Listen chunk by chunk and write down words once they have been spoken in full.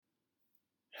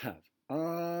Have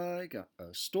I got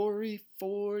a story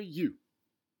for you?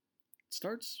 It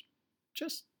starts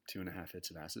just 2.5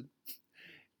 hits of acid,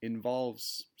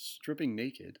 involves stripping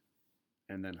naked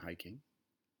and then hiking,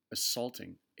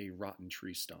 assaulting a rotten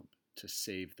tree stump to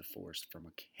save the forest from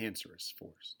a cancerous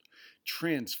forest,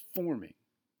 transforming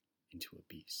into a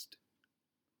beast,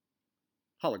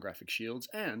 holographic shields,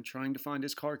 and trying to find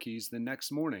his car keys the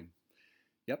next morning.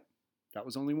 Yep, that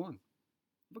was only one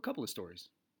of a couple of stories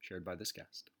shared by this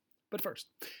guest. But first,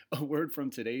 a word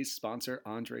from today's sponsor,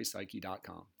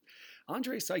 AndrePsyche.com.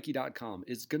 AndrePsyche.com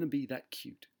is going to be that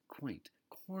cute, quaint,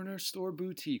 corner store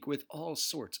boutique with all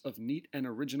sorts of neat and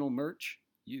original merch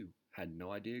you had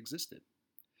no idea existed.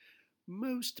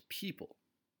 Most people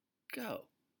go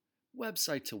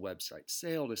website to website,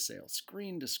 sale to sale,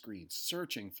 screen to screen,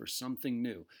 searching for something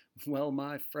new. Well,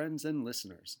 my friends and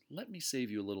listeners, let me save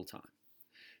you a little time.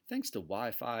 Thanks to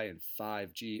Wi-Fi and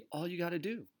 5G, all you got to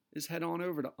do is head on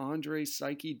over to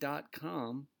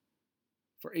AndrePsyche.com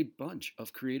for a bunch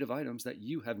of creative items that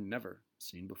you have never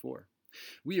seen before.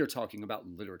 We are talking about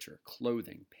literature,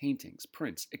 clothing, paintings,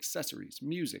 prints, accessories,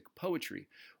 music, poetry,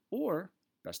 or,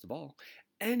 best of all,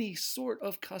 any sort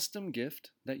of custom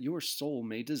gift that your soul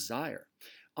may desire.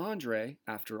 Andre,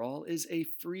 after all, is a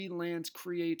freelance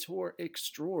creator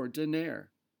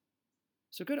extraordinaire.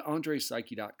 So go to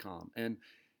AndrePsyche.com and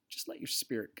just let your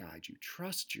spirit guide you.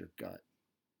 Trust your gut.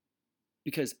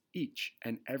 Because each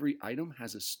and every item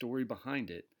has a story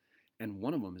behind it, and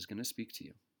one of them is going to speak to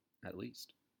you, at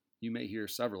least. You may hear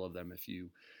several of them if you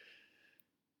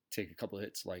take a couple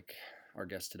hits like our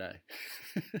guest today.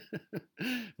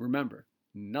 Remember,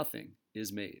 nothing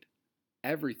is made.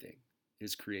 Everything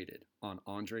is created on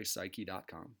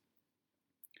AndrePsyche.com.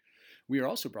 We are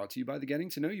also brought to you by the Getting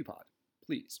to Know You Pod.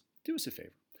 Please, do us a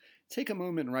favor. Take a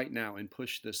moment right now and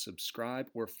push the subscribe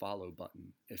or follow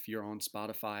button if you're on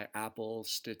Spotify, Apple,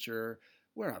 Stitcher,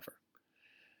 wherever.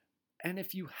 And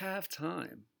if you have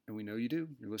time, and we know you do,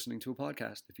 you're listening to a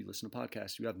podcast. If you listen to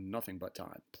podcasts, you have nothing but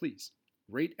time. Please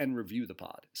rate and review the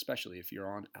pod, especially if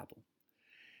you're on Apple.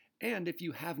 And if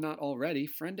you have not already,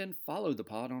 friend and follow the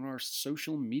pod on our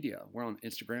social media. We're on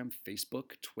Instagram,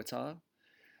 Facebook, Twitter.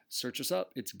 Search us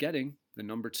up. It's Getting, the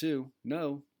number 2,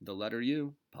 no, the letter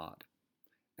U, pod.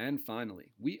 And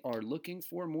finally, we are looking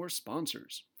for more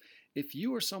sponsors. If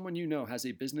you or someone you know has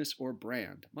a business or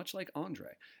brand, much like Andre,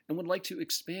 and would like to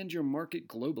expand your market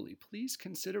globally, please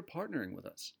consider partnering with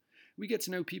us. We get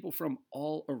to know people from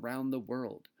all around the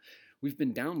world. We've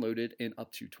been downloaded in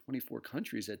up to 24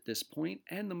 countries at this point,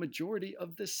 and the majority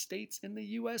of the states in the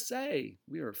USA.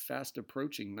 We are fast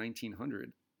approaching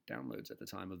 1,900 downloads at the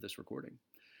time of this recording.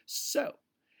 So,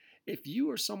 if you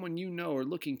or someone you know are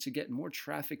looking to get more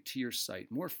traffic to your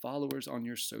site, more followers on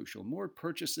your social, more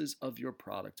purchases of your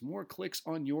product, more clicks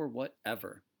on your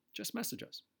whatever, just message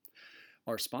us.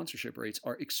 Our sponsorship rates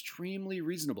are extremely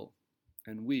reasonable,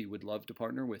 and we would love to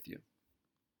partner with you.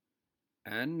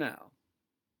 And now,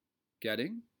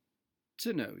 Getting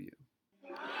to Know You.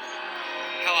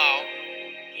 Hello.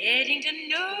 Getting to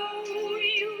know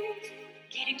you,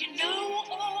 getting to know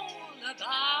all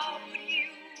about you.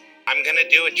 I'm going to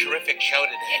do a terrific show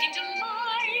today. Getting to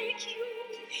like you,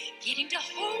 getting to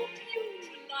hope you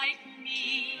like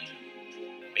me.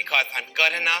 Because I'm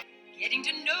good enough. Getting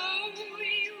to know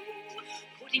you,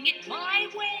 putting it my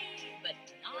way, but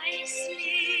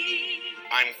nicely.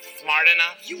 I'm smart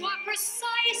enough. You are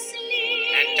precisely.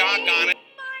 And doggone it.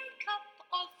 My cup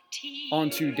of tea. On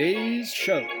today's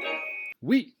show,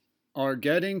 we are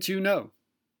getting to know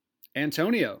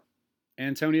Antonio.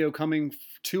 Antonio coming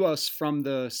to us from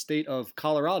the state of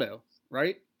Colorado,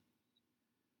 right?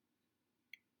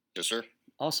 Yes, sir.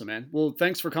 Awesome, man. Well,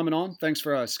 thanks for coming on. Thanks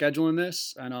for scheduling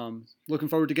this, and looking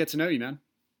forward to get to know you, man.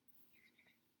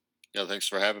 Yeah, thanks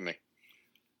for having me.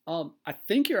 I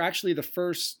think you're actually the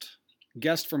first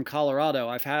guest from Colorado.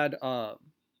 I've had a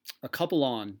couple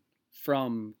on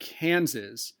from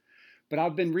Kansas, but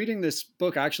I've been reading this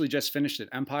book. I actually just finished it,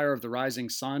 Empire of the Rising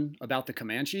Sun, about the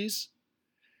Comanches.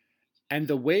 And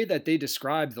the way that they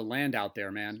describe the land out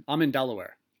there, man, I'm in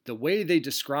Delaware. The way they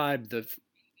describe the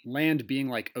land being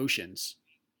like oceans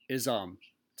is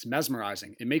it's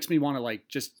mesmerizing. It makes me want to like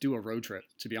just do a road trip,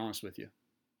 to be honest with you.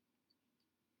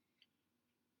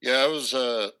 Yeah, I was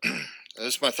this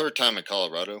is my third time in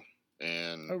Colorado,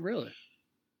 and Oh, really?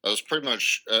 I was pretty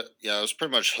much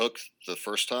hooked the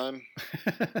first time,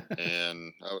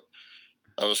 and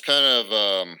I was kind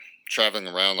of traveling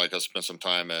around. Like I spent some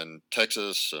time in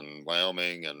Texas and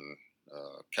Wyoming and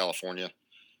California,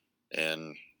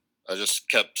 and I just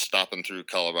kept stopping through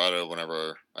Colorado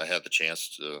whenever I had the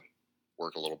chance to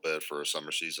work a little bit for a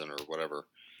summer season or whatever.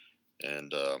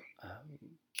 And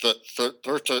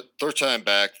third time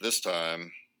back this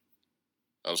time,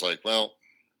 I was like, well,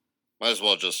 might as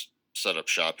well just set up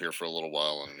shop here for a little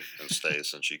while and stay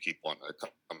since you keep wanting to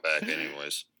come back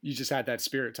anyways. You just had that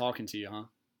spirit talking to you, huh?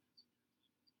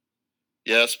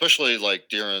 Yeah, especially like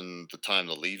during the time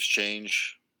the leaves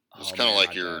change. It's kind of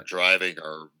like you're driving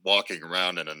or walking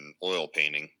around in an oil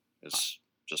painting. It's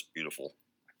just beautiful.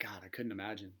 God, I couldn't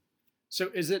imagine. So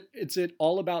is it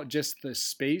all about just the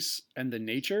space and the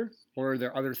nature, or are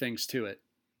there other things to it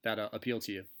that appeal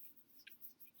to you?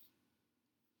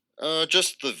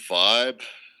 Just the vibe.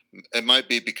 It might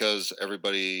be because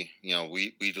everybody,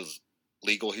 weed is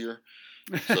legal here,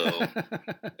 so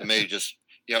it may just,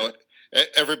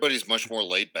 everybody's much more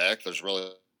laid back. There's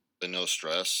really no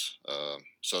stress.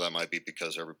 So that might be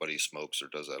because everybody smokes or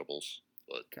does edibles.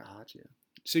 But gotcha.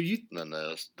 So you and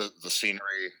then the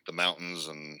scenery, the mountains,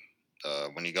 and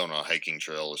when you go on a hiking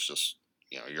trail, it's just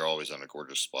you're always in a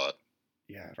gorgeous spot.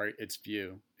 Yeah, right. It's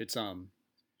view.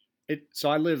 So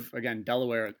I live again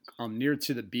Delaware, near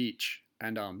to the beach,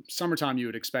 and summertime you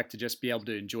would expect to just be able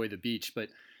to enjoy the beach, but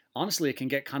honestly, it can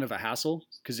get kind of a hassle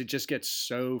because it just gets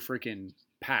so freaking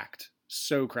packed,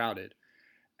 so crowded,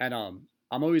 and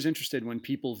I'm always interested when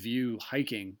people view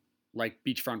hiking like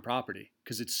beachfront property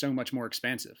because it's so much more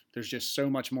expansive. There's just so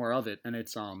much more of it, and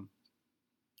it's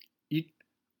you,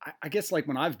 I guess like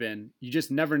when I've been, you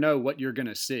just never know what you're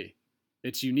gonna see.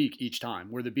 It's unique each time.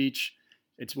 Where the beach,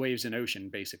 it's waves and ocean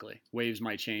basically. Waves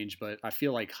might change, but I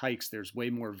feel like hikes, there's way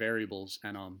more variables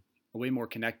and a way more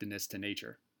connectedness to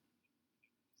nature.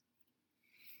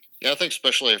 Yeah, I think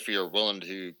especially if you're willing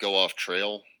to go off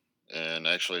trail and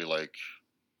actually like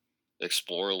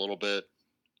explore a little bit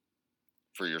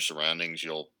for your surroundings,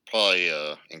 you'll probably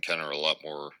encounter a lot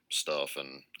more stuff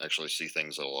and actually see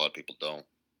things that a lot of people don't.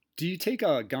 Do you take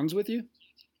guns with you?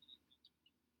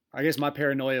 I guess my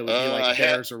paranoia would be like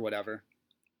bears or whatever.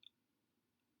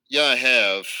 Yeah, I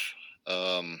have.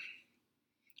 I mean,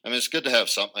 it's good to have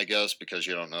something, I guess, because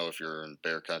you don't know if you're in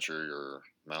bear country or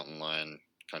mountain lion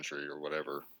country or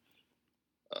whatever.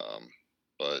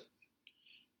 But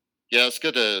yeah, it's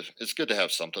good to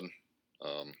have something.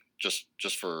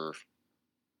 Just for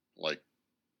like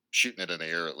shooting it in the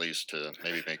air at least to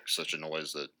maybe make such a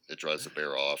noise that it drives the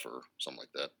bear off or something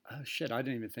like that. Oh shit, I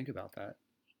didn't even think about that.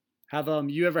 Have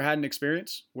you ever had an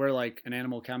experience where like an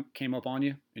animal came up on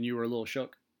you and you were a little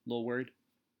shook, a little worried?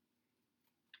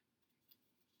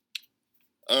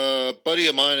 Buddy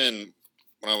of mine, and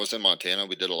when I was in Montana,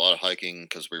 we did a lot of hiking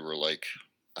because we were like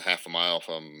a half a mile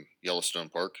from Yellowstone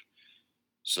Park.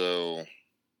 So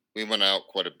we went out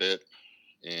quite a bit,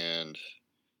 and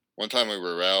one time we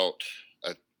were out,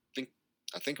 think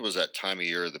I think it was that time of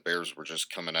year the bears were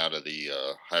just coming out of the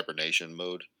hibernation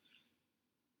mode,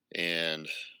 and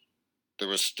there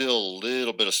was still a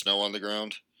little bit of snow on the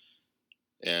ground,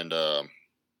 and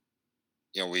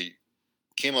we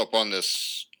came up on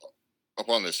this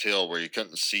hill where you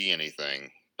couldn't see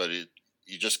anything, but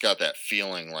you just got that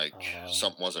feeling like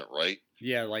something wasn't right.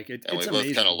 Yeah, like and it's we both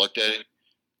amazing. kind of looked at it.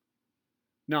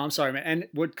 No, I'm sorry, man. And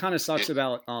what kind of sucks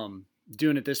about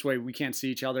doing it this way, we can't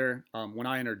see each other. When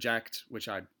I interject, which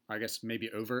I guess maybe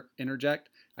over interject,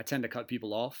 I tend to cut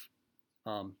people off.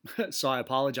 So I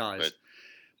apologize. Right.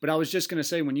 But I was just gonna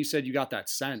say, when you said you got that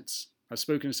sense, I've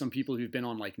spoken to some people who've been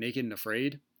on like Naked and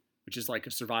Afraid, which is like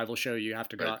a survival show. You have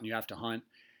to go out and you have to hunt,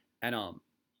 and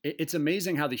it's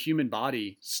amazing how the human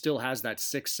body still has that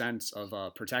sixth sense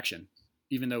of protection,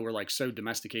 even though we're like so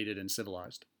domesticated and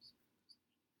civilized.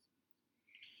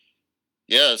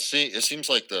 Yeah, see, it seems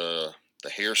like the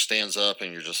hair stands up,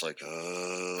 and you're just like,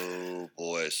 oh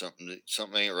boy, something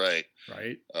ain't right.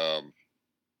 Right.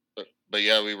 But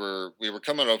yeah, we were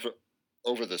coming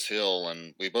over this hill,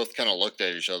 and we both kind of looked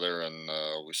at each other, and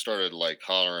we started like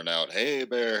hollering out, hey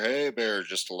bear,"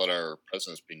 just to let our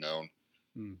presence be known.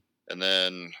 Hmm. And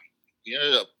then we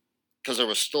ended up, because there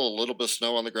was still a little bit of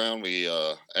snow on the ground, we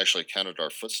actually counted our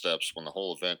footsteps when the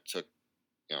whole event took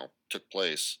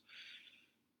place.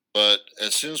 But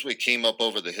as soon as we came up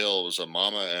over the hill, it was a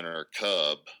mama and her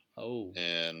cub. Oh.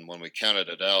 And when we counted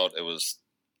it out, it was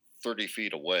 30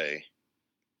 feet away.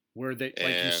 Were they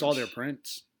like you saw their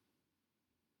prints?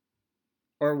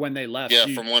 Or when they left?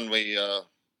 Yeah, from when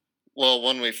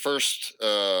when we first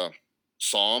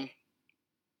saw them,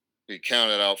 we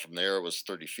counted out from there. It was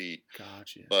 30 feet.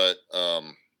 Gotcha. But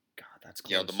God, that's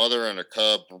close. the mother and her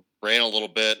cub ran a little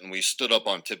bit, and we stood up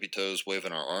on tippy toes,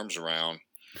 waving our arms around.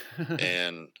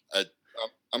 And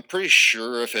I'm pretty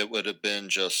sure if it would have been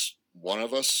just one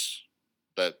of us,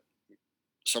 that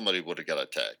somebody would have got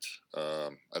attacked.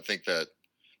 I think that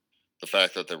the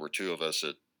fact that there were two of us,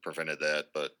 it prevented that.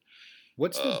 But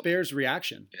What's the bear's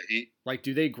reaction? Yeah, like,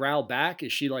 do they growl back?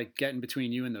 Is she like getting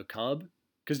between you and the cub?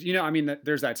 Because you know, I mean,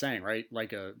 there's that saying, right?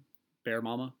 Like a bear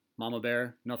mama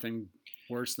bear, nothing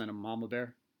worse than a mama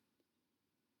bear.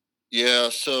 yeah.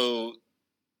 So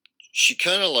she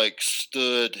kind of like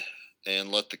stood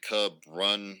and let the cub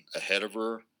run ahead of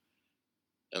her,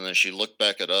 and then she looked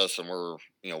back at us, and we're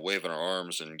waving our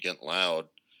arms and getting loud,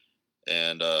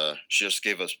 and she just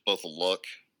gave us both a look,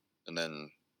 and then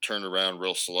turned around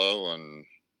real slow and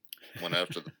went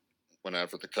after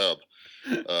the cub.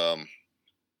 Um,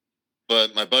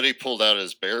 but my buddy pulled out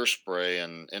his bear spray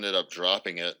and ended up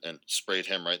dropping it and sprayed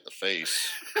him right in the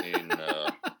face.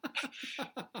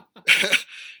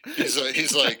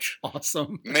 He's like,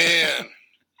 awesome, man.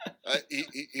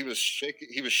 He was shaking.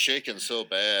 He was shaking so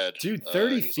bad, dude.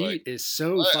 30 feet like, is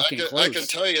so fucking close. I can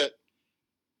tell you.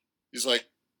 He's like,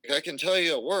 I can tell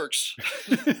you, it works.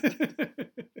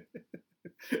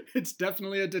 It's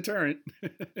definitely a deterrent.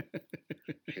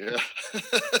 Yeah.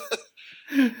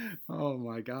 Oh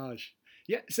my gosh.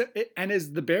 Yeah. So, and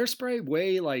is the bear spray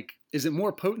way like? Is it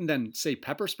more potent than say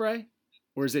pepper spray,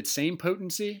 or is it same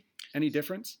potency? Any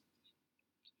difference?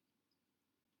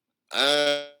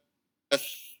 I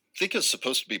think it's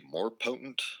supposed to be more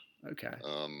potent. Okay.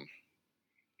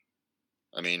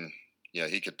 I mean, yeah,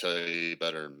 he could tell you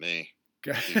better than me.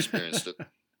 He experienced it.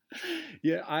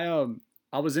 Yeah,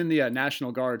 I was in the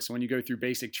National Guard, so when you go through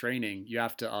basic training, you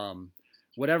have to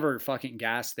whatever fucking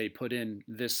gas they put in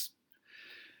this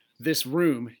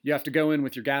room, you have to go in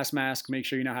with your gas mask, make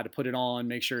sure you know how to put it on,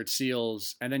 make sure it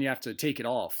seals, and then you have to take it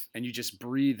off, and you just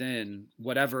breathe in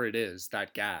whatever it is,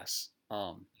 that gas.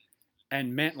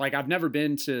 And man, like I've never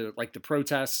been to like the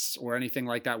protests or anything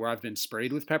like that where I've been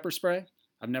sprayed with pepper spray.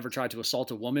 I've never tried to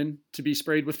assault a woman to be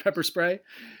sprayed with pepper spray,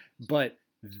 but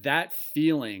that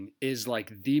feeling is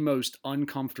like the most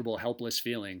uncomfortable, helpless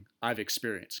feeling I've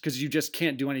experienced because you just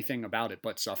can't do anything about it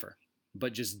but suffer,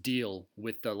 but just deal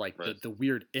with the like right. the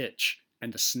weird itch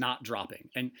and the snot dropping,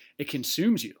 and it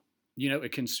consumes you.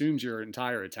 It consumes your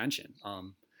entire attention.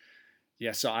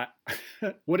 Yeah. So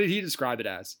what did he describe it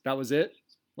as? That was it.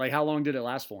 Like, how long did it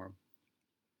last for him?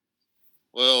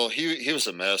 Well, he was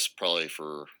a mess probably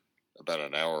for about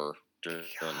an hour during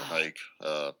the hike.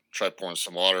 Tried pouring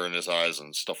some water in his eyes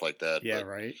and stuff like that. Yeah, but,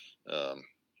 right.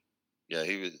 Yeah,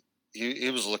 he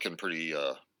was looking pretty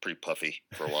puffy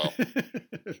for a while.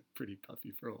 Pretty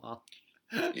puffy for a while.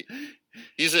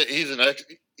 He's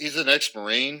an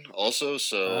ex-Marine also,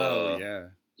 so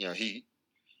yeah.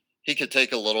 He could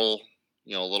take a little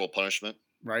punishment.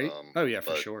 Right. Oh yeah,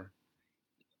 for sure.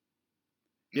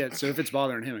 Yeah, so if it's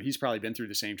bothering him, he's probably been through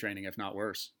the same training, if not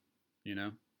worse.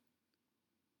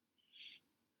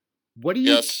 What do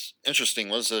you? Yes, interesting.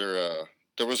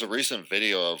 There was a recent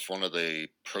video of one of the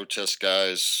protest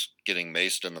guys getting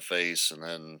maced in the face, and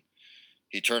then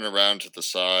he turned around to the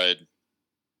side,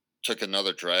 took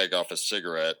another drag off his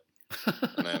cigarette,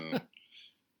 and then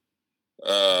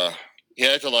he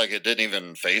acted like it didn't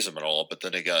even faze him at all. But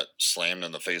then he got slammed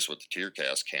in the face with the tear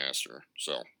gas canister.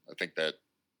 So I think that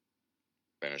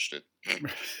finished it.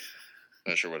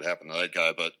 Not sure what happened to that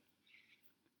guy, but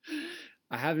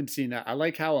I haven't seen that. I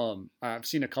like how I've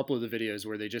seen a couple of the videos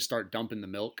where they just start dumping the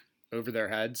milk over their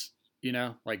heads,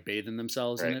 like bathing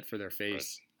themselves in it for their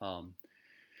face. Right.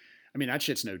 I mean, that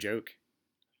shit's no joke.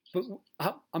 But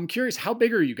I'm curious, how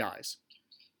big are you guys?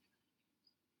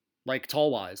 Like tall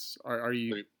wise, are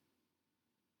you?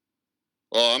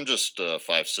 Well, I'm just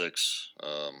 5'6".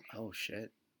 Oh shit.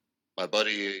 My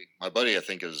buddy, I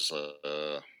think is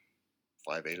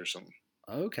 5'8" or something.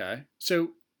 Okay,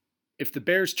 so if the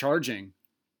bear's charging,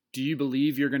 do you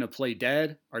believe you're gonna play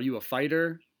dead? Are you a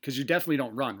fighter? Because you definitely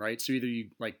don't run, right? So either you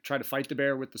like try to fight the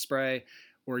bear with the spray,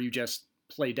 or you just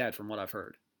play dead, from what I've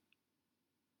heard.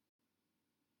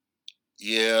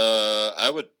 Yeah,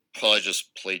 I would probably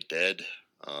just play dead.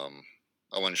 I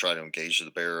wouldn't try to engage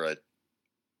the bear.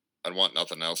 I'd want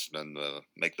nothing else than to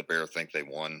make the bear think they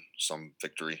won some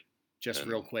victory. Just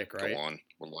real quick, right? Go on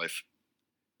with life.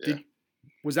 Yeah.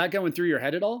 Was that going through your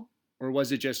head at all? Or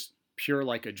was it just pure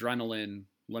like adrenaline?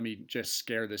 Let me just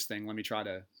scare this thing. Let me try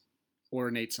to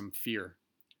ornate some fear.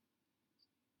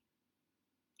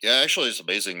 Yeah, actually, it's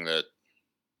amazing that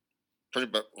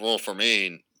well, for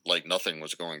me, like nothing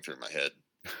was going through my head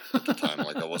at the time.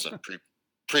 Like I wasn't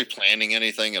pre-planning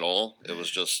anything at all. It was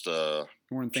just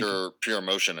pure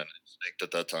emotion and instinct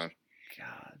at that time.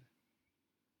 God,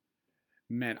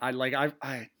 man, I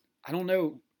don't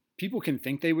know. People can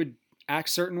think they would act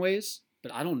certain ways,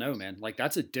 but I don't know, man. Like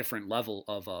that's a different level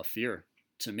of fear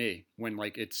to me when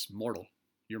like it's mortal.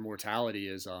 Your mortality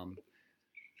is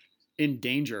in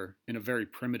danger in a very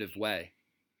primitive way,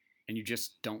 and you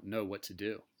just don't know what to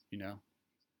do. you know?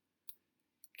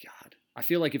 God, I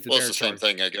feel like if the Well, bear it's the same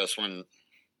thing, I guess. When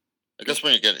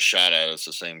you're getting shot at, it's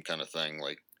the same kind of thing.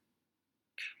 Like,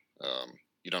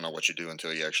 you don't know what you do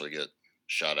until you actually get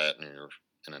shot at and you're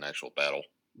in an actual battle.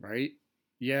 Right?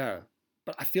 Yeah.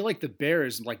 But I feel like the bear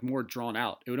is like more drawn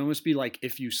out. It would almost be like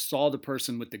if you saw the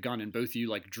person with the gun and both of you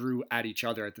like drew at each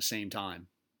other at the same time.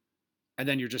 And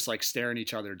then you're just like staring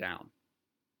each other down.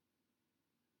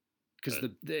 Because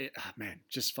man,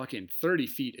 just fucking 30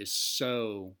 feet is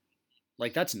so,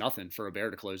 like, that's nothing for a bear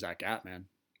to close that gap, man.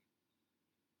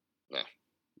 No.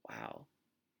 Wow.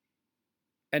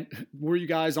 And were you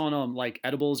guys on like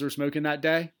edibles or smoking that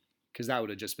day? Because that would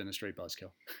have just been a straight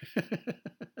buzzkill.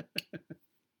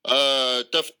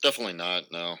 Definitely not.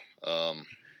 No.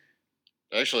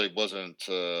 Actually wasn't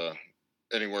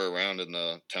anywhere around in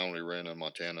the town we were in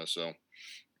Montana. So.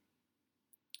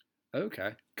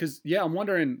 Okay. Because, yeah, I'm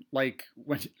wondering, like,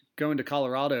 when going to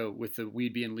Colorado with the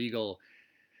weed being legal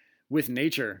with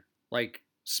nature, like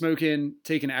smoking,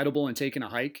 taking an edible, and taking a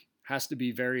hike has to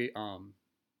be very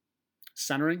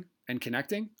centering and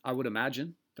connecting, I would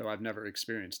imagine, though I've never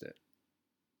experienced it.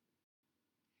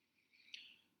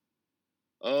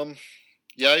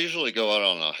 Yeah, I usually go out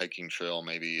on a hiking trail.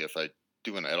 Maybe if I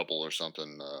do an edible or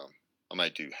something, I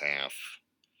might do half.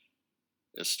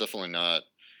 It's definitely not,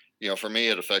 for me,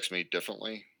 it affects me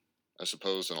differently, I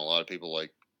suppose, than a lot of people.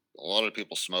 Like, a lot of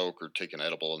people smoke or take an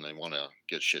edible and they want to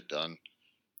get shit done.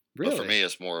 Really? But for me,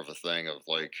 it's more of a thing of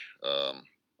like, I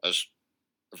just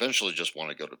eventually just want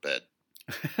to go to bed.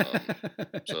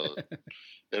 So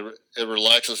it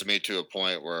relaxes me to a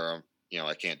point where,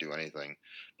 I can't do anything.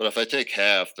 But if I take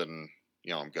half, then,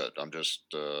 I'm good. I'm just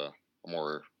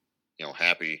more,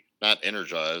 happy, not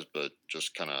energized, but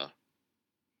just kind of,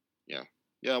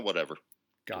 whatever.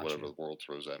 Gotcha. Whatever the world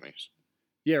throws at me.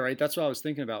 Yeah, right. That's what I was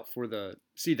thinking about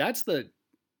that's the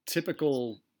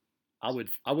typical, I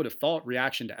would have thought,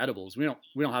 reaction to edibles. We don't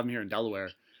have them here in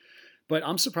Delaware. But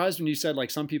I'm surprised when you said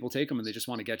like some people take them and they just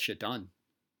want to get shit done.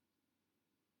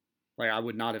 Like, I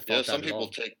would not have thought that some at people all.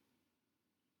 take,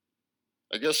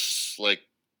 I guess, like,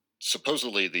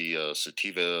 supposedly the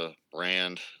sativa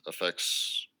brand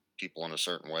affects people in a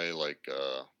certain way. Like,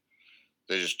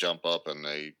 they just jump up and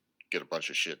they get a bunch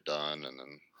of shit done, and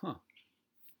then,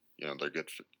 they're good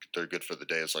for the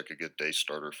day. It's like a good day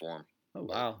starter for them. Oh,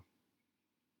 wow.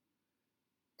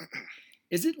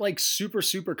 Is it like super,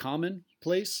 super common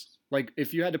place? Like,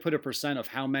 if you had to put a percent of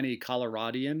how many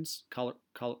Coloradians, how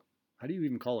do you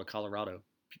even call it Colorado?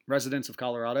 Residents of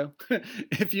Colorado?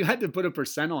 If you had to put a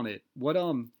percent on it,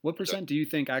 what percent do you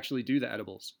think actually do the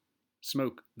edibles?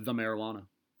 Smoke the marijuana?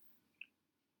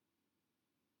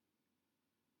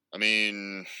 I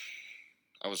mean,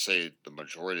 I would say the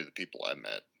majority of the people I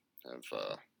met have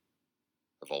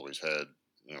always had,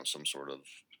 some sort of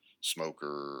smoke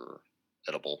or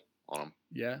edible on them.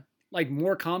 Yeah. Like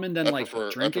more common than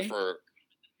drinking?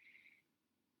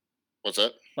 What's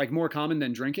that? Like more common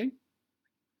than drinking?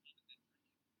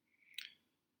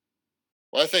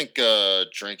 Well, I think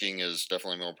drinking is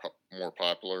definitely more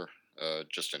popular,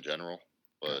 just in general.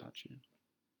 But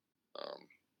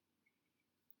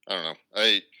I don't know.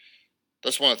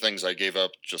 That's one of the things I gave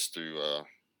up just through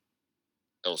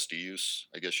LSD use,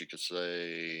 I guess you could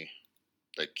say,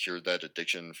 that cured that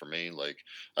addiction for me. Like,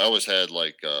 I always had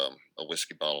like a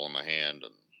whiskey bottle in my hand,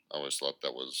 and I always thought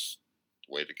that was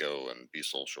the way to go and be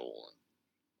social.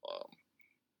 And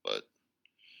but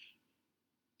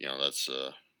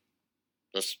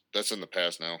that's in the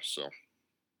past now. So,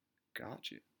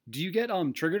 got you. Do you get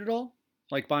triggered at all?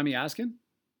 Like by me asking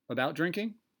about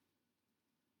drinking?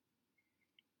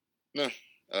 No.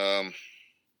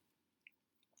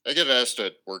 I get asked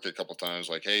at work a couple times,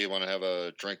 like, "Hey, you want to have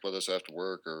a drink with us after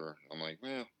work?" Or I'm like,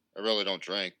 "Well, I really don't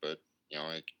drink, but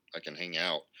I can hang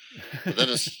out." But then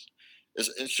it's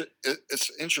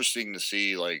interesting to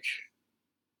see like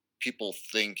people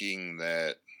thinking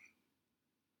that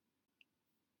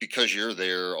because you're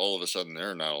there, all of a sudden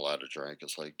they're not allowed to drink.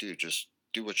 It's like, dude, just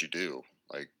do what you do.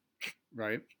 Like,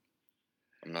 right.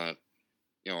 I'm not,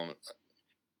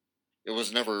 it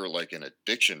was never like an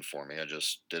addiction for me. I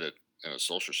just did it in a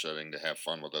social setting to have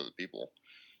fun with other people.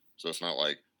 So it's not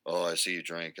like, oh, I see you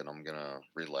drink and I'm going to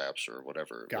relapse or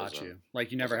whatever. Got you.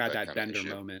 Like you never had that bender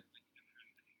moment.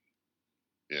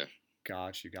 Yeah.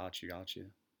 Got you.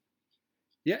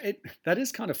 Yeah, that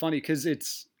is kind of funny because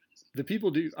it's, the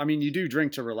people do, I mean, you do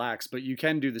drink to relax, but you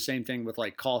can do the same thing with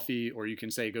like coffee, or you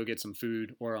can say, go get some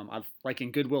food. Or I've like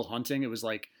in Good Will Hunting, it was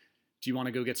like, do you want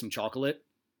to go get some chocolate?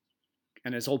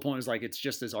 And his whole point is like, it's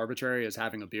just as arbitrary as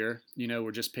having a beer.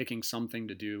 We're just picking something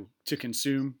to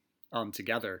consume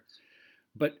together.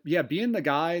 But yeah, being the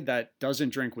guy that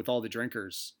doesn't drink with all the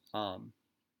drinkers, Um,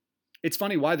 it's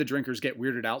funny why the drinkers get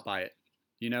weirded out by it.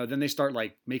 Then they start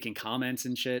like making comments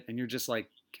and shit, and you're just like,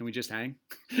 can we just hang?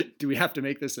 Do we have to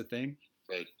make this a thing?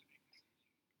 Right.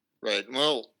 Right.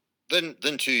 Well, then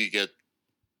too, you get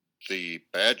the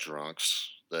bad drunks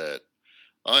that,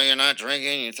 oh, you're not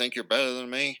drinking, you think you're better than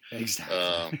me.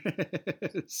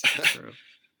 Exactly. So true.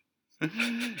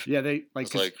 Yeah, they like.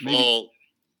 It's like, maybe... well,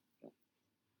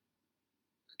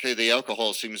 okay, the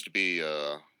alcohol seems to be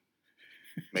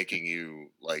making you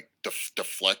like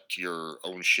deflect your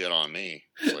own shit on me.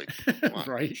 It's like, come on.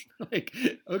 Right? Like,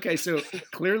 okay, so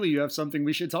clearly you have something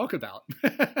we should talk about.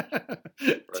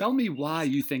 Right. Tell me why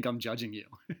you think I'm judging you.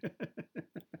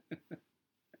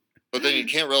 But then you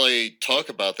can't really talk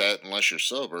about that unless you're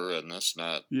sober, and that's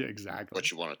not exactly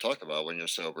what you want to talk about when you're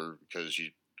sober, because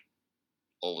you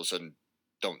all of a sudden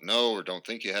don't know or don't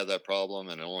think you have that problem,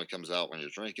 and it only comes out when you're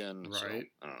drinking. Right. So,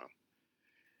 I don't know.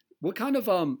 What kind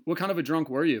of a drunk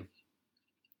were you?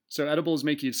 So edibles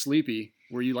make you sleepy.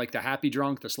 Were you like the happy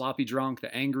drunk, the sloppy drunk,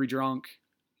 the angry drunk?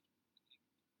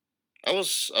 I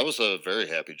was a very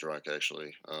happy drunk,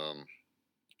 actually,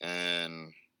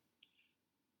 and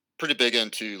pretty big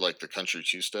into like the country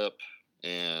two step.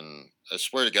 And I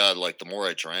swear to God, like the more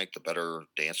I drank, the better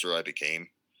dancer I became.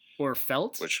 Or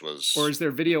felt? Which was... Or is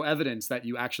there video evidence that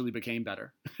you actually became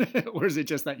better? Or is it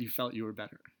just that you felt you were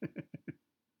better?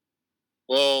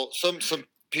 Well, some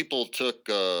people took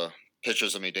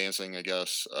pictures of me dancing, I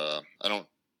guess. I don't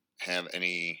have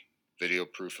any video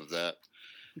proof of that.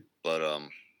 But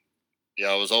yeah,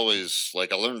 I was always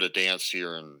like, I learned to dance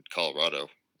here in Colorado,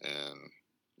 and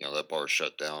that bar is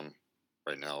shut down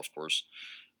right now, of course.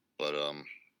 But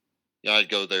yeah, I'd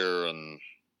go there, and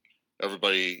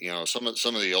everybody, some of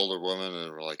the older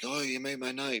women were like, "Oh, you made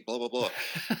my night," blah blah blah.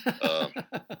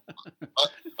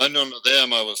 Unknown to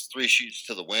them, I was 3 sheets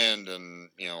to the wind, and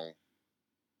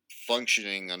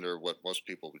functioning under what most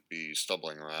people would be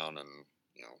stumbling around and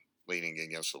leaning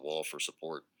against the wall for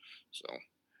support. So,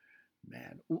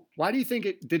 man, why do you think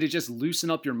did it just loosen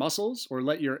up your muscles or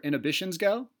let your inhibitions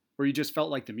go? Or you just felt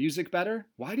like the music better?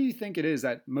 Why do you think it is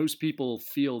that most people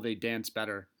feel they dance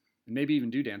better and maybe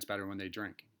even do dance better when they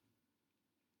drink?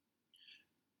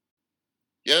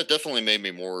 Yeah, it definitely made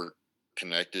me more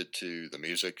connected to the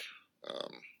music.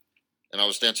 And I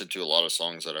was dancing to a lot of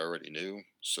songs that I already knew.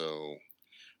 So,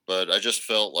 but I just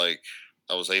felt like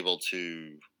I was able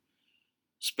to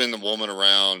spin the woman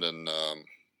around and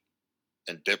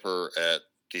dip her at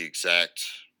the exact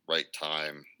right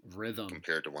time, rhythm,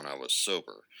 compared to when I was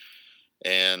sober.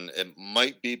 And it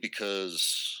might be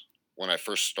because when I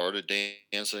first started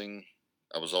dancing,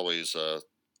 I was always 2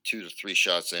 to 3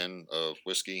 shots in of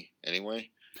whiskey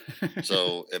anyway.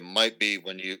 So it might be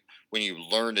when you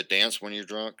learn to dance when you're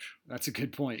drunk. That's a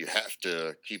good point. You have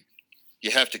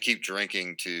to keep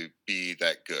drinking to be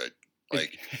that good.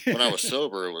 Like when I was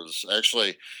sober, it was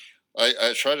actually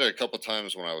I tried it a couple of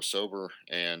times when I was sober,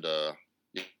 and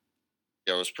yeah,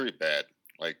 it was pretty bad.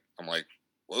 Like I'm like,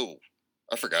 whoa,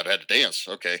 I forgot I had to dance.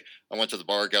 Okay, I went to the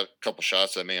bar, got a couple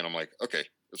shots at me, and I'm like, okay,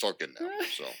 it's all good now.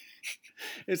 So.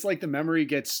 It's like the memory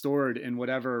gets stored in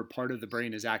whatever part of the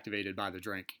brain is activated by the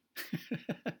drink.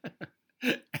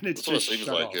 And it's That's what it seems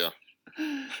like, off. Yeah.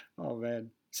 Oh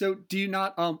man. So do you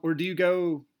not or do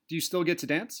you still get to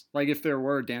dance? Like if there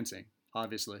were dancing,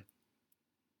 obviously.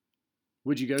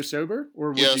 Would you go sober or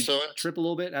would you trip a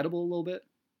little bit, edible a little bit?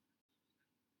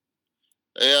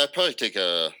 Yeah, I'd probably take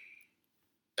a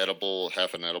edible,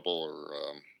 half an edible,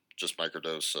 or just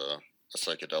microdose a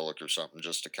psychedelic or something,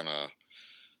 just to kind of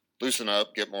loosen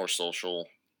up, get more social.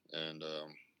 And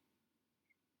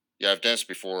yeah, I've danced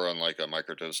before on like a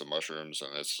microdose of mushrooms,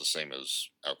 and it's the same as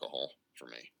alcohol for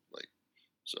me. Like,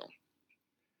 so.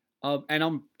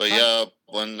 But yeah,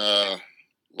 when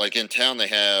like in town, they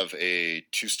have a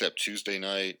 2-step Tuesday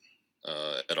night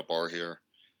at a bar here,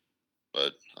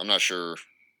 but I'm not sure.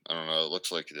 I don't know. It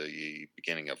looks like the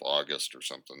beginning of August or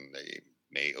something. They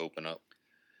may open up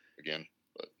again.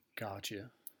 But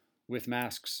gotcha. With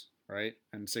masks, right?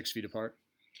 And 6 feet apart,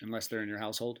 unless they're in your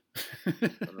household.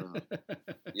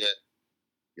 Yeah.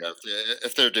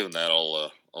 If they're doing that,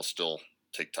 I'll still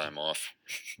take time off.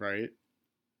 Right.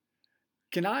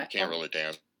 I can't really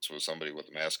dance with somebody with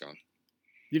a mask on.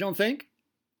 You don't think?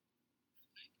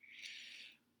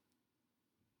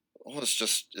 Well,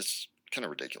 it's kind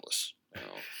of ridiculous. I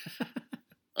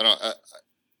don't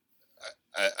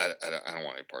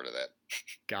want any part of that.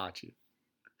 Gotcha.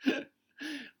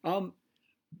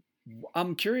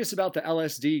 I'm curious about the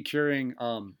LSD curing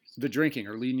the drinking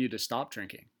or leading you to stop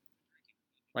drinking.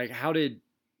 Like, how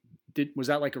was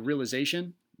that like a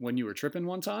realization when you were tripping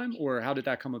one time, or how did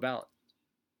that come about?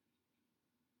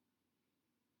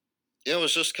 Yeah, it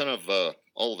was just kind of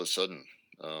all of a sudden.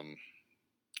 I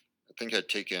think I'd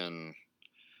taken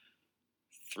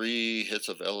 3 hits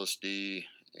of LSD,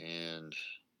 and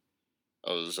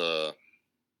I was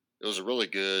it was a really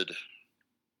good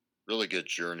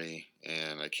journey.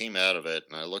 And I came out of it,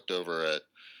 and I looked over at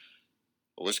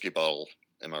a whiskey bottle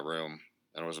in my room,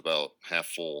 and it was about half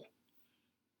full.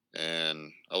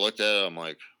 And I looked at it, I'm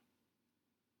like,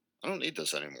 I don't need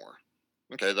this anymore.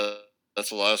 Okay, that's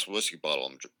the last whiskey bottle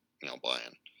I'm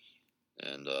buying.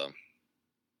 And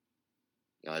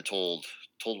I told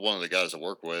one of the guys I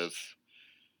work with,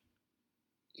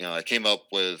 I came up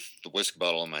with the whiskey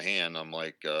bottle in my hand. I'm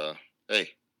like, hey,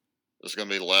 this is gonna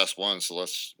be the last one, so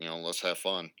let's have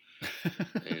fun.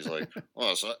 And he's like,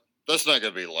 well, that's not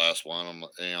gonna be the last one.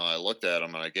 I looked at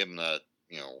him and I gave him that,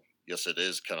 yes it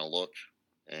is kind of look,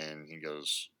 and he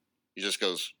just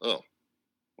goes, oh,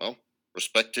 well,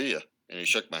 respect to you. And he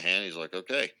shook my hand. He's like,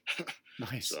 okay.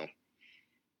 Nice. So,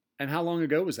 and how long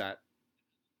ago was that?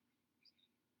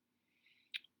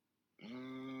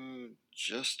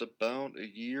 Just about a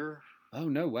year. Oh,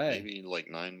 no way. Maybe like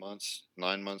 9 months,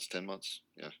 10 months.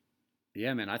 Yeah.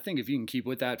 Yeah, man. I think if you can keep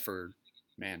with that for,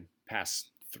 man,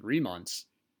 past 3 months,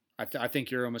 I think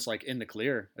you're almost like in the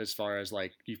clear as far as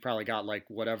like you've probably got like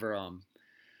whatever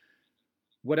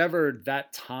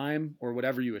that time or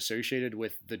whatever you associated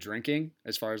with the drinking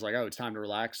as far as like, oh, it's time to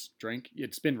relax, drink,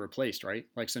 it's been replaced, right?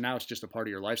 Like, so now it's just a part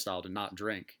of your lifestyle to not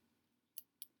drink.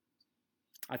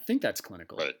 I think that's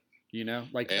clinical. Right.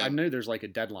 Like, and I know there's like a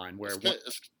deadline where go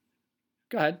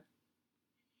ahead.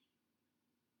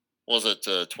 Was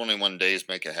it 21 days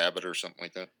make a habit or something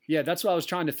like that? Yeah, that's what I was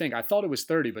trying to think. I thought it was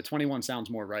 30, but 21 sounds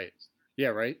more right. Yeah,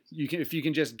 right. If you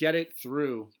can just get it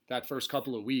through that first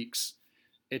couple of weeks,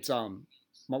 it's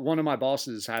one of my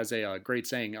bosses has a great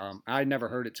saying. I never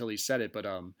heard it till he said it, but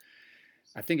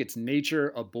I think it's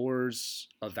nature abhors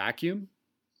a vacuum.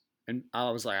 And I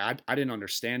was like, I didn't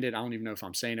understand it. I don't even know if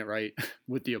I'm saying it right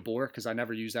with the abhor because I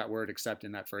never use that word except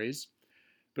in that phrase.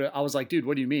 But I was like, dude,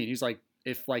 what do you mean? He's like,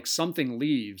 if like something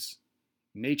leaves,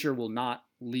 nature will not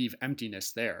leave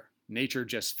emptiness there. Nature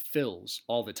just fills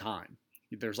all the time.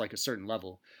 There's like a certain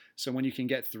level. So when you can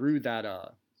get through that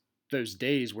those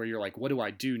days where you're like, what do I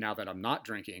do now that I'm not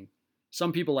drinking?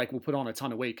 Some people like will put on a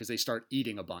ton of weight because they start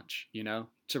eating a bunch,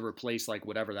 to replace like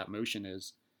whatever that motion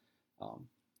is.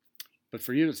 But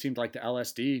for you, it seemed like the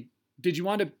LSD. Did you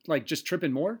wind up like just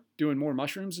tripping more, doing more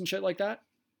mushrooms and shit like that?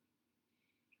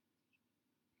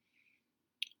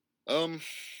 I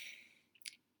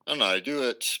don't know. I do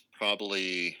it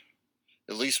probably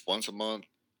at least once a month,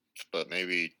 but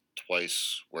maybe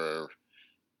twice, where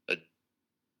I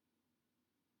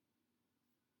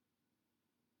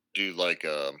do like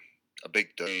a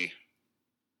big day,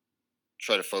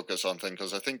 try to focus on things,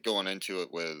 because I think going into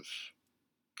it with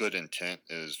good intent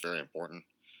is very important,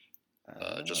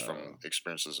 just from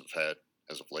experiences I've had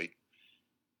as of late.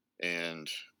 And,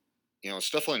 it's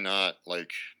definitely not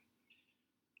like,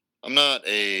 I'm not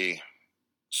a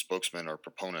spokesman or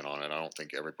proponent on it. I don't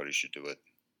think everybody should do it.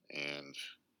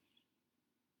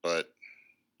 But,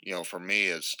 for me,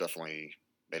 it's definitely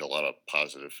made a lot of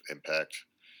positive impact,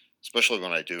 especially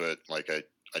when I do it. Like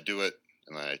I do it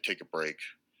and then I take a break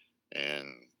and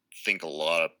think a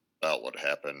lot about what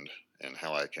happened and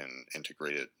how I can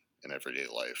integrate it in everyday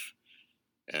life.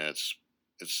 And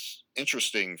it's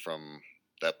interesting from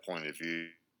that point of view,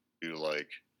 like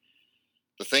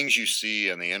the things you see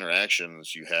and the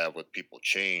interactions you have with people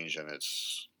change, and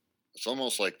it's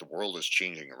almost like the world is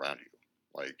changing around you.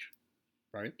 Like,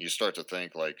 right, you start to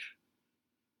think like,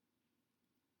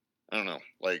 I don't know,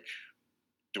 like,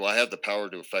 do I have the power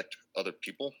to affect other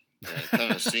people? And it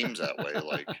kind of seems that way.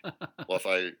 Like, well,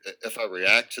 if I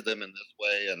react to them in this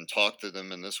way and talk to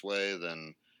them in this way,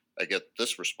 then I get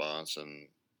this response, and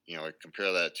I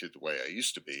compare that to the way I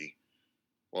used to be.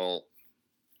 Well,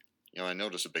 I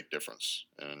notice a big difference,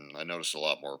 and I notice a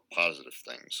lot more positive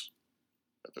things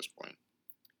at this point.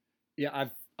 Yeah,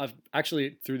 I've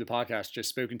actually through the podcast just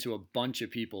spoken to a bunch of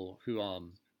people who I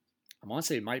want to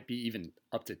say it might be even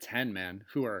up to 10, man,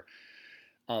 who are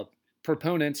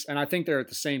proponents, and I think they're at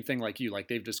the same thing like you. Like,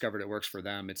 they've discovered it works for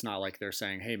them. It's not like they're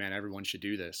saying, hey man, everyone should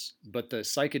do this. But the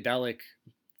psychedelic,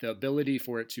 the ability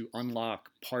for it to unlock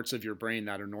parts of your brain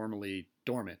that are normally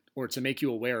dormant, or to make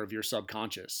you aware of your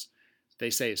subconscious,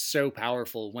 they say is so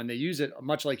powerful when they use it,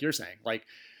 much like you're saying. Like,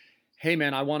 hey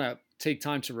man, I want to take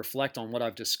time to reflect on what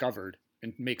I've discovered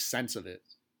and make sense of it,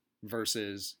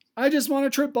 versus I just want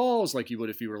to trip balls like you would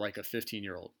if you were like a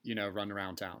 15-year-old, running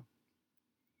around town.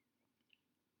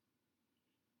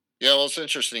 Yeah, well, it's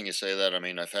interesting you say that. I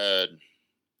mean, I've had,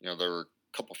 there were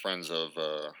a couple friends of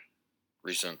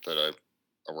recent that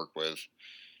I work with,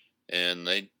 and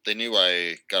they knew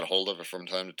I got a hold of it from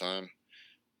time to time,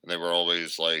 and they were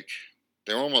always like,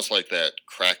 they were almost like that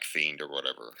crack fiend or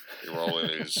whatever. They were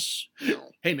always,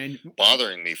 hey man,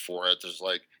 bothering me for it. There's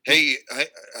like, hey,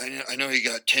 I know you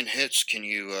got 10 hits. Can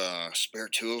you spare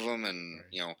 2 of them? And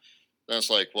then it's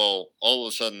like, well, all of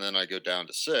a sudden, then I go down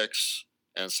to 6,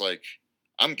 and it's like,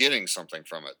 I'm getting something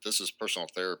from it. This is personal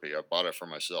therapy. I bought it for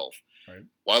myself. Right.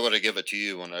 Why would I give it to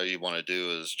you when all you want to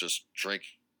do is just drink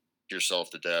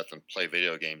yourself to death and play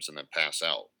video games and then pass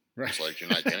out? Right. It's like, you're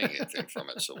not getting anything from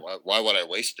it. So why would I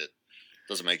waste it?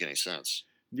 Doesn't make any sense.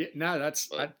 Yeah, no,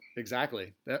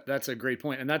 exactly. That's a great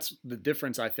point. And that's the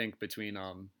difference, I think, between,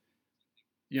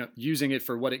 using it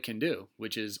for what it can do,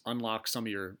 which is unlock some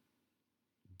of your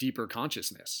deeper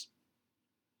consciousness.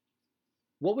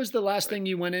 What was the last thing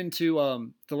you went into,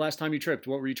 the last time you tripped?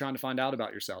 What were you trying to find out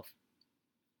about yourself?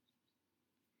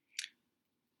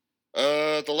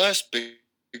 The last big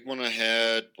one I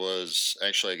had was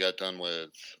actually I got done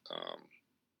with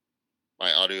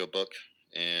my audiobook,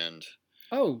 and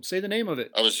oh, say the name of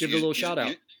it. Give it a little shout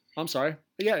out. I'm sorry.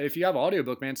 But yeah, if you have an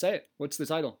audiobook, man, say it. What's the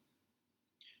title?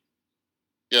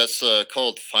 Yeah, it's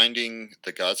called Finding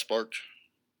the Godspark.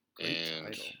 Great and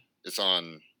title. It's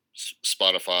on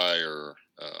Spotify or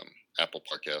Apple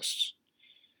Podcasts.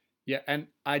 Yeah, and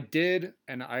I did,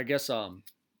 and I guess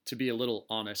to be a little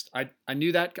honest, I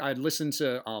knew that I'd listened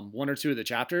to 1 or 2 of the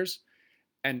chapters,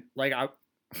 and like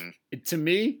to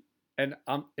me, and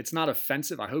it's not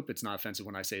offensive. I hope it's not offensive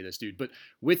when I say this, dude. But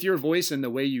with your voice and the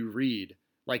way you read,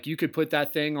 like you could put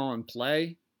that thing on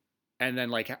play, and then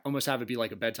like almost have it be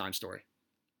like a bedtime story,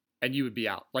 and you would be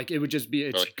out. Like it would just be,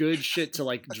 it's good shit to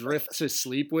like drift to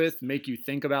sleep with, make you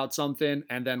think about something,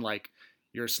 and then like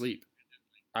you're asleep.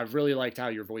 I've really liked how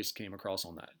your voice came across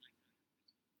on that.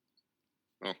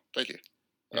 Oh, thank you.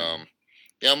 Yeah,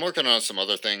 I'm working on some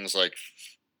other things. Like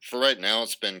for right now,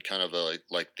 it's been kind of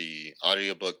like the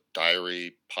audiobook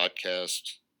diary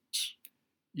podcast.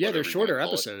 Yeah, they're shorter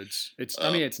episodes. It's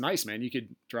I mean, it's nice, man. You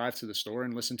could drive to the store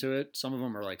and listen to it. Some of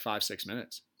them are like 5-6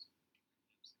 minutes.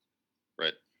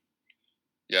 Right.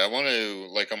 Yeah, I want to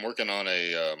I'm working on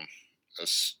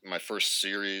my first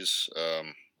series.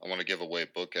 I want to give away a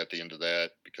book at the end of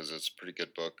that because it's a pretty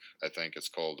good book. I think it's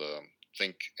called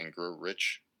Think and Grow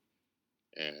Rich,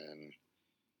 and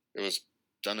it was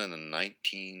done in the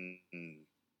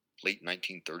late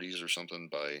 1930s or something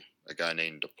by a guy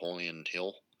named Napoleon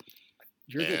Hill.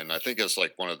 I think it's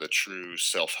like one of the true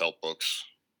self-help books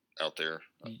out there.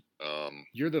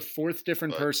 You're the 4th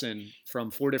different person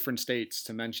from 4 different states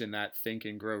to mention that Think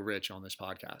and Grow Rich on this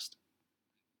podcast.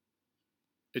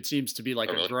 It seems to be like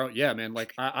yeah, man.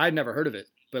 Like I'd never heard of it,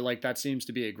 but like that seems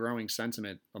to be a growing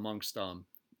sentiment amongst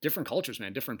different cultures,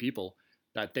 man, different people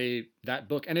that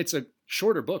book, and it's a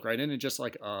shorter book, right? Isn't it just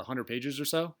like 100 pages or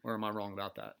so? Or am I wrong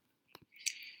about that?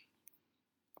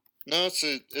 No, it's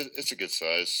a good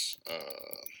size.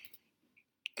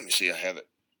 Let me see. I have it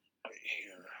right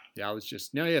here. Yeah, I was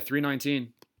just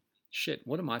 319. Shit,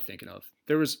 what am I thinking of?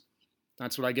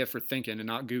 That's what I get for thinking and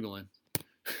not Googling.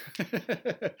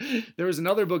 There was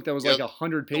another book that was like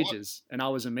 100 pages, and I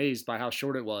was amazed by how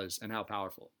short it was and how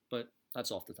powerful. But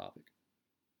that's off the topic.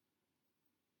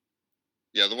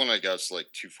 Yeah, the one I got is like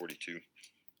 242.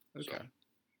 Okay.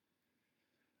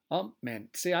 So. Man,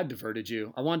 see, I diverted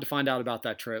you. I wanted to find out about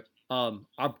that trip. I'll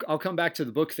come back to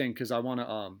the book thing because I want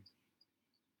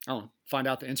to find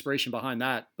out the inspiration behind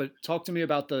that. But talk to me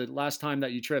about the last time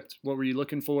that you tripped. What were you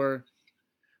looking for?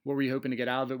 What were you hoping to get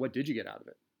out of it? What did you get out of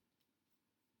it?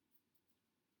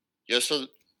 Yeah, so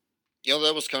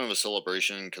that was kind of a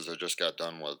celebration because I just got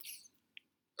done with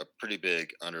a pretty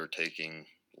big undertaking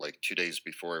like 2 days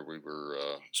before we were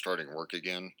starting work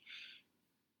again.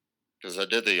 Because I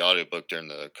did the audiobook during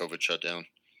the COVID shutdown.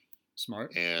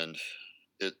 Smart. And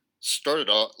it started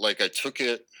off like I took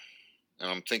it and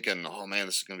I'm thinking, oh man,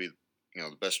 this is going to be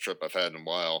the best trip I've had in a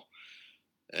while.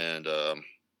 And it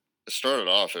started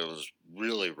off, it was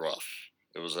really rough.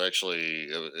 It was actually,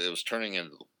 it was turning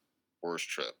into the worst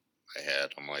trip I had.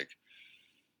 I'm like,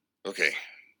 okay,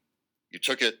 you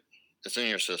took it, it's in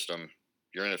your system,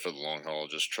 you're in it for the long haul.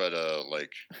 Just try to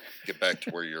get back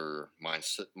to where your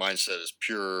mindset is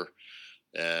pure,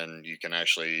 and you can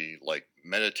actually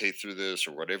meditate through this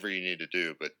or whatever you need to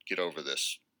do, but get over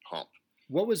this hump.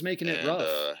 What was making it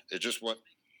rough? It just went.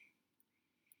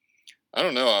 I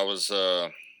don't know.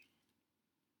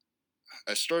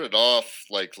 I started off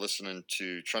trying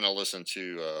to listen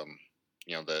to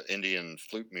the Indian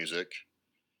flute music,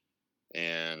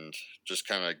 and just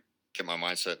kind of get my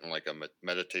mindset in a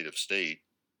meditative state.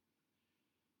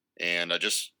 And I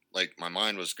just my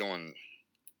mind was going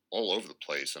all over the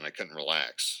place, and I couldn't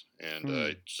relax. And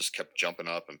I just kept jumping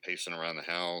up and pacing around the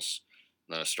house.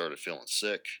 And then I started feeling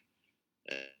sick.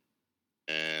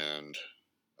 And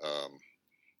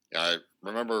I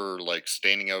remember like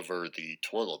standing over the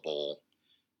toilet bowl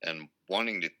and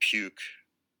wanting to puke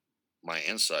my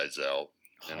insides out.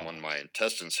 And when my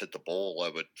intestines hit the bowl, I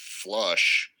would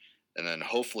flush and then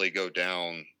hopefully go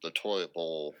down the toilet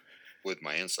bowl with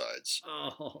my insides.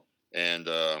 And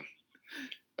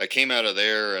I came out of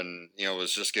there, and it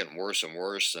was just getting worse and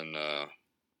worse. And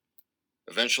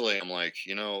eventually I'm like,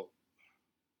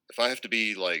 if I have to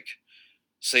be like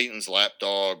Satan's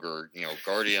lapdog or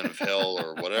guardian of hell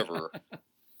or whatever,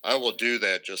 I will do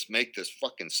that. Just make this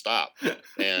fucking stop.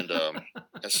 And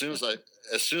as soon as I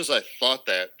thought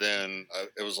that, then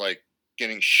it was like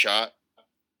getting shot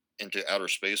into outer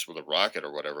space with a rocket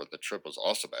or whatever. The trip was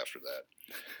awesome after that.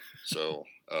 So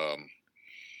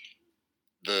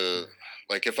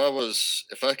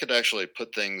if I could actually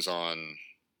put things on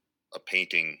a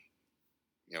painting,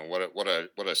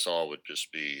 what I saw would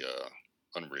just be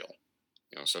unreal.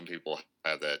 Some people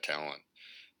have that talent.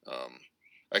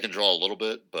 I can draw a little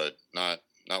bit, but not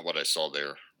what I saw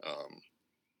there.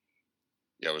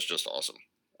 It was just awesome.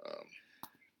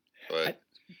 But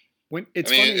funny.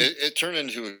 It turned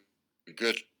into a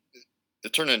good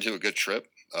trip.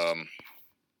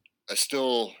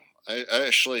 I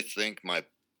actually think my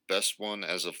best one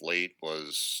as of late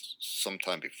was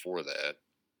sometime before that,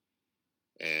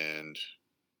 and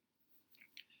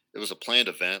it was a planned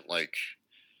event. Like,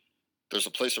 there's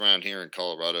a place around here in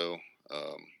Colorado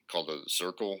called the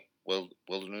Zirkle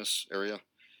Wilderness area,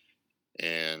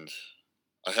 and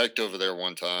I hiked over there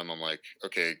one time. I'm like,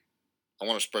 okay, I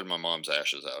want to spread my mom's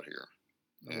ashes out here.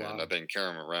 And I've been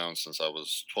carrying them around since I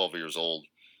was 12 years old,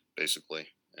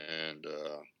 basically. And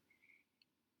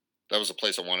that was a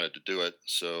place I wanted to do it.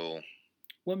 So,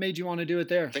 what made you want to do it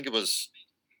there? I think it was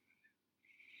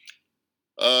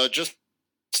just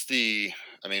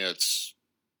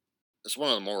it's one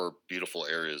of the more beautiful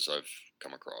areas I've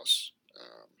come across.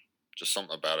 Just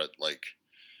something about it. Like,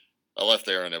 I left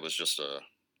there and it was just a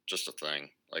thing.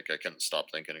 Like, I couldn't stop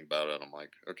thinking about it. I'm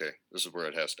like, okay, this is where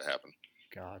it has to happen.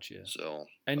 Gotcha. So,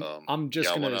 and I'm just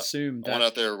going to assume that I went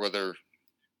out there with her.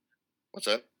 What's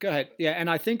that? Go ahead. Yeah, and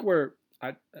I think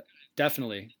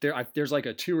definitely there's like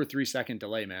a 2 or 3 second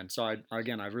delay, man. So I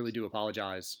really do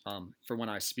apologize for when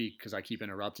I speak, because I keep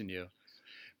interrupting you.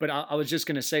 But I was just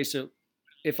going to say, so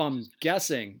if I'm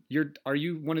guessing, are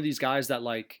you one of these guys that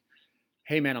like,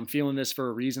 hey man, I'm feeling this for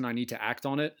a reason, I need to act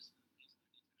on it?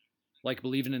 Like,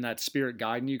 believing in that spirit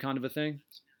guiding you kind of a thing?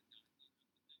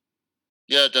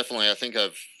 Yeah, definitely. I think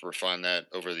I've refined that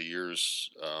over the years,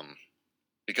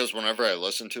 because whenever I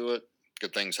listen to it,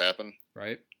 good things happen.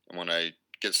 Right. And when I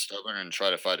get stubborn and try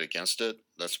to fight against it,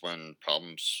 that's when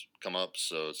problems come up.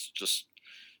 So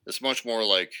it's much more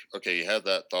like, okay, you have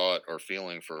that thought or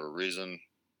feeling for a reason,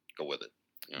 go with it,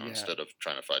 instead of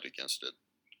trying to fight against it.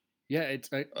 Yeah, it's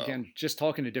again, just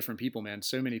talking to different people, man.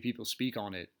 So many people speak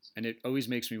on it, and it always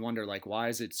makes me wonder, like, why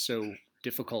is it so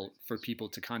difficult for people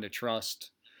to kind of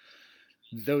trust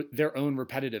their own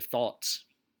repetitive thoughts?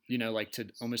 Like, to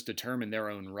almost determine their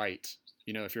own right.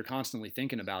 If you're constantly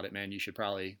thinking about it, man, you should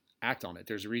probably act on it.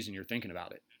 There's a reason you're thinking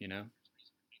about it.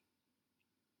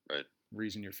 Right.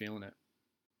 Reason you're feeling it.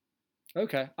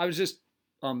 Okay, I was just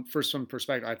for some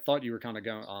perspective, I thought you were kind of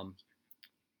going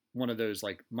one of those,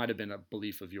 like, might have been a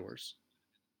belief of yours.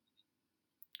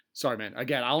 Sorry, man.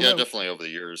 Again, I'll know. Definitely over the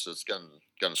years it's gotten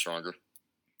stronger.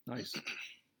 Nice.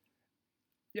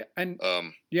 Yeah, and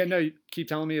no, keep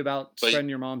telling me about spreading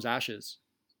your mom's ashes.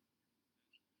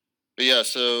 But yeah,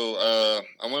 so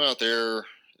I went out there,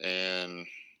 and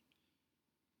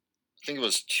I think it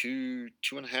was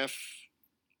 2.5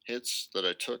 hits that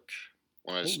I took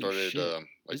when I started.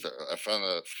 I found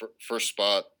the first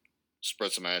spot,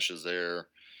 spread some ashes there,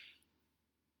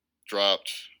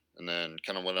 dropped, and then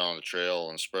kind of went on the trail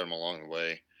and spread them along the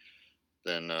way.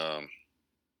 Then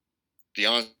the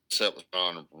onset was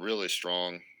on really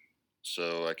strong,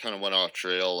 so I kind of went off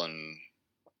trail and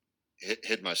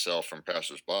hid myself from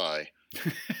passersby.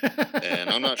 And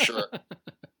I'm not sure.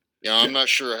 I'm not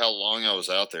sure how long I was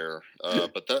out there,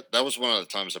 but that was one of the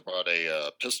times I brought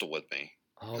a pistol with me,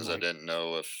 because I didn't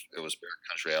know if it was bear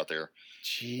country out there.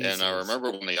 Jesus. And I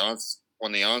remember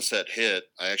when the onset hit,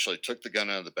 I actually took the gun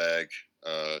out of the bag,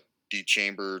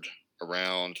 dechambered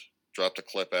around, dropped the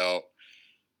clip out,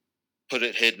 put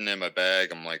it hidden in my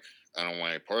bag. I'm like, I don't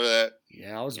want any part of that.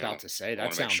 Yeah, I was about to say,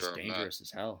 that sounds dangerous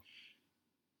as hell.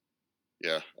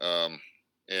 Yeah.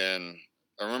 And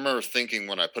I remember thinking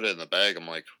when I put it in the bag, I'm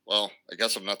like, well, I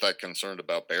guess I'm not that concerned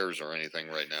about bears or anything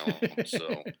right now.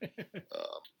 So,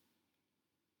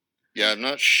 Yeah, I'm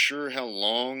not sure how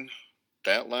long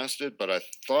that lasted, but I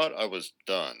thought I was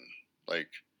done. Like,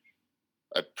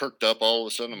 I perked up all of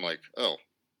a sudden. I'm like, oh,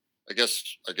 I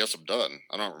guess I'm done.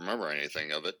 I don't remember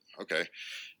anything of it. Okay.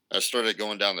 I started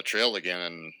going down the trail again,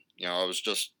 and I was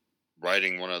just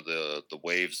riding one of the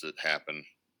waves that happened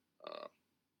uh,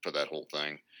 for that whole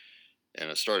thing, and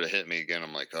it started hitting me again.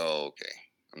 I'm like, oh, okay,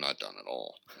 I'm not done at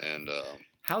all. And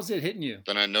How's it hitting you?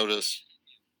 then I noticed,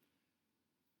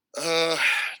 uh,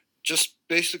 just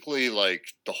basically like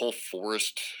the whole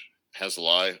forest has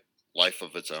life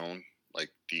of its own.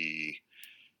 Like the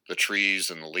trees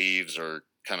and the leaves are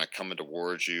kind of coming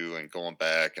towards you and going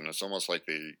back, and it's almost like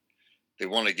they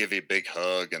want to give you a big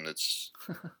hug, and it's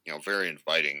very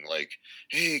inviting. Like,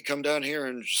 hey, come down here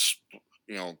and just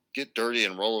get dirty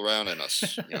and roll around in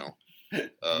us.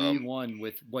 Be one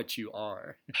with what you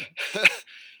are.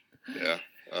 Yeah.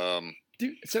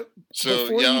 Dude, so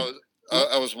yeah,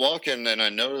 I was walking and I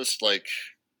noticed like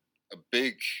a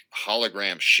big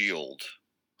hologram shield.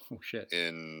 Oh shit!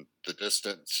 In the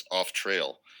distance off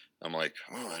trail. I'm like,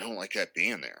 oh, I don't like that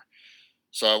being there.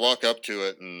 So I walk up to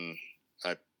it and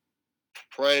I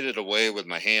pried it away with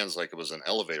my hands like it was an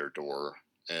elevator door,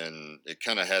 and it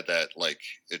kind of had that like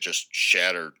it just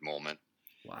shattered moment.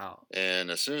 Wow.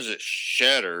 And as soon as it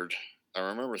shattered, I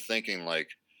remember thinking like,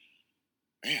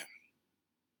 man,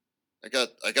 I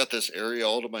got this area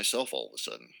all to myself all of a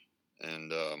sudden.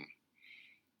 And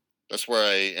that's where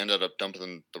I ended up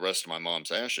dumping the rest of my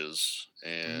mom's ashes.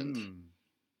 And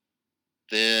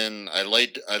then I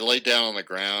laid down on the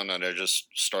ground and I just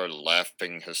started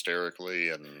laughing hysterically.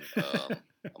 And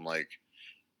I'm like,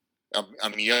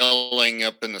 I'm yelling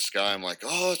up in the sky. I'm like,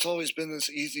 oh, it's always been this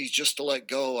easy just to let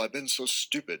go. I've been so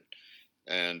stupid.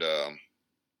 And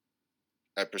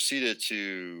I proceeded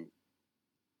to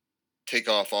take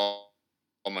off all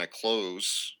my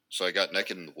clothes. So I got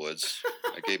naked in the woods.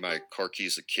 I gave my car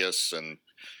keys a kiss and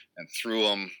threw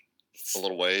them a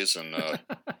little ways. And I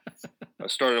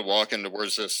started walking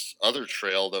towards this other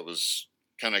trail that was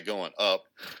kind of going up.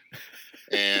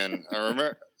 And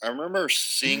I remember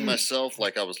seeing myself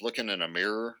like I was looking in a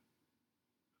mirror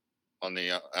on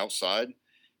the outside,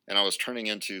 and I was turning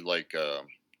into like a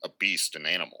beast, an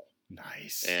animal.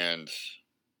 Nice. And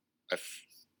I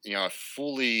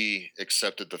fully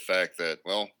accepted the fact that,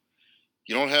 well,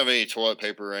 you don't have any toilet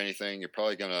paper or anything. You're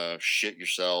probably gonna shit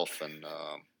yourself, and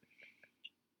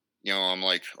I'm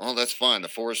like, oh, that's fine. The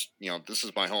forest, this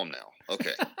is my home now.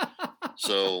 Okay,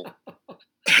 so.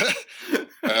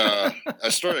 I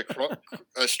started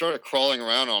crawling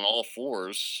around on all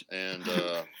fours, and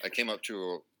I came up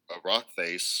to a rock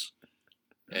face,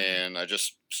 and I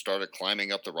just started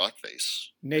climbing up the rock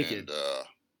face naked. And,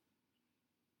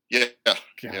 yeah, God,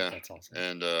 yeah, that's awesome.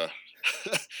 And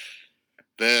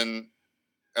then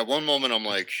at one moment, I'm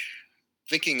like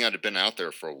thinking I'd been out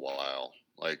there for a while,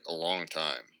 like a long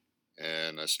time,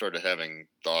 and I started having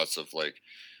thoughts of like,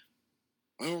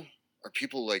 well, are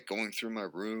people like going through my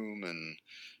room and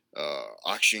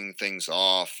auctioning things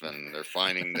off, and they're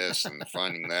finding this and they're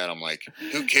finding that? I'm like,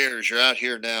 who cares? You're out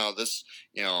here now. This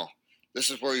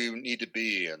is where you need to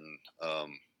be. And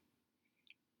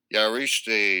I reached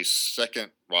a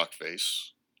second rock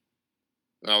face,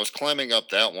 and I was climbing up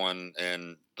that one,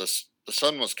 and the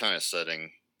sun was kind of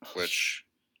setting, which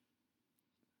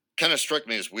kind of struck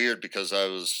me as weird because I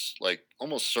was like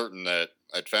almost certain that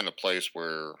I'd found a place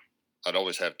where I'd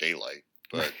always have daylight,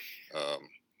 but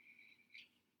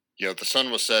the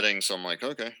sun was setting, so I'm like,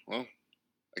 okay, well,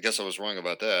 I guess I was wrong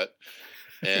about that.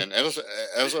 And as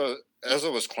I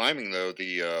was climbing, though,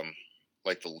 the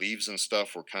like the leaves and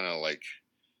stuff were kind of like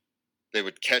they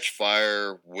would catch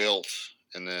fire, wilt,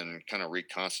 and then kind of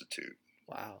reconstitute.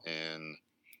 Wow. And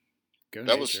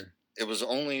that it was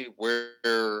only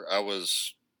where I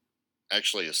was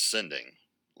actually ascending,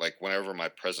 like whenever my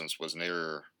presence was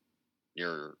near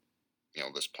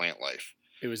this plant life,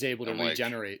 it was able to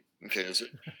regenerate. Like, okay, is it?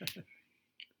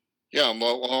 Yeah, I'm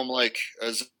like,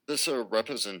 is this a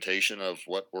representation of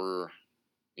what we're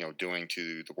doing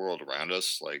to the world around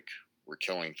us? Like, we're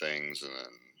killing things, and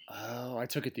then I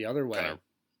took it the other way.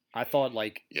 I thought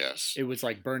like yes, it was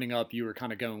like burning up. You were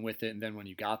kind of going with it, and then when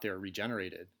you got there, it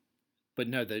regenerated. But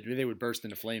no, they would burst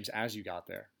into flames as you got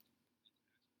there.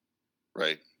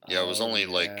 Right. Yeah, it was only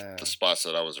like the spots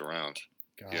that I was around.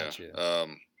 Gotcha. Yeah.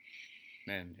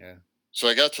 Man, yeah. So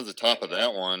I got to the top of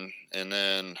that one, and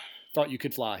then thought you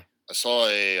could fly. I saw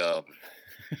a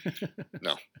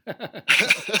no.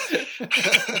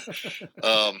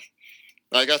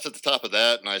 I got to the top of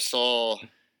that, and I saw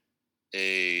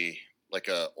a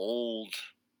old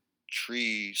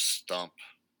tree stump.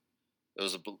 It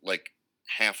was like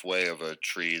halfway of a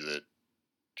tree that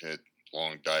had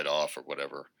long died off or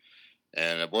whatever.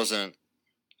 And it was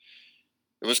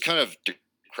kind of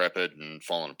decrepit and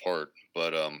falling apart.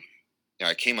 But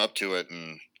I came up to it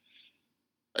and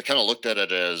I kind of looked at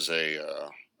it as a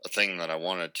thing that I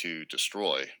wanted to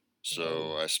destroy.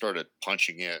 So I started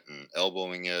punching it and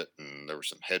elbowing it, and there were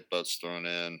some headbutts thrown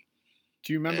in.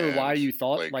 Do you remember why you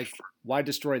thought, why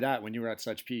destroy that when you were at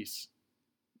such peace?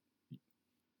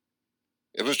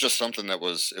 It was just something that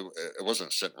it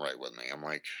wasn't sitting right with me. I'm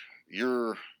like,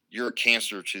 you're a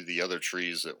cancer to the other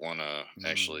trees that want to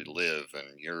actually live,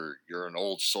 and you're an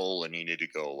old soul, and you need to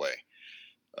go away.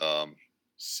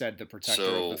 Said the protector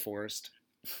of the forest.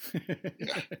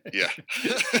 yeah.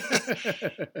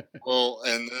 Well,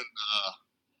 and then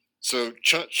so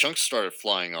chunks started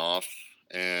flying off,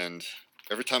 and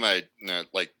every time I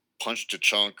like punched a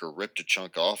chunk or ripped a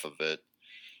chunk off of it,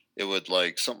 it would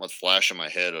like something would flash in my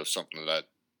head of something that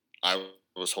I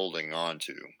was holding on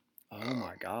to. Oh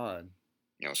my God!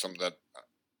 Something that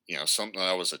something that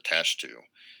I was attached to,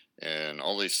 and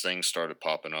all these things started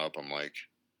popping up. I'm like,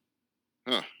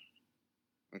 huh,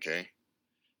 okay.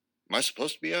 Am I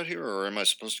supposed to be out here, or am I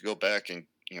supposed to go back and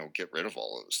get rid of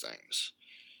all of those things?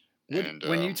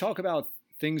 When you talk about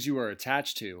things you were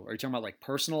attached to, are you talking about like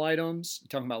personal items? Are you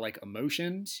talking about like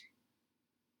emotions?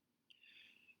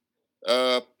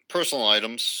 Personal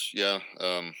items, yeah.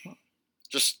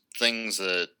 Just things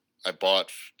that I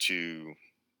bought to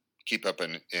keep up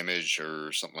an image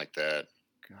or something like that.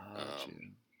 Gotcha.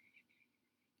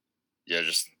 Yeah,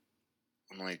 just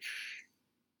I'm like,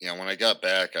 when I got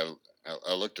back,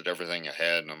 I looked at everything I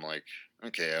had, and I'm like,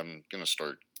 okay, I'm gonna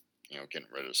start, getting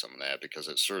rid of some of that because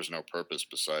it serves no purpose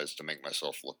besides to make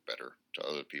myself look better to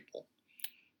other people.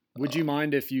 Would you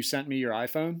mind if you sent me your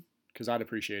iPhone? Because I'd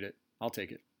appreciate it. I'll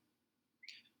take it.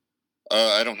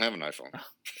 I don't have an iPhone.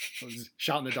 I was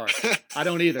shot in the dark. I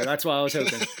don't either. That's why I was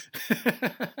hoping.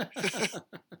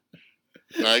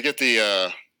 No, I get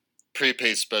the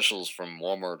prepaid specials from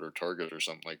Walmart or Target or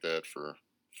something like that for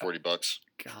 $40.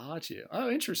 Gotcha. Oh,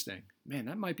 interesting. Man,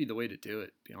 that might be the way to do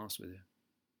it, to be honest with you.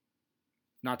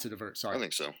 Not to divert, sorry. I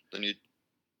think so. Then you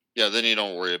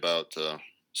don't worry about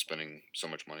spending so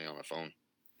much money on a phone.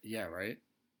 Yeah, right?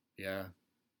 Yeah.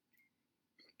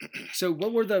 So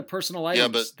what were the personal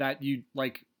items that you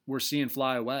were seeing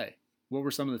fly away? What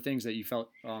were some of the things that you felt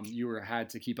you had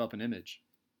to keep up an image?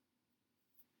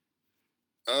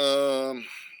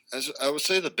 As I would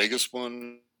say the biggest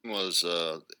one was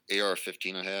the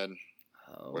AR-15 I had,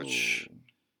 which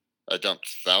I dumped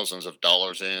thousands of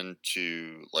dollars in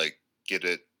to get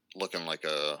it looking like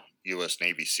a U.S.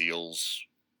 Navy SEALs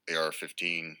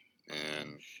AR-15,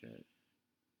 and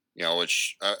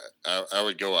which I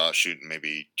would go out shooting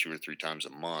maybe 2 or 3 times a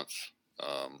month,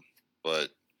 but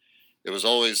it was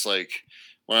always like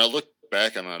when I look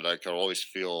back on it, I could always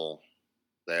feel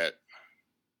that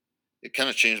it kind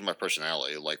of changed my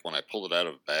personality. Like when I pulled it out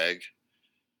of a bag,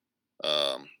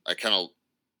 I kind of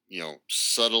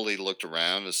subtly looked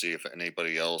around to see if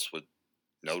anybody else would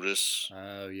notice.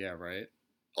 Oh yeah, right.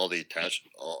 All the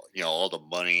all the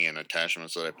money and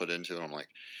attachments that I put into it. I'm like,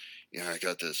 I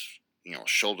got this,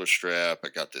 shoulder strap. I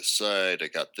got this sight. I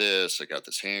got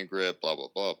this hand grip. Blah blah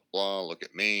blah blah. Look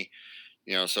at me.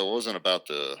 So it wasn't about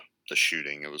the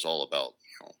shooting. It was all about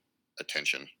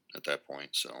attention at that point.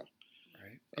 So.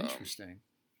 Right. Interesting.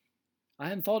 I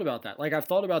hadn't thought about that. I've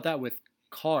thought about that with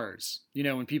cars.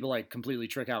 When people completely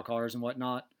trick out cars and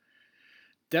whatnot.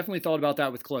 Definitely thought about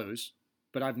that with clothes,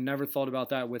 but I've never thought about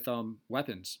that with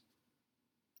weapons.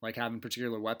 Like having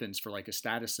particular weapons for a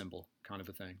status symbol kind of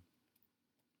a thing.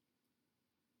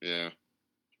 Yeah.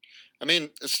 I mean,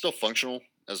 it's still functional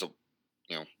as a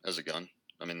gun.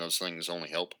 I mean, those things only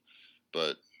help,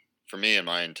 but for me and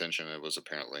my intention, it was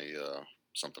apparently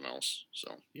something else.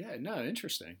 So yeah, no,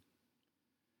 interesting.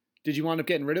 Did you wind up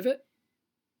getting rid of it?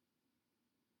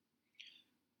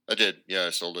 I did. Yeah, I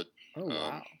sold it. Oh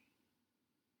wow.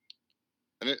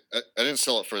 I didn't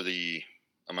sell it for the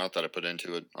amount that I put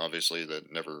into it. Obviously,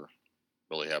 that never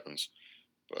really happens.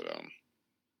 But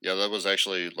yeah, that was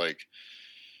actually I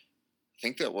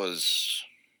think that was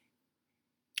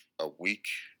a week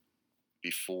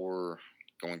before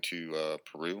going to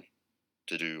Peru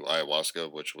to do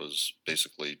ayahuasca, which was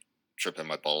basically tripping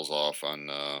my balls off on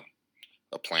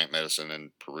a plant medicine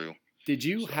in Peru. Did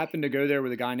you happen to go there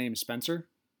with a guy named Spencer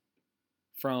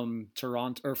from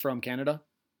Toronto or from Canada?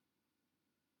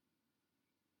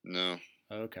 No.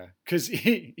 Okay, because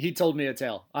he told me a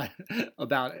tale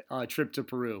about a trip to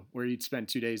Peru where he'd spent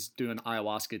 2 days doing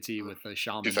ayahuasca tea with a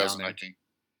shaman 2019. down there.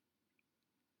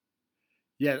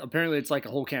 Yeah, apparently it's like a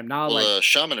whole camp. Now, well,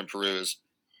 shaman in Peru is.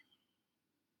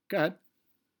 Go ahead.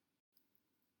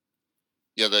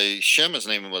 Yeah, the Shem, his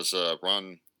name was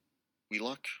Ron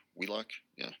Wheelock. Wheelock,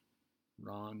 yeah.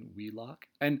 Ron Wheelock.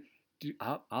 And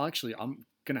I'm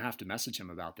gonna have to message him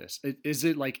about this. Is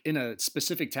it like in a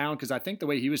specific town? Because I think the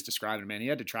way he was describing, man, he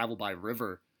had to travel by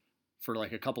river for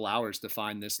like a couple hours to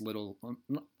find this little,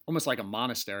 almost like a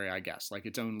monastery, I guess, like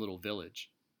its own little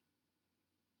village.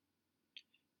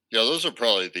 Yeah, those are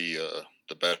probably the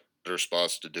better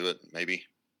spots to do it. Maybe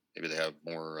they have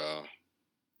more,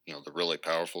 the really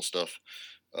powerful stuff.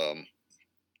 Um,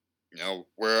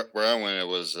 where I went, it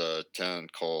was a town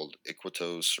called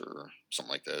Iquitos or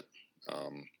something like that.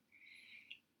 Um,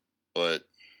 but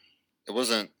it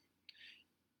wasn't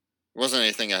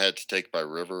anything I had to take by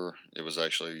river. It was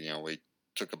actually, we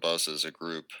took a bus as a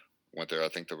group, went there. I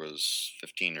think there was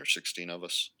 15 or 16 of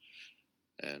us,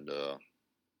 and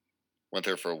went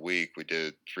there for a week. We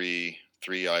did three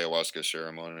ayahuasca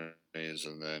ceremonies,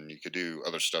 and then you could do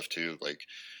other stuff too. Like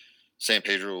San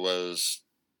Pedro was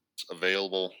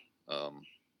available. Um,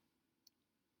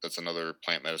 that's another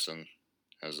plant medicine,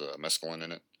 has mescaline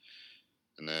in it,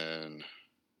 and then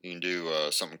you can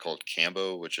do something called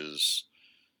Cambo, which is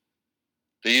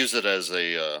they use it as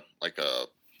a like a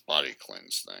body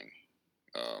cleanse thing.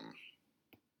 Um,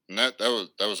 and that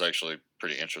was actually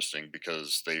pretty interesting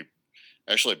because they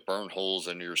actually burn holes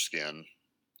into your skin,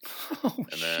 Oh,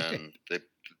 and shit. then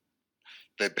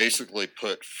they basically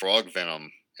put frog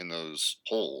venom in those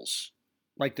holes,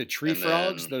 Like the tree and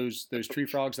frogs, then those tree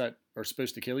frogs that are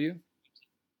supposed to kill you.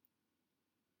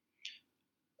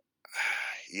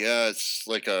 yeah, it's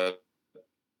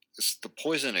the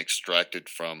poison extracted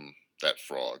from that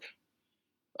frog.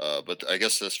 But I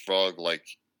guess this frog, like,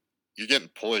 you're getting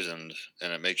poisoned,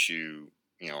 and it makes you,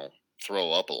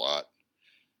 throw up a lot.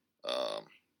 Um,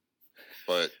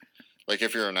 but like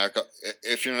if you're an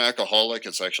alcoholic,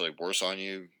 it's actually worse on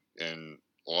you, and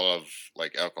a lot of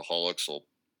like alcoholics will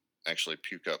actually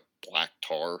puke up black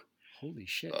tar. Holy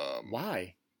shit. Um,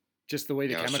 Why? Just the way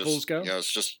the chemicals go?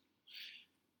 it's just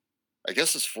I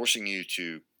guess it's forcing you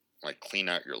to like clean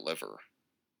out your liver,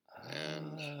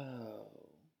 and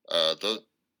Oh. the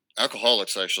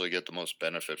alcoholics actually get the most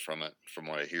benefit from it, from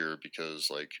what I hear, because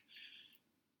like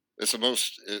it's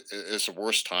the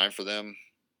worst time for them,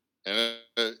 and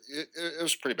it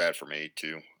was pretty bad for me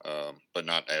too, but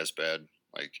not as bad.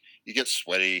 Like you get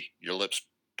sweaty, your lips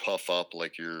puff up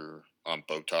like you're on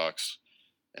Botox,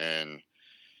 and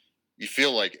you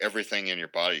feel like everything in your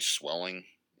body's swelling,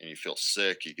 and you feel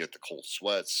sick. You get the cold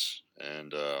sweats,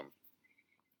 and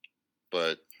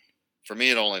but for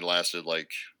me, it only lasted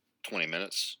like 20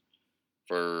 minutes.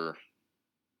 For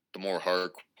the more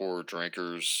hardcore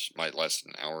drinkers, might last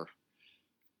an hour.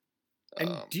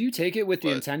 And do you take it with the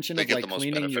But intention they of get the like most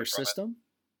cleaning your benefit from it. system?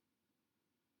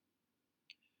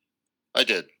 I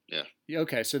did, yeah. Yeah,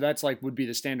 okay, so that's like would be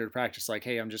the standard practice. Like,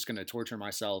 hey, I'm just going to torture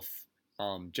myself,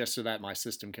 just so that my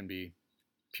system can be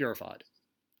purified,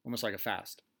 almost like a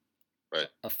fast, Right.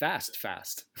 a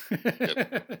fast. Yep.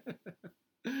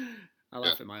 I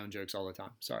Yeah. laugh at my own jokes all the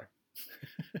time. Sorry.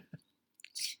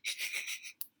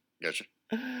 Gotcha.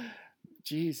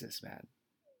 Jesus, man.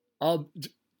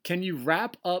 Can you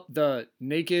wrap up the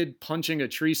naked punching a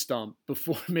tree stump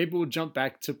before maybe we'll jump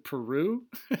back to Peru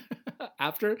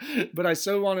after? But I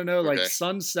so want to know, like, Okay.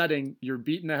 sun setting, you're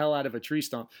beating the hell out of a tree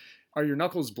stump. Are your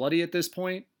knuckles bloody at this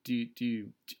point?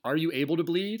 Are you able to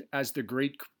bleed as the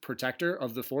great protector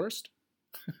of the forest,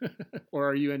 or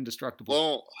are you indestructible?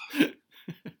 Well,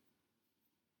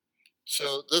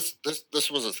 so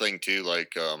this was a thing too.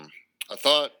 Like, I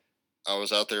thought I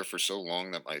was out there for so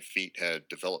long that my feet had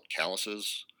developed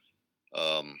calluses.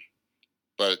 Um,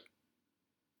 but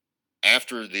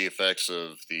after the effects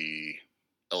of the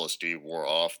LSD wore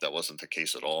off, that wasn't the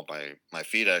case at all. My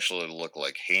feet actually looked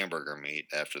like hamburger meat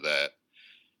after that.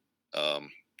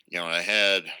 Um, I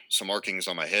had some markings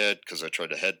on my head because I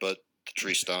tried to headbutt the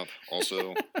tree stump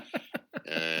also,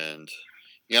 and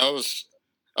I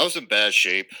was in bad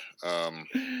shape. Um,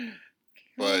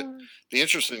 but the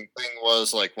interesting thing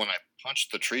was like when I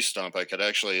punched the tree stump, I could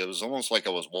actually it was almost like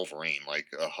I was Wolverine. Like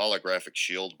a holographic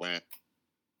shield went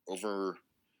over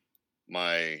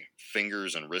my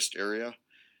fingers and wrist area,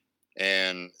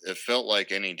 and it felt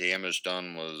like any damage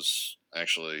done was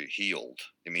actually healed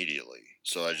immediately.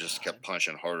 So I just kept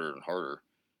punching harder and harder.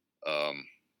 Um,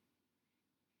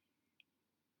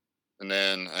 and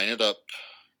then I ended up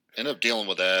dealing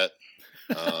with that.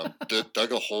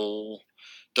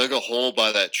 Dug a hole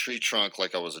by that tree trunk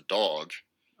like I was a dog,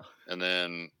 and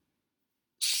then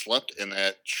slept in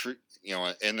that tree.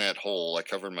 In that hole, I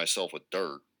covered myself with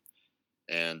dirt,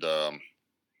 and I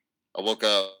woke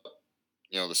up.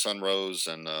 The sun rose,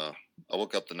 and I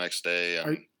woke up the next day, and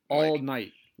I'm all like,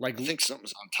 night, like I think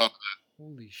something's on top of that.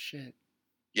 Holy shit.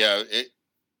 Yeah,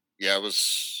 it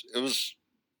was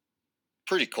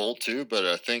pretty cold too, but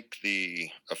I think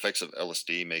the effects of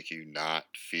LSD make you not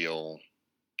feel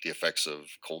the effects of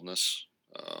coldness.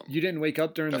 You didn't wake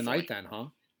up during definitely. the night then, huh?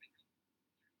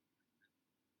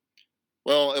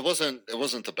 Well, it wasn't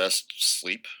the best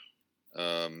sleep.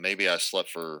 Maybe I slept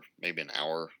for maybe an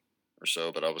hour or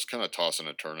so, but I was kind of tossing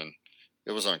and turning.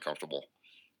 It was uncomfortable,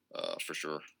 for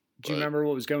sure. Do you remember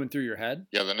what was going through your head?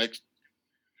 Yeah, the next.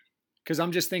 Because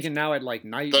I'm just thinking now at like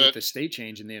night with the state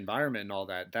change in the environment and all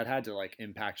that, that had to like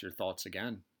impact your thoughts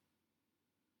again.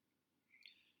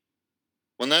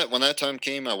 When that time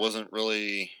came, I wasn't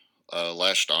really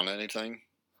lashed on anything.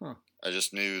 Huh. I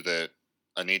just knew that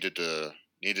I needed to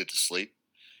sleep.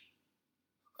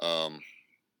 I'm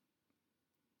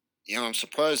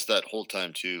surprised that whole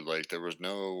time too. Like I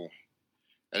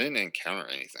didn't encounter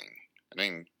anything. I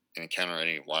didn't encounter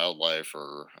any wildlife,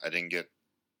 or I didn't get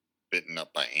bitten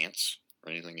up by ants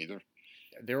or anything either.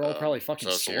 They're all probably fucking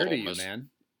scared of you, man.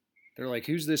 They're like,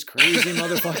 who's this crazy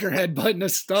motherfucker headbutting a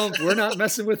stump? We're not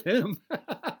messing with him.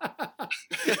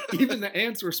 Even the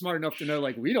ants were smart enough to know,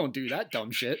 like, we don't do that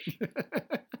dumb shit.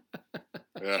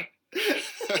 Yeah.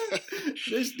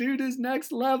 This dude is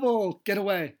next level. Get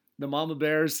away. The mama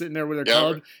bear is sitting there with her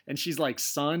cub, and she's like,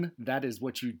 son, that is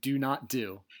what you do not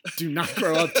do. Do not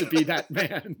grow up to be that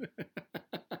man.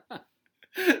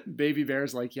 Baby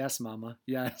bear's like, yes, mama.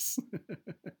 Yes.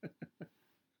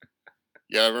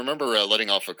 Yeah, I remember letting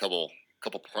off a couple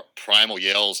primal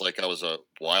yells like I was a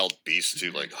wild beast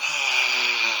too, like,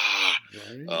 ah.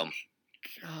 Right?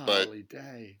 Golly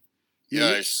day.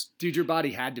 Yeah, dude, your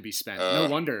body had to be spent. No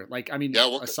wonder. Like, I mean,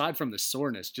 aside from the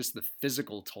soreness, just the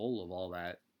physical toll of all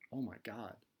that. Oh my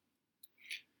God.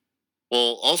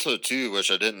 Well, also too,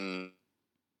 which I didn't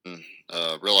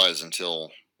realize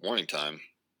until morning time,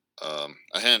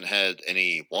 I hadn't had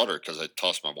any water because I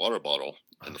tossed my water bottle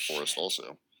in the forest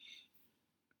also.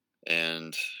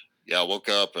 And yeah, I woke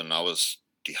up and I was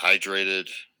dehydrated,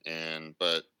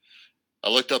 but I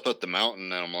looked up at the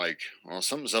mountain and I'm like, well,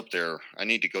 something's up there. I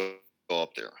need to go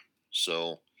up there.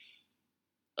 So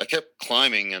I kept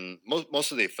climbing, and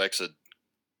most of the effects had,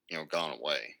 gone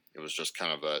away. It was just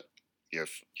kind of a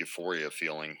euphoria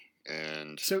feeling.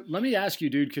 And so let me ask you,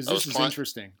 dude, because this is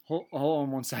interesting. Hold on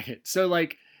 1 second. So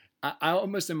like, I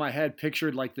almost in my head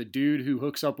pictured like the dude who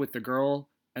hooks up with the girl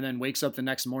and then wakes up the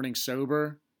next morning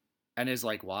sober and is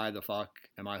like, why the fuck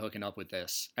am I hooking up with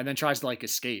this? And then tries to like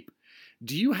escape.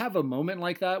 Do you have a moment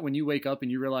like that when you wake up and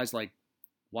you realize like,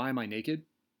 why am I naked?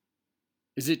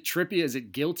 Is it trippy? Is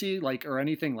it guilty? Like, or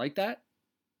anything like that?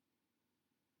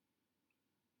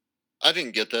 I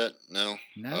didn't get that. No.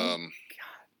 No. God.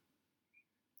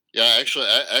 Yeah, actually,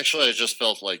 I just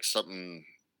felt like something,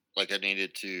 like I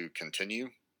needed to continue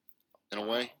in a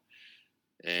way.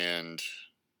 And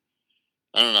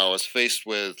I don't know, I was faced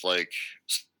with like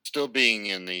still being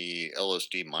in the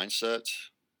LSD mindset,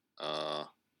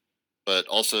 but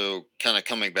also kind of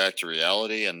coming back to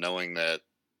reality and knowing that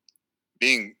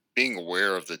being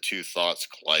aware of the two thoughts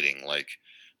colliding, like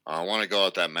I want to go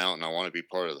out that mountain, I want to be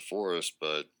part of the forest,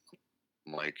 but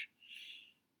I'm like,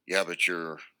 yeah, but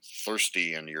you're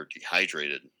thirsty and you're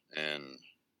dehydrated, and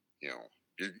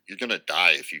you're gonna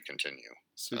die if you continue.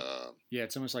 So, yeah,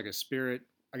 it's almost like a spirit.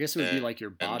 I guess it would be like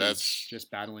your body's just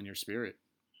battling your spirit.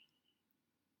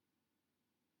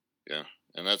 Yeah,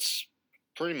 and that's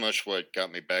pretty much what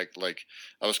got me back. Like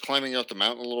I was climbing up the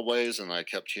mountain a little ways, and I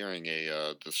kept hearing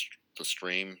the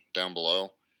stream down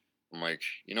below. I'm like,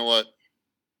 you know what?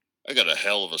 I got a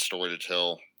hell of a story to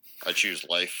tell. I choose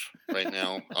life right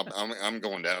now. I'm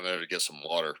going down there to get some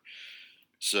water.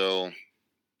 So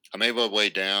I made my way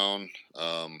down.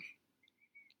 Found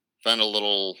a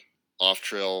little off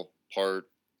trail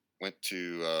part. Went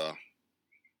to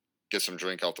get some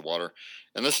drink out the water.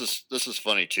 And this is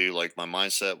funny too. Like my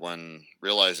mindset when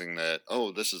realizing that,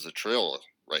 oh, this is a trail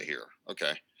right here.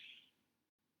 Okay.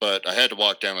 But I had to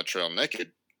walk down the trail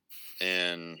naked,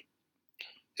 and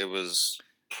it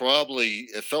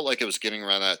felt like it was getting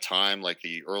around that time, like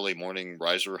the early morning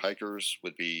riser hikers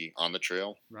would be on the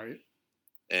trail. Right.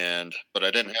 But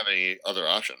I didn't have any other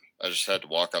option. I just had to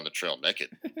walk on the trail naked.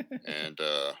 And,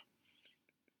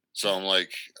 so I'm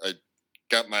like, I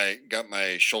got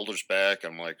my shoulders back.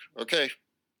 I'm like, okay,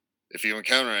 if you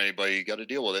encounter anybody, you got to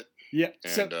deal with it. Yeah.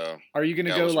 And, so are you going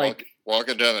to go like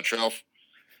walking down the trail?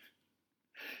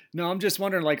 No, I'm just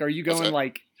wondering, like, are you going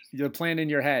like the plan in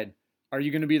your head? Are you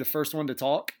going to be the first one to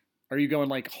talk? Are you going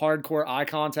like hardcore eye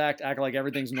contact, act like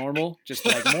everything's normal, just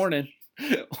like morning?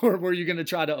 Or were you going to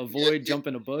try to avoid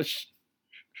jumping a bush?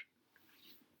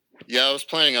 Yeah, I was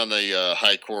planning on the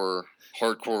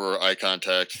hardcore eye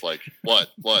contact. Like, what?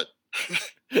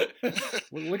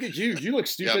 Well, look at you. You look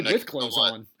stupid with clothes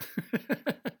on.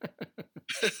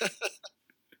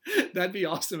 That'd be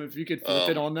awesome if you could flip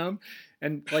it on them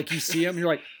and like you see them, you're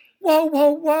like, whoa,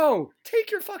 whoa, whoa,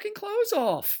 take your fucking clothes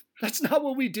off. That's not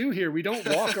what we do here. We don't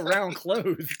walk around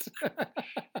clothed.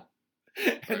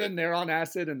 And then they're on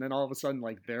acid, and then all of a sudden,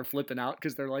 like, they're flipping out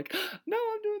because they're like, no,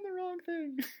 I'm doing the wrong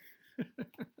thing.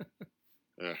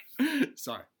 Yeah.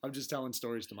 Sorry, I'm just telling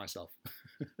stories to myself.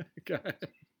 Go ahead.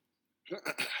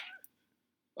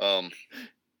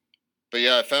 But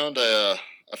yeah, I found a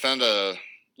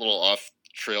little off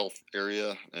trail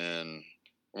area, and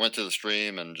I went to the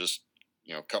stream and just,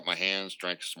 cut my hands,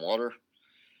 drank some water,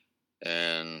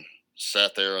 and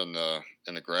sat there in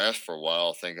the grass for a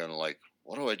while thinking, like,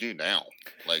 what do I do now?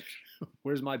 Like,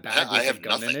 where's my bag with a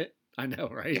gun in it? I know,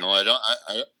 right?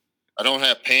 I don't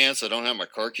have pants. I don't have my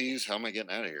car keys. How am I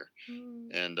getting out of here?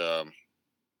 And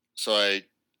so I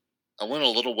went a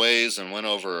little ways and went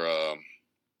over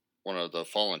one of the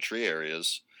fallen tree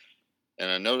areas,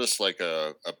 and I noticed like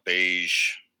a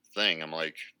beige thing. I'm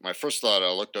like, my first thought,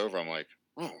 I looked over, I'm like,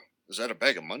 oh, is that a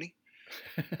bag of money?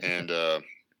 And I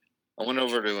went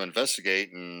over to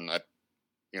investigate, and I,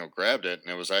 grabbed it,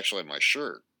 and it was actually my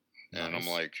shirt. Nice. And I'm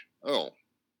like, oh,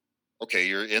 okay,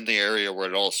 you're in the area where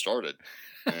it all started.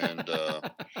 And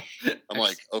I'm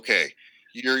like, okay,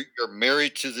 you're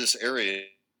married to this area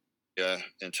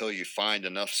until you find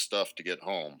enough stuff to get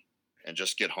home, and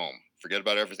just get home. Forget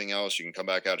about everything else. You can come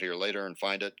back out here later and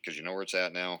find it because you know where it's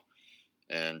at now,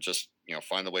 and just,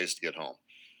 find the ways to get home.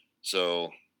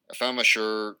 So I found my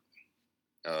shirt,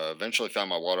 eventually found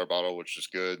my water bottle, which is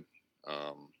good.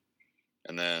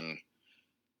 And then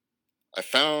I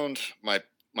found my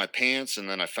pants, and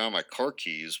then I found my car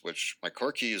keys, which my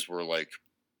car keys were like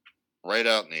right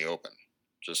out in the open,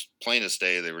 just plain as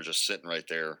day. They were just sitting right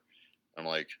there. I'm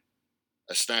like,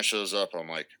 I snatched those up. I'm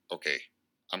like, okay,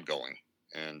 I'm going.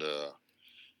 And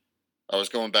I was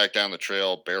going back down the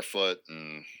trail barefoot,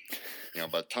 and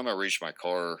by the time I reached my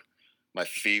car, my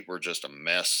feet were just a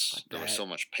mess. There was so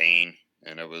much pain,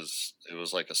 and it was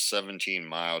like a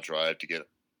 17-mile drive to get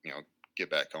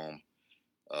back home.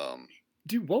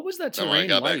 Dude, what was that terrain when I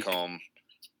got like? Back home,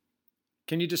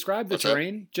 can you describe the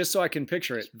terrain just so I can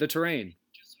picture it? The terrain.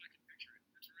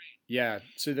 Yeah,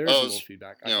 so there's a little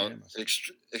feedback.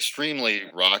 Extremely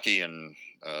rocky and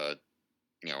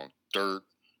dirt.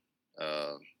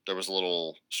 There was a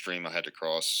little stream I had to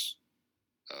cross.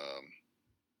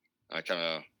 I kind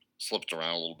of slipped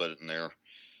around a little bit in there,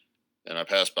 and I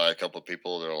passed by a couple of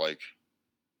people. They're like,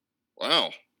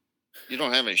 "Wow, you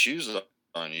don't have any shoes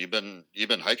on. You've been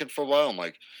hiking for a while." I'm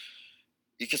like,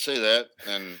 "You could say that,"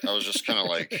 and I was just kind of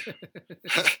like,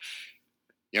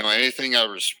 anything I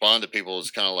respond to people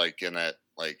is kind of like in that,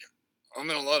 like, I'm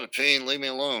in a lot of pain, leave me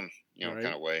alone, right.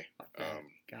 Kind of way.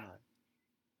 God.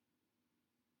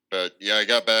 But yeah, I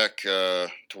got back to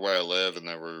where I live, and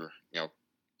there were,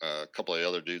 a couple of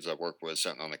other dudes I worked with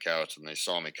sitting on the couch, and they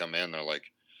saw me come in. They're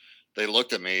like, they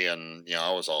looked at me, and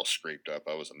I was all scraped up.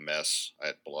 I was a mess. I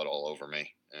had blood all over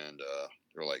me, and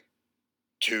they were like,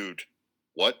 "Dude,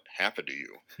 what happened to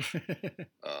you?"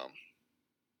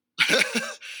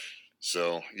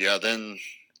 So yeah, then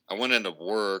I went into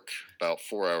work about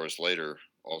 4 hours later,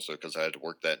 also because I had to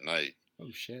work that night.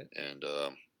 Oh shit! And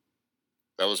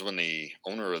that was when the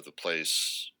owner of the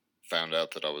place found out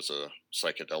that I was a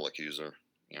psychedelic user.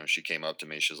 She came up to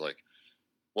me. She's like,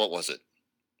 "What was it?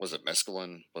 Was it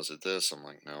mescaline? Was it this?" I'm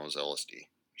like, "No, it was LSD."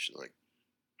 She's like,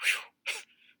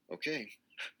 "Okay."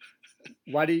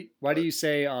 Why do you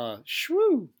say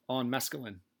shwoo on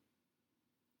mescaline?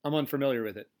 I'm unfamiliar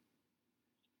with it.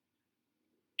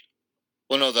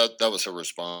 Well, no, that was her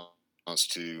response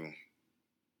to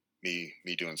me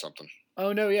doing something.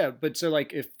 Oh no, yeah, but so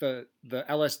like if the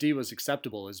LSD was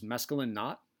acceptable, is mescaline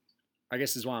not? I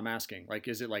guess is why I'm asking. Like,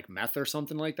 is it like meth or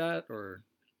something like that, or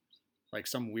like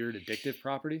some weird addictive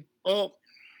property? Well,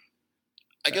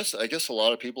 I guess a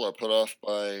lot of people are put off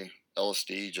by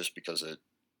LSD just because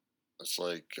it's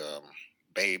like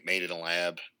made in a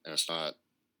lab, and it's not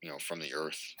from the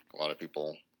earth. A lot of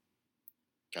people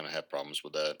kind of have problems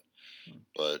with that,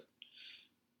 but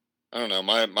I don't know.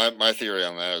 My theory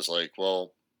on that is like,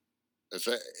 well,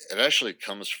 it actually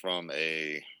comes from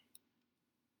a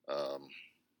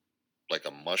like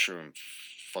a mushroom,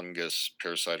 fungus,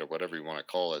 parasite, or whatever you want to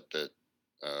call it, that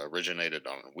originated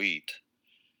on wheat,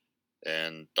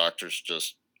 and doctors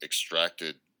just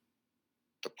extracted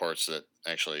the parts that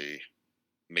actually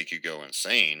make you go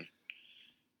insane,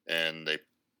 and they,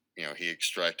 he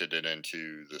extracted it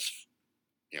into this,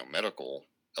 medical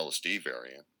LSD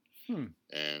variant.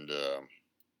 And I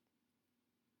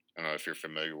don't know if you're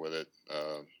familiar with it.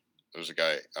 was a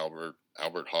guy,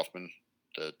 Albert Hoffman,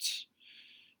 that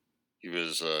he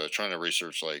was trying to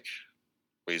research like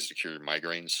ways to cure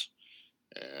migraines,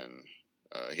 and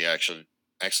he actually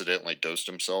accidentally dosed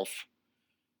himself,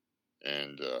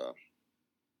 and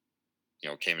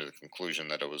came to the conclusion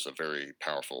that it was a very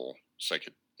powerful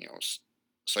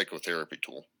psychotherapy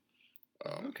tool.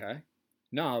 Okay.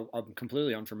 No, I'm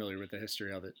completely unfamiliar with the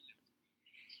history of it.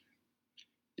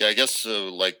 Yeah, I guess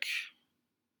so. Like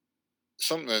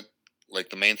something that, like,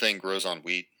 the main thing grows on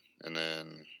wheat, and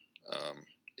then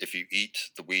if you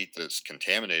eat the wheat that's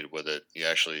contaminated with it, you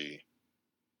actually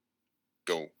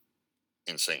go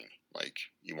insane. Like,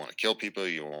 you want to kill people,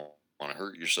 you want to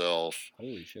hurt yourself.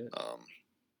 Holy shit!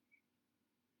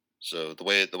 So the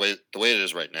way it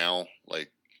is right now,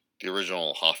 like the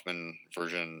original Hoffman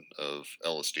version of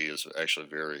LSD is actually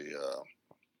very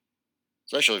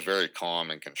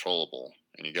calm and controllable,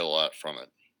 and you get a lot from it.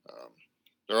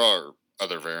 There are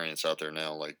other variants out there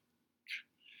now, like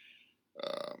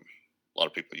a lot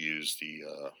of people use the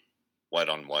white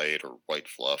on white or white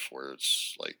fluff, where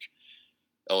it's like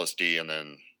LSD and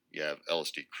then you have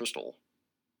LSD crystal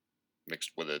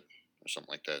mixed with it or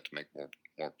something like that to make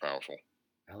more powerful.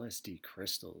 LSD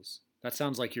crystals. That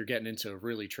sounds like you're getting into a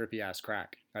really trippy ass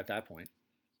crack at that point.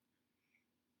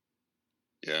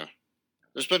 Yeah.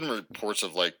 There's been reports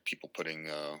of like people putting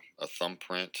a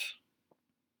thumbprint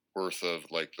worth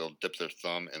of, like, they'll dip their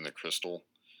thumb in the crystal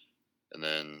and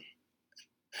then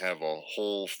have a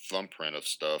whole thumbprint of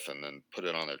stuff and then put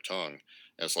it on their tongue.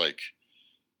 And it's like,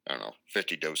 I don't know,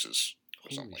 50 doses or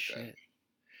Holy something like shit. that.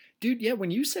 Dude, yeah,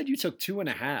 when you said you took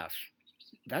 2.5,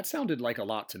 that sounded like a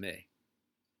lot to me.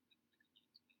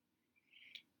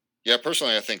 Yeah,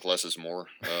 personally, I think less is more.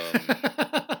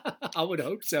 I would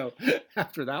hope so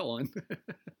after that one.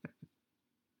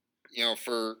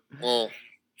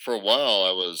 For a while,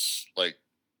 I was like,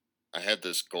 I had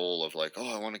this goal of like,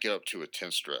 oh, I want to get up to a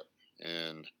 10 strip.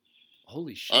 And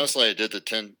holy shit. Honestly, I did the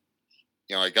 10,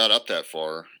 I got up that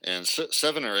far, and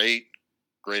 7 or 8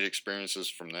 great experiences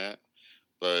from that.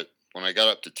 But when I got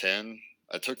up to 10,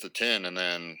 I took the 10 and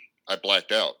then I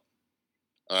blacked out.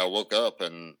 And I woke up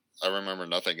and I remember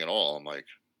nothing at all. I'm like,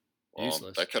 well,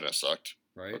 useless. That could have sucked.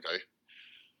 Right. Okay.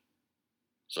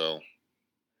 So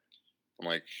I'm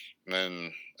like, and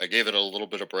then I gave it a little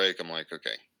bit of break. I'm like,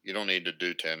 okay, you don't need to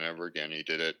do 10 ever again. You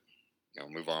did it,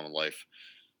 move on with life.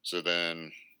 So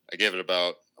then I gave it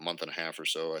about a month and a half or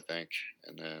so, I think.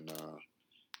 And then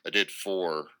I did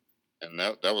 4, and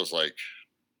that was like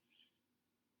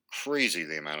crazy,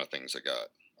 the amount of things I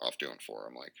got off doing 4.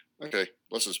 I'm like, okay,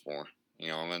 less is more.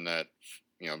 I'm in that,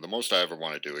 the most I ever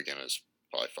want to do again is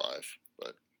probably 5.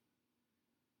 But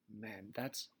man,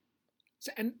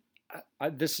 and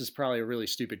this is probably a really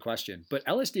stupid question, but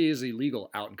LSD is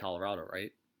illegal out in Colorado,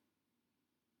 right?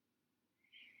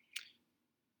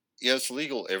 Yeah, it's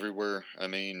legal everywhere. I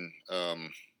mean,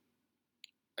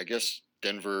 I guess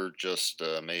Denver just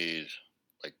made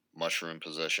like mushroom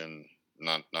possession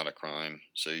not a crime,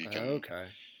 so you can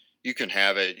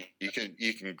have it, you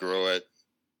can grow it,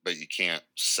 but you can't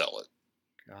sell it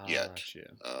yet.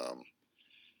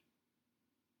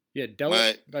 Yeah,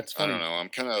 that's funny. I don't know.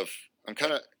 I'm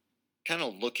kind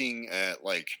of looking at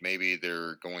like maybe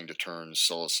they're going to turn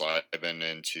psilocybin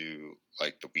into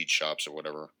like the weed shops or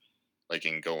whatever. Like,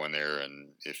 you can go in there and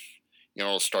if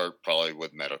it'll start probably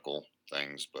with medical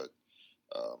things, but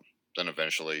then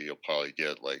eventually you'll probably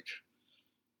get like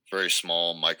very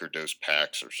small microdose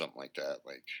packs or something like that.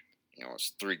 Like,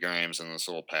 it's 3 grams in this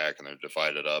little pack, and they're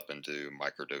divided up into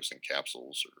microdosing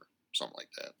capsules or something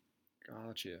like that.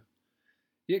 Gotcha.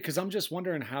 Yeah, because I'm just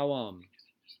wondering how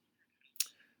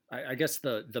I guess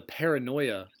the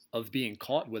paranoia of being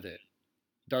caught with it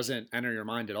doesn't enter your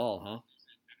mind at all, huh?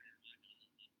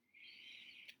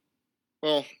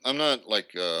 Well, I'm not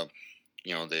like the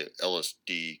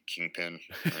LSD kingpin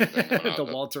or anything. The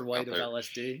Walter White of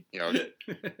LSD.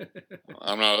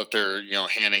 I'm not out there,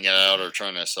 handing it out or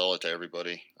trying to sell it to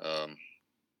everybody.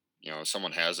 If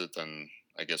someone has it, then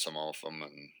I get some off them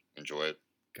and enjoy it.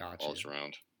 Gotcha. All it's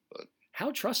around. But how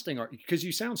trusting are you? Because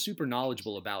you sound super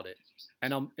knowledgeable about it,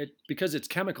 and because it's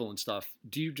chemical and stuff.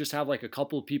 Do you just have like a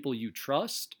couple of people you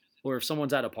trust, or if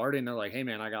someone's at a party and they're like, "Hey,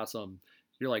 man, I got some,"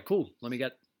 you're like, "Cool, let me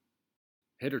get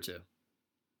hit or 2."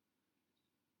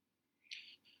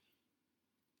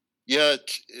 Yeah,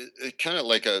 it kind of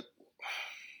like I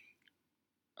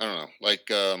don't know,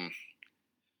 like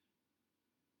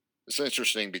it's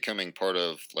interesting becoming part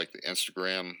of like the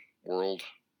Instagram world.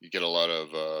 You get a lot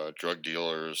of drug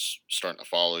dealers starting to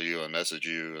follow you and message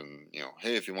you, and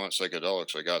hey, if you want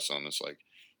psychedelics, I got some. It's like,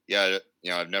 yeah,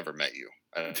 I've never met you.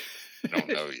 I don't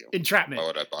know you. Entrapment. Why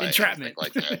would I buy Entrapment anything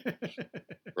like that?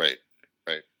 Right,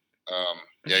 right.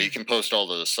 Yeah, you can post all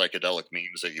the psychedelic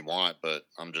memes that you want, but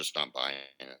I'm just not buying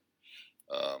it.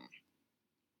 Um,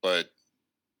 but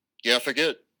yeah, if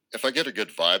I get a good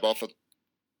vibe off a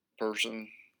person,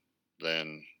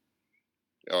 then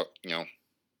you know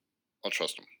I'll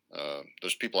trust them.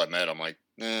 There's people I met, I'm like,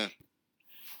 nah,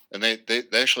 and they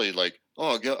actually like,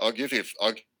 oh, I'll give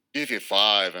you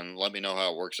 5 and let me know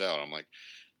how it works out. I'm like,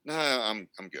 nah, I'm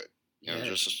good. Yeah,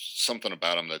 Just something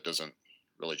about them that doesn't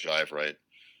really jive right.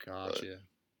 But gotcha.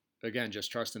 Again,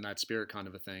 just trusting that spirit kind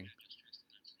of a thing.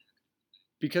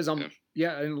 Because yeah,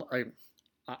 yeah, and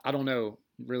I don't know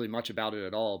really much about it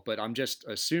at all, but I'm just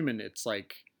assuming it's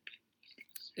like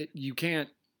you can't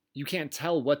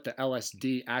tell what the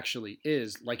LSD actually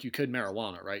is like you could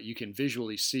marijuana, right? You can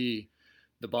visually see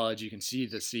the buds, you can see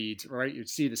the seeds, right? You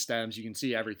see the stems, you can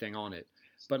see everything on it.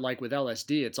 But like with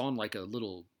LSD, it's on like a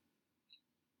little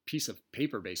piece of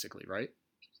paper, basically, right?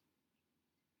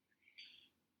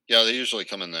 yeah, they usually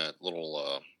come in that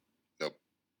little the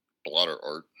blotter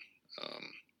art. Um,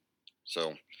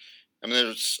 so I mean,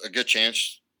 there's a good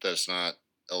chance that it's not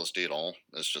LSD at all.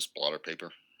 It's just blotter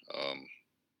paper. Um,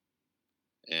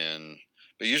 and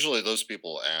but usually those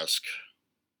people ask.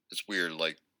 It's weird.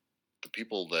 Like the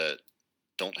people that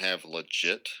don't have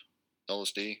legit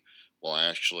LSD will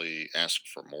actually ask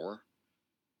for more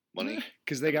money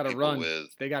Because they than the got to people run,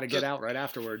 with they got to get the out right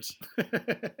afterwards.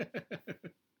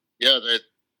 yeah.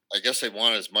 I guess they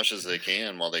want as much as they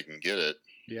can while they can get it,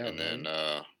 Yeah, and then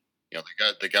right.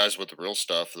 the guys with the real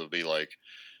stuff. They'll be like,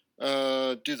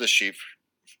 do the sheep,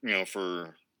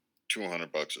 for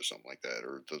 $200 or something like that,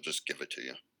 or they'll just give it to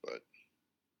you. But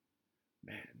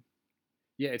Man,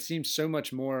 yeah, it seems so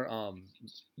much more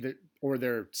that, or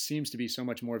there seems to be so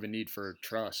much more of a need for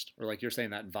trust, or like you're saying,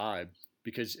 that vibe,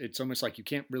 because it's almost like you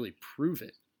can't really prove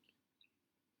it.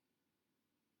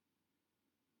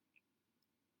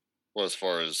 well, as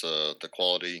far as the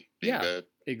quality being Yeah, bad,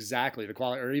 exactly. The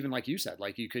quality, or even like you said,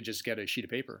 like you could just get a sheet of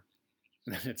paper,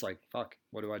 and then it's like, fuck,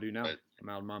 what do I do now? right? I'm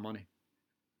out of my money.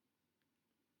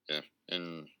 Yeah,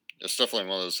 and it's definitely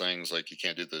one of those things like you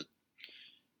can't do the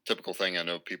typical thing I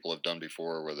know people have done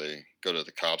before, where they go to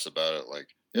the cops about it, like,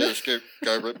 yeah, this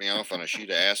guy ripped me off on a sheet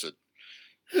of acid.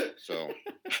 So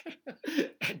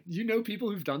You know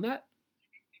people who've done that?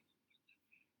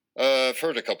 I've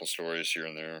heard a couple stories here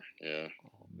and there. Yeah,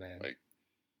 Oh man. like,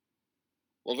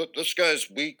 well, this guy's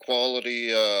weak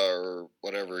quality or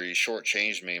whatever. He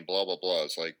shortchanged me and blah blah blah.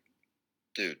 It's like,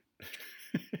 dude,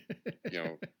 you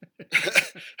know,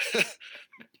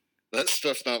 that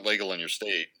stuff's not legal in your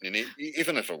state, and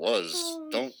even if it was, Oh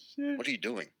don't. shit. What are you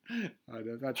doing? I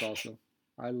know, that's awesome.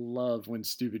 I love when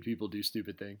stupid people do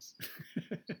stupid things.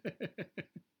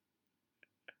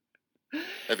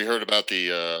 Have you heard about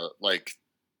the like?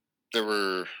 There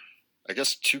were, I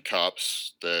guess, 2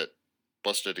 cops that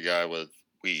busted a guy with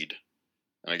weed,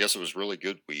 and I guess it was really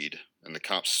good weed, and the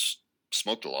cops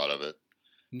smoked a lot of it,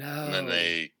 and then No.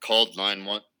 they called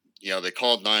 911. Yeah, they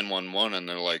called 911, and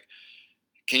they're like,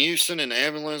 "Can you send an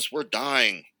ambulance? We're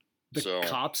dying." The So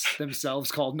cops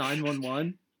themselves called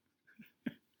 911.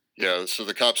 yeah, so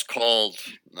the cops called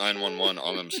 911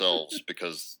 on themselves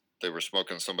because they were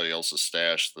smoking somebody else's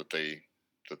stash that they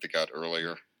got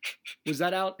earlier. Was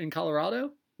that out in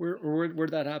Colorado? Where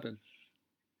did that happen?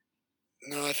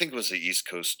 No, I think it was the East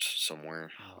Coast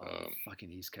somewhere. Oh, fucking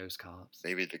East Coast cops.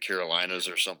 Maybe the Carolinas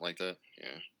or something like that.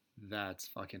 Yeah. That's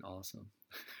fucking awesome.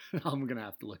 I'm gonna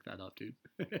have to look that up, dude.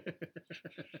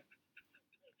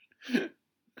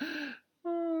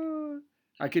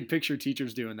 I could picture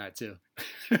teachers doing that too.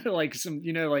 Like some,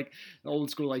 like old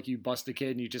school, like you bust a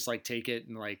kid and you just like take it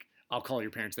and like, I'll call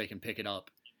your parents, they can pick it up.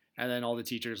 And then all the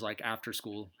teachers like after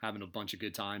school having a bunch of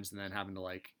good times and then having to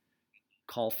like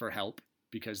call for help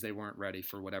because they weren't ready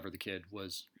for whatever the kid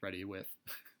was ready with.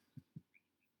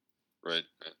 Right.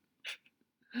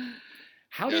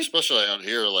 How Yeah, did, especially out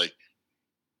here, like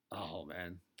oh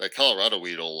man. that Colorado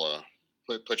weed will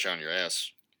put you on your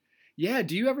ass. Yeah,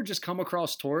 do you ever just come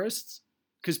across tourists?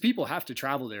 Because people have to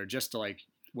travel there just to like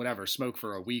whatever smoke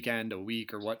for a weekend, a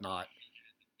week, or whatnot.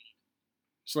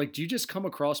 So like, do you just come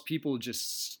across people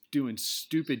just doing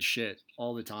stupid shit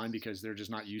all the time because they're just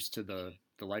not used to the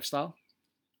lifestyle?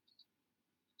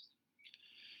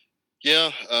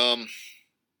 Yeah. I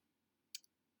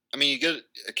mean, you get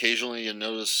occasionally you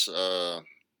notice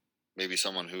maybe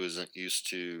someone who isn't used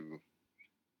to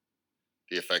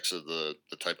the effects of the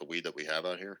type of weed that we have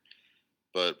out here.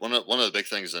 But one of the big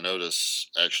things I notice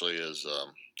actually is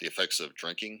the effects of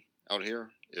drinking out here.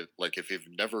 If you've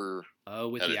never Oh,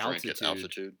 with had a the drink at altitude.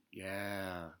 altitude,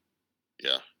 Yeah.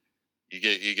 yeah, you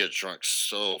get drunk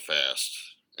so fast,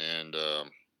 and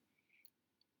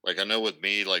like I know with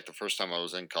me, like the first time I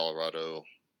was in Colorado,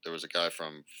 there was a guy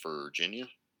from Virginia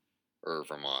or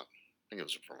Vermont. I think it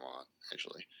was Vermont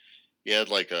actually. He had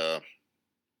like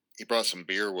he brought some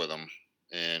beer with him,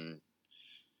 and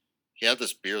he had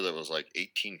this beer that was like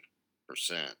 18%.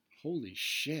 Holy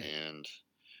shit! And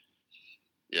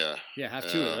yeah,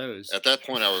 have two of those. At that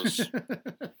point, I was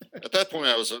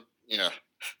yeah,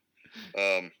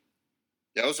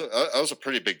 yeah, I was a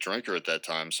pretty big drinker at that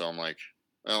time, so I'm like,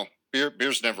 well,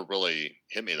 beer's never really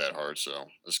hit me that hard, so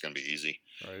this is gonna be easy.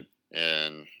 Right.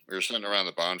 And we were sitting around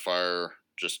the bonfire,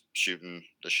 just shooting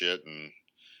the shit, and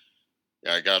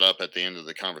yeah, I got up at the end of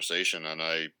the conversation, and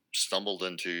I stumbled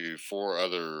into 4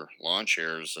 other lawn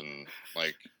chairs, and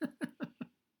like,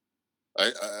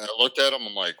 I looked at him,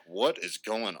 I'm like, what is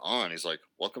going on? He's like,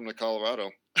 welcome to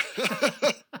Colorado.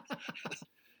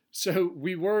 So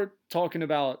we were talking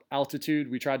about altitude.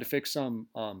 We tried to fix some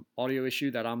audio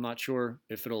issue that I'm not sure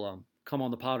if it'll come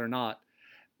on the pod or not.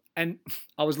 And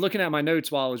I was looking at my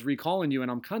notes while I was recalling you,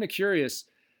 and I'm kind of curious,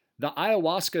 the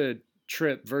ayahuasca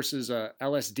trip versus a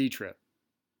LSD trip.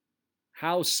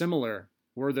 How similar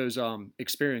were those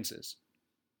experiences?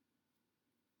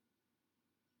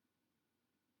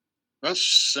 Not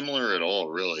similar at all,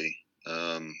 really.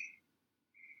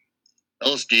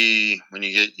 LSD, when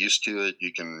you get used to it,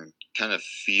 you can kind of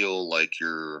feel like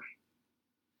you're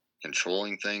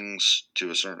controlling things to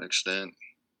a certain extent.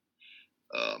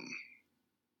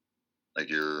 Like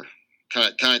you're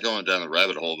kind of going down the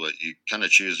rabbit hole, but you kind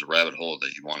of choose the rabbit hole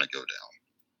that you want to go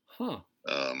down.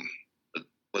 Huh. But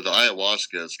with the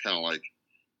ayahuasca, it's kind of like,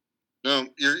 no,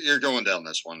 you're going down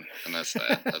this one, and that's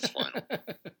that. That's fine.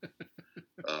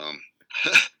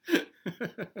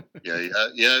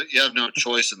 You have no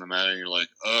choice in the matter. You're like,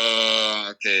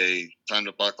 okay, time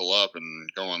to buckle up and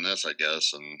go on this, I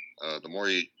guess. And the more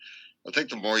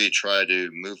you try to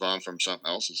move on from something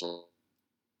else, it's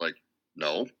like,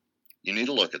 no, you need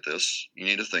to look at this. You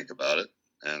need to think about it,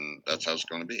 and that's how it's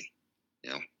going to be.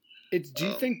 You know. Do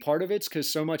you think part of it's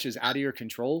because so much is out of your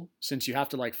control? Since you have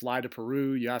to like fly to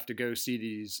Peru, you have to go see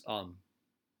these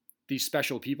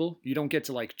special people. You don't get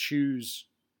to like choose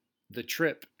the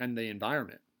trip and the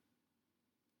environment.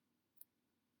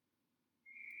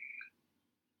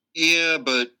 Yeah,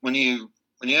 but when you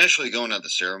actually go into the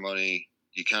ceremony,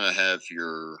 you kind of have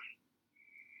your,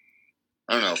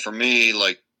 I don't know, for me,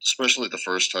 like, especially the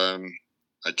first time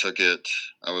I took it,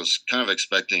 I was kind of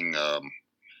expecting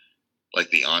like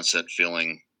the onset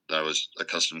feeling that I was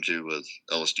accustomed to with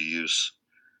LSD use,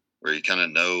 where you kind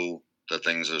of know that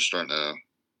things are starting to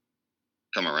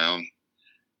come around.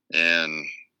 And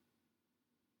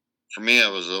for me, I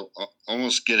was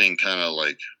almost getting kind of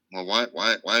like, well,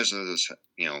 why isn't this,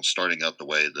 starting up the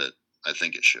way that I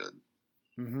think it should?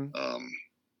 Mm-hmm.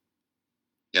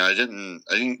 Yeah, I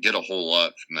didn't get a whole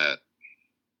lot from that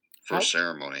first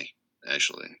ceremony,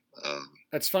 actually.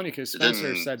 That's funny because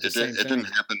Spencer said the same thing. It didn't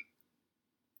happen.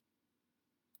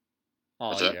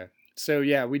 Oh, yeah. So,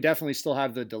 yeah, we definitely still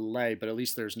have the delay, but at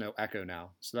least there's no echo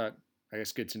now. So that, I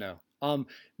guess, good to know.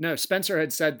 No, Spencer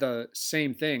had said the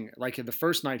same thing. Like the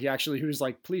first night, he was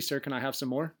like, "Please, sir, can I have some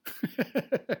more?"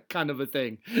 kind of a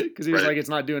thing, because he was like, "It's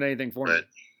not doing anything for me."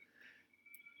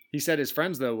 He said his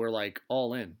friends though were like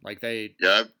all in, like they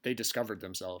discovered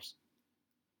themselves.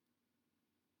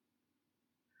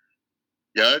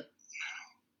 Yeah.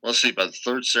 Well, see, by the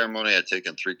third ceremony, I'd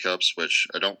taken 3 cups, which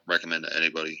I don't recommend to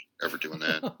anybody ever doing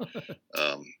that.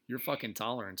 Your fucking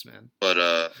tolerance, man.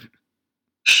 But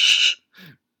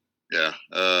yeah.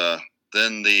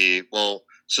 Then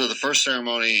so the first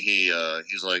ceremony,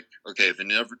 he's like, okay, if you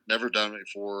never done it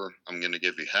before, I'm going to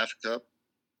give you half a cup.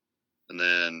 And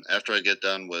then after I get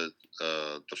done with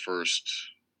the first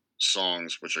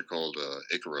songs, which are called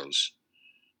Icaros,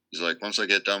 he's like, once I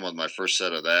get done with my first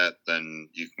set of that, then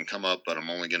you can come up, but I'm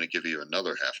only going to give you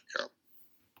another half a cup.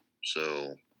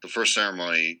 So the first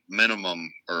ceremony,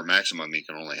 minimum or maximum, you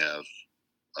can only have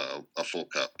a full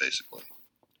cup, basically.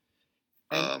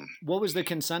 What was the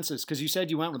consensus? Because you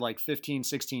said you went with like 15,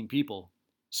 16 people.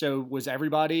 So was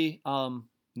everybody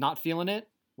not feeling it?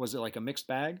 Was it like a mixed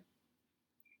bag?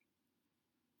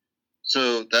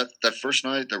 So that first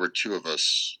night, there were 2 of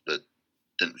us that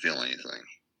didn't feel anything.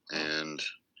 And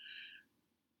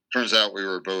turns out we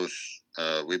both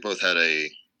had a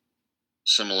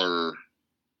similar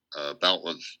bout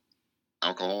with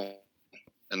alcohol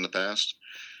in the past.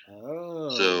 Oh.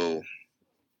 So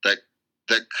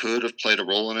that could have played a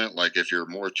role in it. Like if you're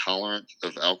more tolerant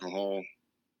of alcohol,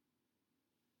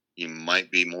 you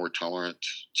might be more tolerant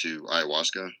to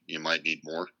ayahuasca. You might need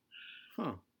more.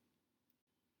 Huh.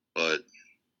 But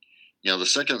the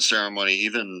second ceremony,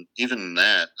 even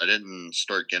that, I didn't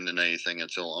start getting into anything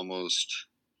until almost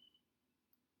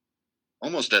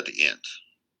almost at the end.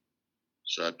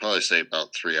 So I'd probably say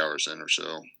about 3 hours in or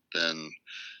so. Then,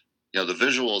 the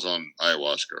visuals on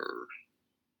ayahuasca are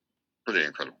pretty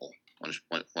incredible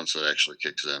once it actually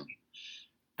kicks in.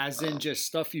 As in just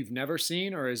stuff you've never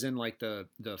seen, or as in like the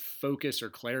focus or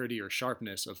clarity or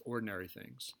sharpness of ordinary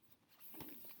things?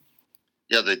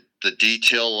 Yeah, the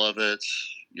detail of it,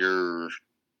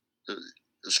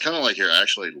 it's kind of like you're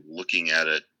actually looking at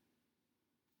it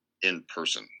in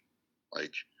person.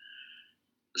 Like,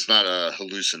 it's not a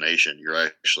hallucination. You're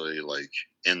actually like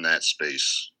in that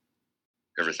space.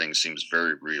 Everything seems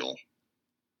very real.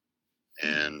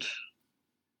 And,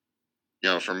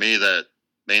 for me, the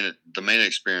main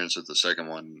experience of the second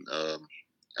one,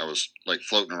 I was like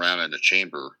floating around in a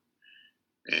chamber,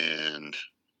 and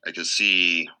I could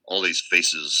see all these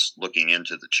faces looking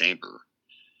into the chamber,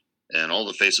 and all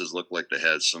the faces looked like they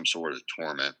had some sort of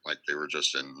torment, like they were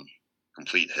just in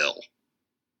complete hell.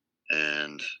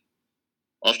 And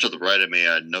off to the right of me,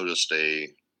 I noticed a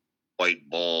white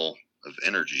ball of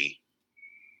energy,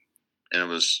 and it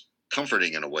was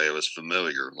comforting in a way. It was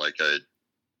familiar, like I'd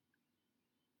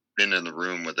been in the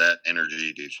room with that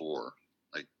energy before.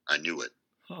 Like I knew it.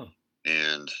 Huh.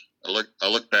 And I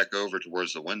looked back over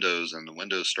towards the windows, and the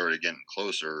windows started getting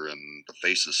closer, and the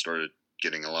faces started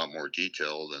getting a lot more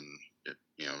detailed, and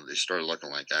they started looking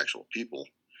like actual people.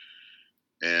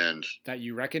 And that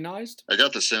you recognized? I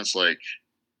got the sense, like,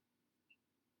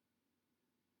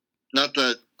 not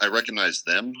that I recognized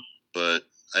them, but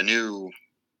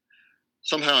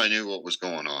somehow I knew what was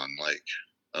going on. Like,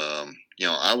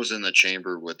 I was in the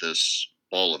chamber with this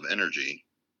ball of energy,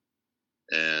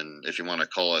 and if you want to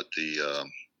call it the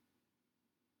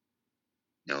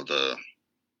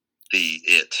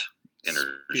it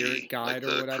energy, spirit guide, like or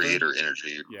the whatever, creator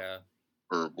energy, yeah,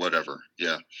 or whatever,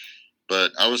 yeah.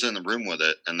 But I was in the room with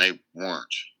it, and they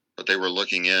weren't. But they were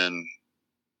looking in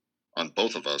on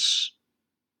both of us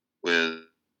with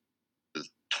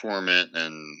torment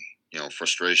and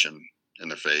frustration in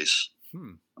their face.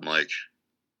 I'm like,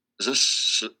 is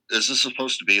this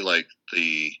supposed to be like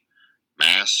the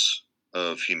mass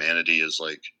of humanity? Is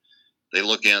like they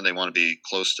look in, they want to be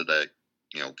close to that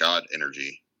God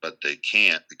energy, but they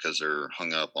can't because they're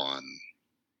hung up on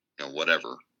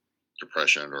whatever,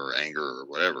 depression or anger or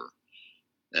whatever.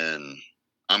 And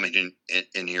I'm in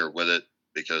here with it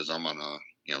because I'm on a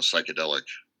psychedelic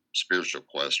spiritual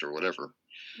quest or whatever.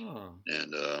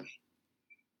 And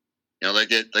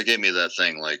they gave me that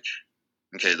thing, like,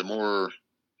 okay, the more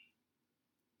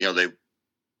I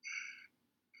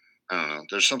don't know,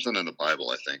 there's something in the Bible,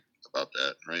 I think, about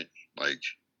that, right? Like,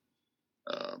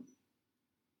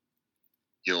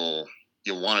 you'll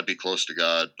want to be close to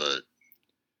God, but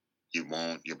you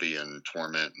won't. You'll be in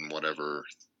torment and whatever,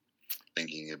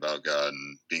 thinking about God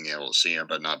and being able to see Him,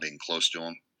 but not being close to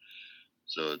Him.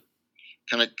 So it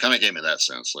kind of gave me that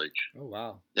sense. Like, oh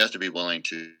wow, you have to be willing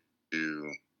to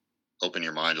open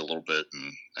your mind a little bit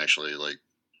and actually like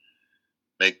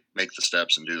make the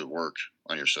steps and do the work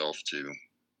on yourself to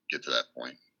get to that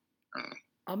point. I don't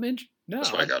know.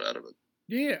 That's what I got out of it.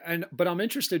 Yeah, but I'm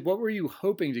interested. What were you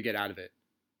hoping to get out of it?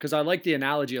 Because I like the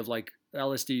analogy of like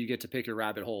LSD, you get to pick your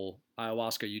rabbit hole.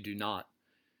 Ayahuasca, you do not.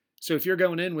 So if you're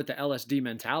going in with the LSD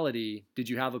mentality, did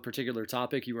you have a particular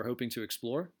topic you were hoping to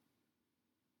explore?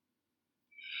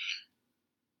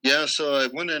 Yeah, so I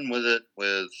went in with it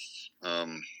with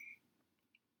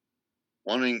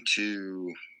wanting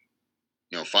to,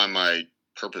 find my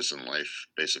purpose in life,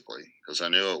 basically, because I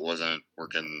knew it wasn't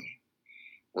working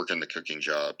the cooking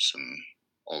jobs and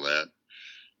all that.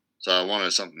 So I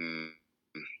wanted something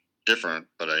different,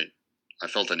 but I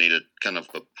felt I needed kind of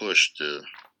a push to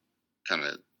kind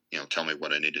of, tell me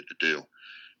what I needed to do.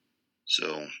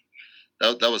 So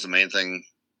that was the main thing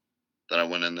that I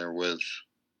went in there with.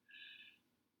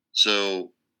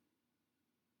 So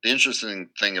the interesting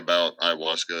thing about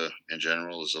ayahuasca in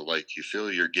general is that, like, you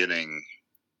feel you're getting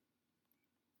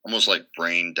almost like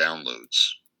brain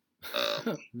downloads.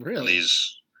 Really? And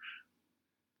these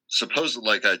supposedly,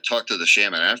 like, I talked to the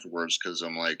shaman afterwards because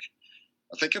I'm like,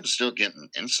 I think I'm still getting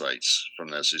insights from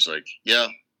this. He's like, yeah,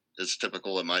 it's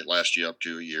typical. It might last you up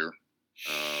to a year.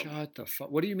 Shut the fuck.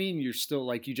 What do you mean you're still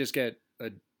like, you just get a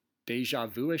deja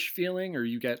vu-ish feeling, or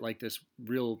you get like this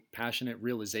real passionate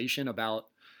realization about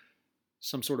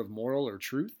some sort of moral or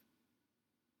truth?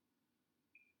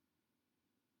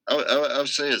 I would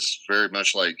say it's very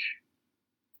much like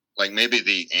maybe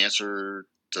the answer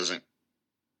doesn't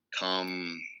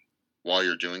come while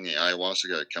you're doing the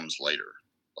ayahuasca. It comes later.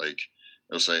 Like,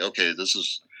 it'll say, okay, this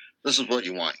is what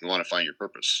you want. You want to find your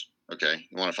purpose. Okay.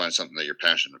 You want to find something that you're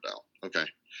passionate about. Okay.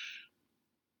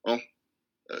 Well,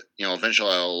 eventually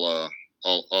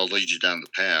I'll lead you down the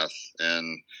path.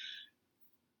 And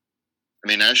I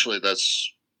mean, actually,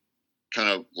 that's kind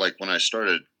of like when I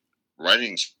started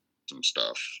writing some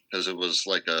stuff, because it was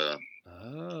like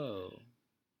Oh.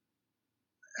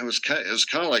 it was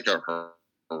kind of like a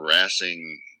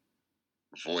harassing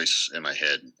voice in my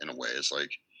head in a way. It's like,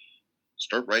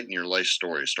 start writing your life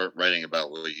story, start writing about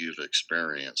what you've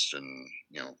experienced, and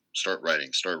start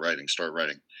writing, start writing, start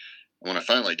writing. And when I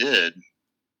finally did,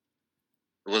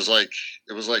 it was like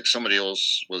somebody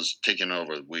else was taking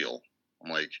over the wheel.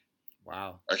 I'm like,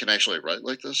 wow, I can actually write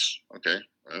like this. Okay,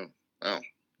 oh,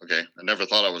 okay. I never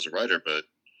thought I was a writer, but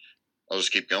I'll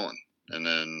just keep going. And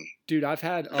then, dude, I've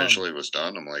had eventually it was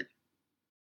done. I'm like,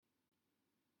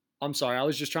 I'm sorry, I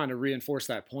was just trying to reinforce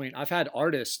that point. I've had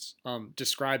artists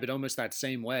describe it almost that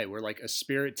same way, where like a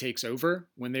spirit takes over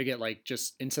when they get like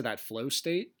just into that flow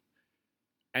state,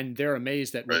 and they're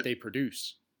amazed at what right, they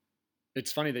produce.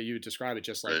 It's funny that you would describe it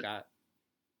just like right. that.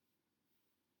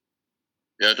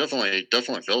 Yeah, it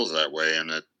definitely feels that way, and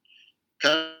it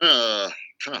kind of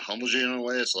humbles you in a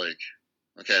way. It's like,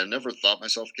 okay, I never thought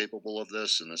myself capable of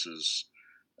this, and this is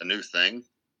a new thing,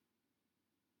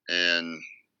 and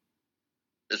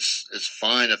it's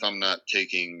fine if I'm not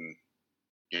taking,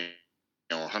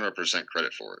 100%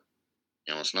 credit for it.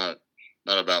 It's not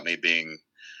about me being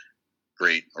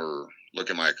great or look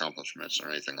at my accomplishments or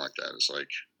anything like that. It's like,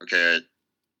 okay,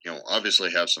 obviously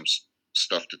have some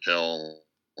stuff to tell,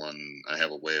 and I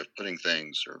have a way of putting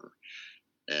things,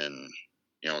 and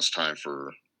it's time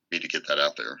for me to get that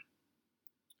out there.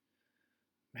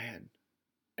 Man.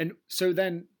 And so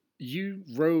then you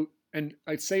wrote, and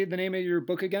I'd say the name of your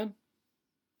book again.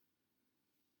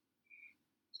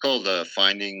 It's called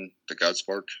Finding the God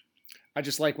Spark. I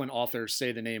just like when authors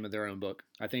say the name of their own book.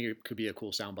 I think it could be a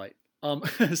cool soundbite.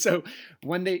 So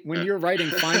when you're writing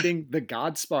Finding the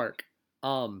God Spark,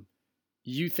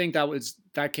 you think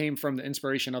that came from the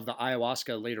inspiration of the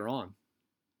ayahuasca later on?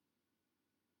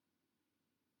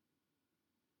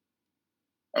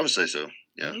 I would say so.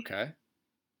 Yeah. Okay,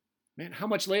 man. How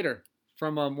much later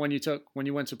from when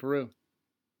you went to Peru?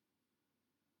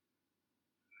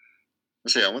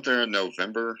 Let's see. I went there in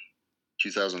November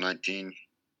 2019,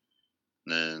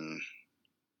 and then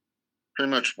pretty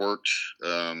much worked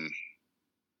the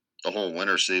whole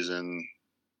winter season.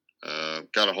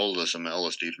 Got a hold of some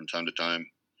LSD from time to time,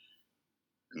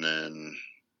 and then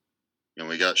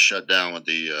we got shut down with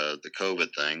the COVID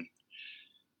thing,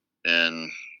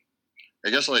 and I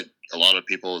guess like a lot of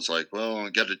people, it's like, well,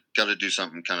 got to do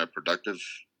something kind of productive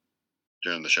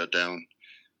during the shutdown,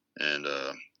 and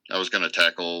I was going to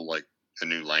tackle like a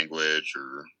new language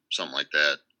or something like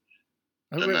that.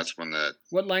 Oh, Then wait. that's when that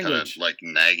What kind of language? like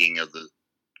nagging of the.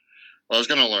 Well, I was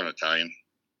going to learn Italian.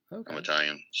 Okay. I'm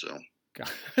Italian, so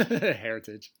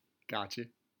heritage. Gotcha.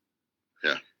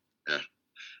 yeah, yeah.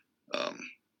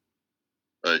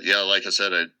 But yeah, like I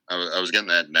said, I was getting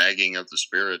that nagging of the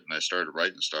spirit, and I started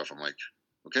writing stuff. I'm like,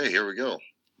 okay, here we go.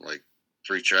 Like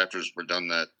 3 chapters were done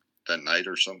that night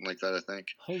or something like that. I think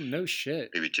Oh, no shit.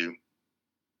 maybe 2.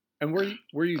 And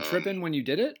were you Um, tripping when you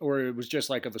did it, or it was just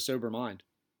like of a sober mind?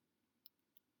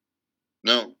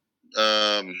 no,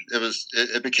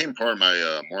 it became part of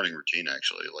my morning routine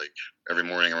actually. Like every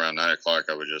morning around 9 o'clock,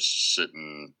 I would just sit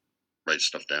and write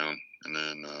stuff down, and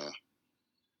then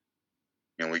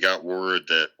we got word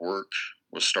that work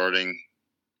was starting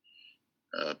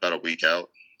about a week out,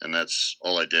 and that's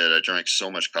all I did. I drank so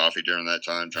much coffee during that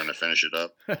time trying to finish it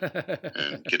up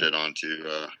and get it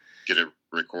get it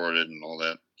recorded and all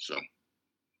that. So,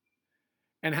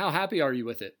 And how happy are you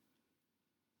with it?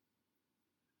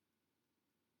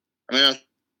 I mean,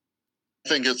 I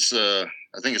think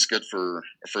it's good for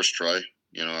a first try.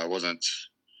 I wasn't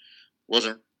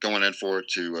going in for it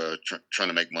to trying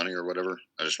to make money or whatever.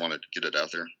 I just wanted to get it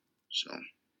out there. So,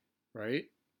 Right?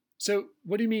 So,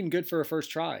 what do you mean good for a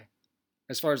first try?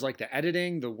 As far as like the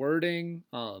editing, the wording,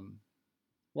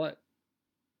 what?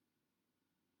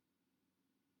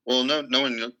 well, no,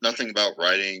 knowing nothing about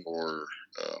writing or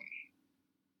um,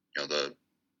 the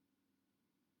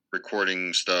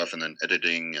recording stuff and then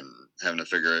editing and having to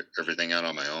figure everything out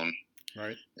on my own.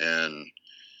 Right. And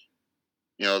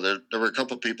there were a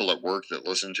couple of people at work that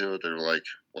listened to it. They were like,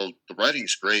 "Well, the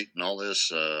writing's great and all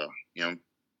this. You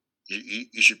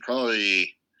should probably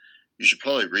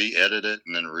re-edit it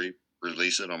and then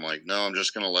release it." I'm like, "No, I'm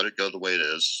just going to let it go the way it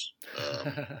is,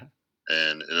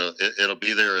 and it'll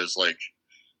be there as like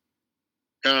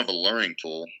kind of a learning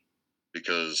tool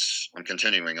because I'm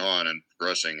continuing on and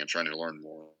progressing and trying to learn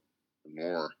more and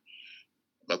more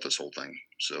about this whole thing.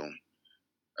 So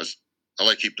I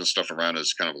like keeping stuff around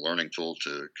as kind of a learning tool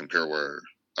to compare where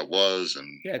I was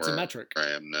and Yeah, it's a where metric. I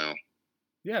am now.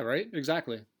 Yeah, right.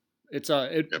 Exactly. It's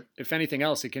Yep. if anything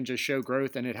else, it can just show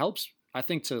growth, and it helps. I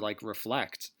think to like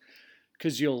reflect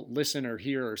because you'll listen or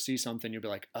hear or see something, you'll be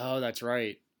like, oh, that's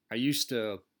right. I used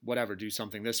to whatever do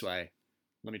something this way.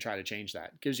 Let me try to change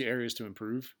that. Gives you areas to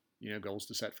improve. Goals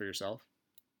to set for yourself.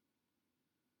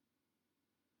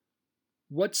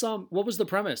 What was the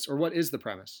premise, or what is the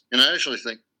premise? And I actually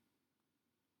think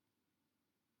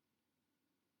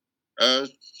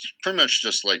it's pretty much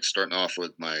just like starting off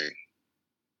with my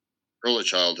early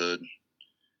childhood.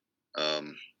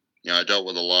 Um, I dealt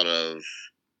with a lot of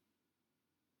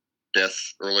death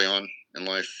early on in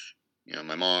life.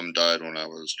 My mom died when I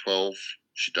was 12.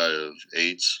 She died of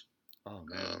AIDS. Oh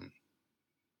man. Um,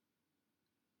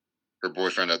 her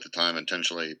boyfriend at the time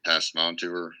intentionally passed it on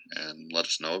to her and let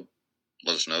us know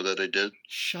that they did.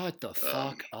 Shut the Um,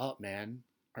 fuck up, man.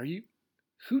 Are you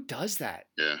Who does that?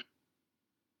 yeah,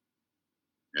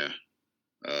 yeah,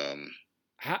 um,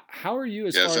 How are you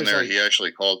as yeah. It's far in as there. like He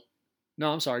actually called.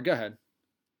 No, I'm sorry. Go ahead.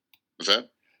 Was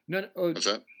that? No, no Was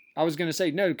that? I was gonna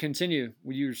say no. Continue.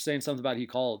 When you were saying something about he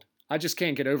called, I just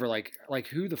can't get over like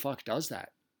who the fuck does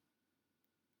that?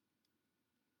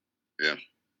 Yeah,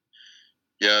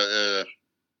 yeah,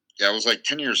 yeah. I was like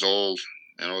 10 years old,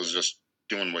 and I was just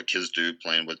doing what kids do,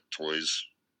 playing with toys.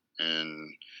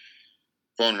 And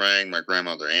phone rang. My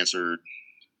grandmother answered,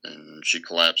 and she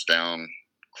collapsed down,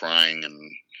 crying,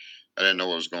 and I didn't know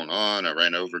what was going on. I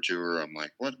ran over to her. I'm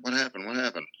like, "What happened? What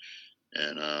happened?"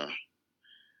 And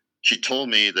she told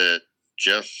me that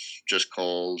Jeff just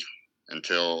called and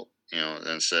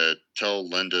said, "Tell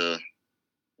Linda,"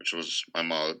 which was my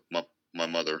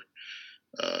mother.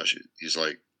 He's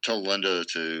like, "Tell Linda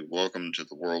to welcome to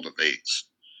the world of AIDS."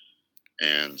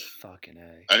 And Fucking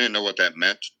A. I didn't know what that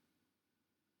meant.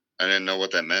 I didn't know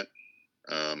what that meant.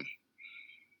 Um,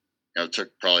 it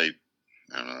took probably,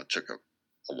 I don't know, it took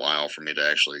a while for me to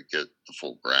actually get the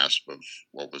full grasp of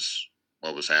what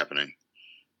was happening.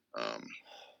 Um,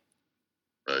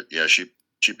 but yeah, she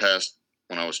passed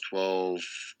when I was 12,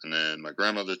 and then my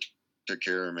grandmother took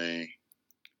care of me.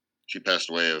 She passed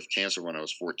away of cancer when I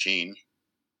was 14.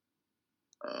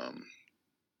 Um,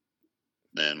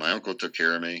 then my uncle took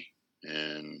care of me,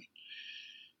 and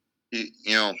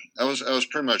I was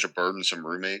pretty much a burdensome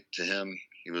roommate to him.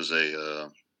 He was a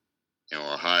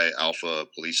high alpha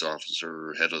police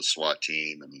officer, head of the SWAT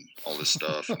team, and all this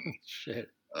stuff. And Shit.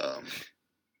 um,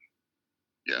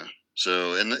 yeah,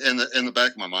 so in the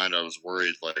back of my mind, I was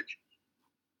worried, like,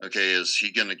 okay, is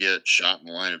he going to get shot in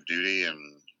the line of duty, and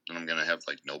then I'm going to have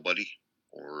like nobody,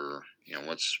 or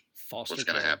what's Foster going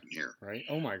to care, happen here? right?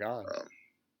 Oh my god. Um,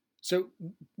 So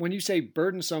when you say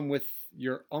burdensome with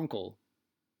your uncle,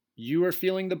 you were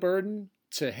feeling the burden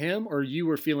to him, or you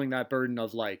were feeling that burden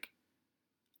of like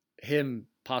him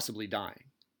possibly dying?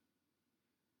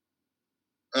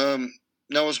 um,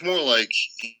 no, it's more like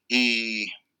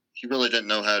he he really didn't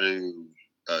know how to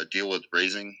deal with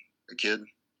raising a kid,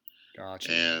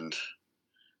 Gotcha. and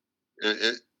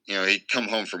he'd come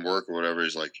home from work or whatever.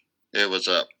 He's like, "Hey, what's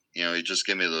up?" He'd just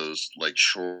give me those like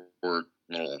short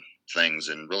little things,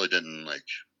 and really didn't like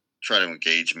try to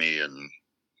engage me and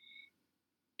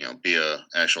be a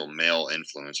actual male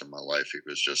influence in my life. He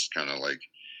was just kind of like,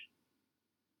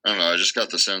 I don't know. I just got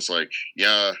the sense like,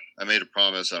 yeah, I made a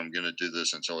promise that I'm going to do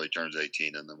this until he turns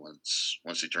 18, and then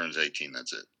once he turns 18,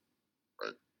 that's it.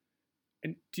 But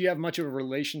And do you have much of a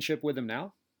relationship with him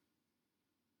now?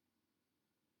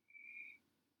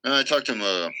 and I talked to him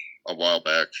a while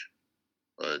back,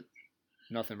 but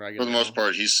Nothing for regular the most now.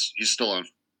 part, he's still in,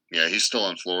 yeah, he's still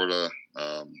in Florida.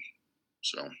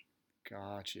 So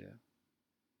Gotcha.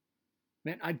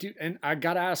 Man, I do, and I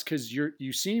gotta ask because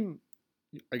you seem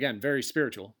again very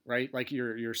spiritual, right? Like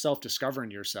you're self discovering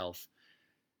yourself.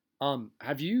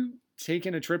 Have you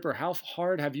taken a trip, or how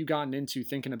hard have you gotten into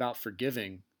thinking about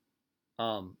forgiving?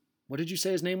 What did you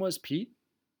say his name was? Pete?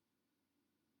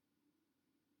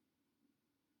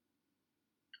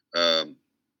 um,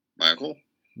 my uncle.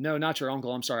 No, not your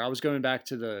uncle. I'm sorry. I was going back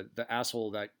to the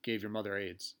asshole that gave your mother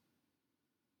AIDS.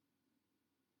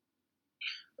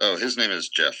 Oh, his name is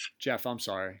Jeff. Jeff, I'm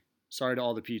sorry. Sorry to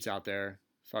all the Pete's out there.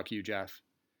 Fuck you, Jeff.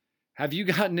 Have you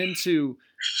gotten into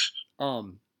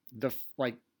the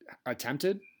like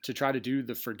attempted to try to do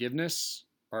the forgiveness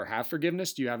or have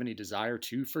forgiveness? Do you have any desire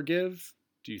to forgive?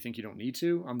 Do you think you don't need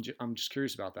to? I'm just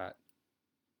curious about that.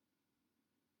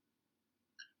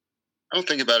 I don't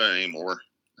think about it anymore.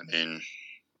 I mean,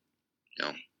 you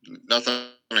know, nothing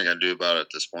I can do about it at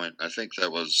this point. I think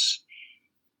that was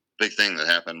a big thing that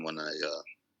happened when I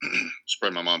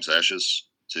spread my mom's ashes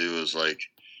too. Is like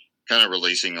kind of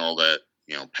releasing all that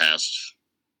past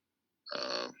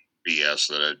uh, BS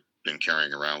that I'd been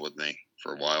carrying around with me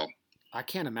for a while. I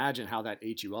can't imagine how that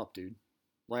ate you up, dude.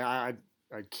 Like I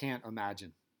can't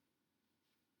imagine.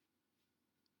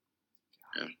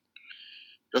 Yeah,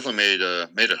 definitely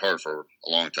made it hard for a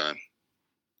long time.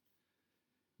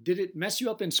 Did it mess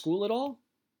you up in school at all?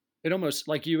 It almost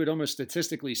like you would almost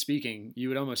statistically speaking, you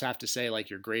would almost have to say like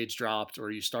your grades dropped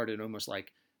or you started almost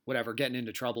like whatever, getting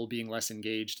into trouble, being less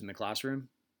engaged in the classroom.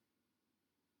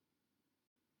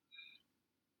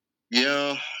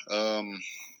 Yeah. Um,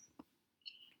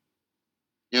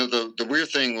 the weird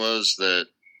thing was that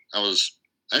I was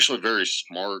actually very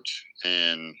smart,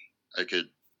 and I could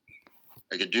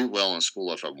I could do well in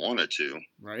school if I wanted to.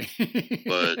 Right.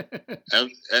 But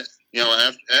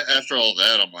after all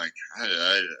that, I'm like,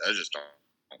 I just don't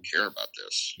care about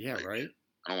this. Yeah, like, right.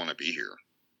 I don't want to be here.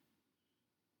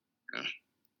 Yeah.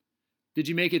 Did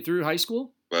you make it through high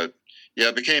school? But yeah,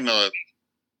 it became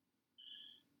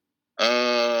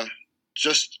uh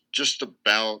just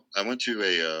about. I went to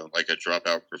a like a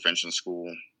dropout prevention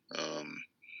school. Um,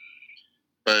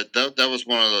 but that was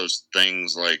one of those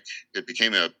things. Like, it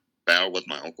became a battle with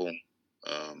my uncle.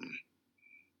 Um,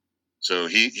 so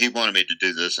he wanted me to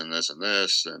do this and this and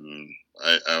this, and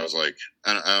I was like,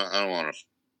 I don't want to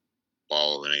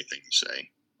follow anything you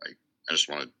say. Like, I just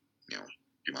want to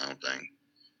do my own thing.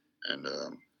 And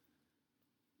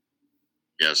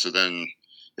yeah, so then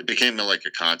it became like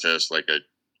a contest. Like,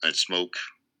 I'd smoke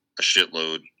a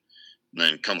shitload, and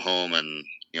then come home and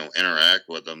interact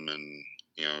with them, and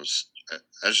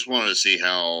I just wanted to see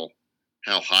how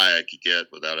high I could get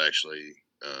without actually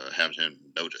having him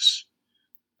notice,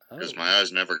 because my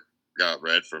eyes never got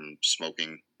red from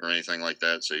smoking or anything like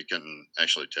that, so you couldn't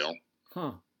actually tell.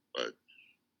 Huh. But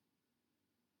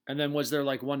and then was there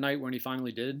like one night when he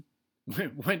finally did,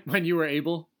 when you were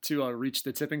able to reach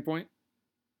the tipping point?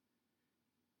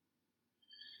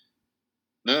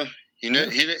 No, he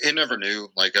never knew.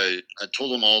 Like, I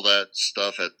told him all that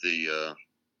stuff at the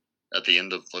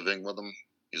end of living with him.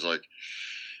 He's like,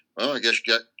 well, I guess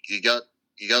you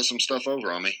got some stuff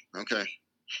over on me. Okay.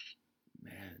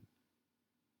 Man.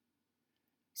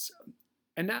 So,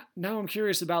 and now I'm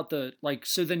curious about the, like,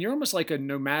 so then you're almost like a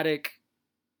nomadic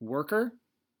worker.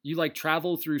 You like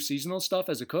travel through seasonal stuff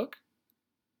as a cook?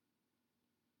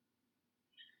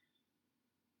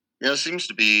 Yeah, it seems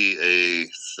to be a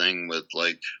thing with,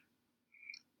 like,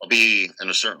 I'll be in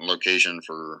a certain location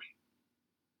for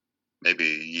maybe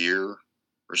a year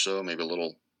or so, maybe a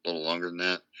little longer than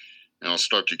that, and I'll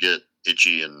start to get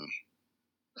itchy and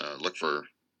look for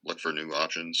new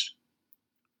options.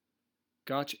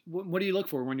 Gotcha. What do you look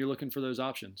for when you're looking for those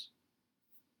options?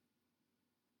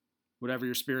 Whatever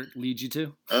your spirit leads you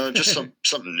to. Just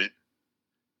something new.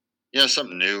 Yeah,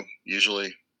 something new.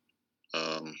 Usually,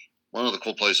 one of the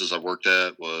cool places I worked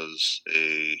at was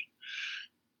in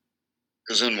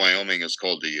Wyoming. It's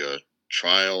called the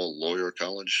Trial Lawyer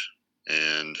College,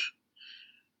 and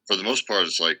for the most part,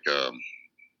 it's like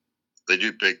they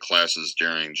do big classes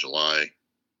during July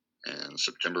and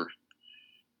September,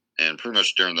 and pretty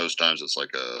much during those times, it's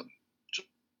like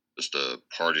just a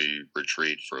party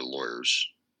retreat for lawyers.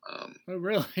 Oh,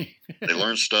 really? They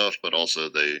learn stuff, but also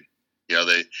they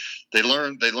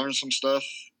learn some stuff.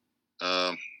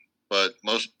 But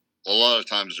a lot of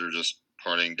times they're just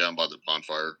partying down by the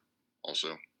bonfire.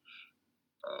 Also,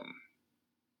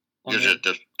 gives you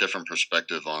a different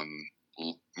perspective on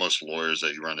most lawyers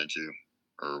that you run into,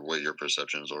 or what your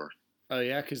perceptions are. Oh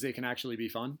yeah, because they can actually be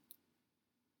fun.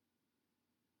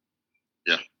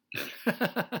 Yeah.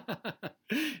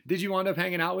 Did you wind up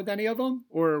hanging out with any of them,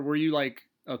 or were you like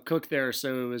a cook there,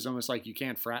 so it was almost like you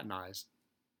can't fraternize?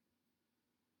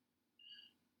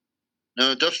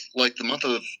 No, like the month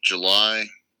of July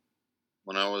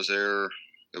when I was there,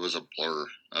 it was a blur.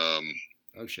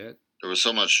 Oh shit! There was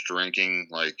so much drinking.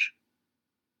 Like,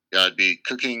 yeah, I'd be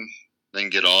cooking, then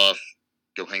get off,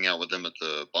 go hang out with them at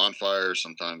the bonfire.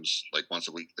 Sometimes, like once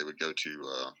a week, they would go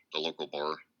to the local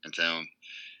bar in town.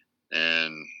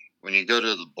 And when you go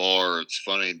to the bar, it's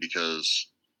funny because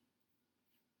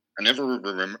I never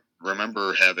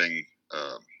remember having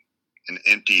an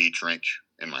empty drink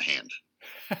in my hand.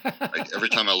 Like, every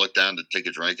time I looked down to take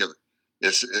a drink,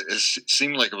 it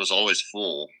seemed like it was always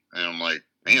full. And I'm like,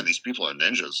 man, these people are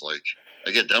ninjas. Like,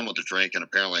 I get done with the drink, and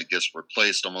apparently it gets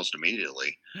replaced almost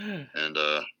immediately. And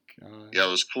yeah, it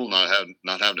was cool not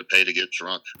having to pay to get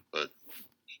drunk. But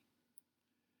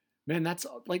man, that's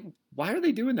like, why are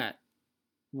they doing that?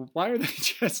 Why are they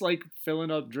just like filling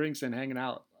up drinks and hanging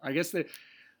out? I guess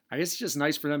it's just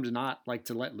nice for them to not like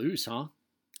to let loose, huh?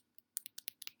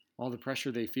 All the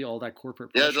pressure they feel, all that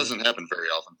corporate pressure. Yeah, it doesn't happen very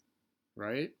often.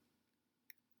 Right?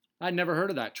 I'd never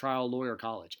heard of that Trial Lawyer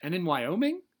College. And in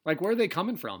Wyoming? Like, where are they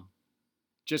coming from?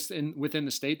 just within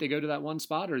the state they go to that one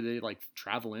spot, or they like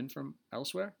travel in from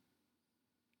elsewhere?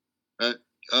 Uh,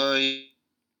 uh,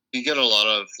 you get a lot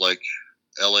of like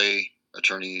LA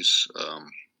attorneys.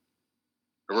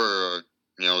 There were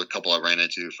a couple I ran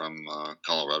into from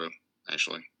Colorado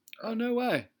actually. Oh, no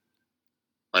way.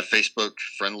 My Facebook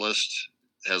friend list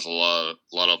has a lot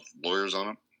of lawyers on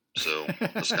it, so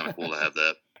it's kind of cool to have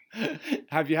that.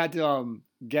 Have you had to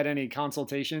get any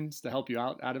consultations to help you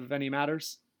out of any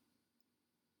matters?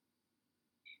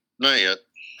 Not yet.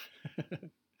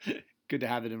 Good to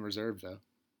have it in reserve, though.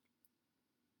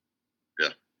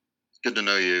 Yeah, it's good to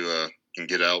know you can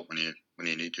get out when you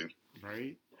need to.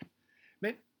 Right,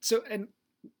 man. So, and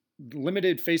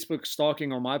limited Facebook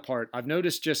stalking on my part, I've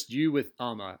noticed just you with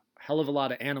a hell of a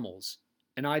lot of animals,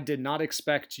 and I did not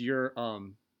expect your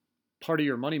part of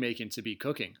your money making to be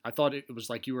cooking. I thought it was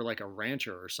like you were like a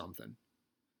rancher or something.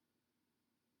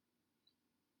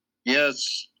 Yeah,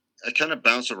 I kind of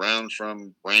bounce around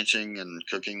from ranching and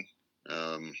cooking.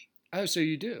 Oh, so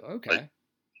you do? Okay. Like,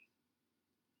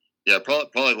 yeah,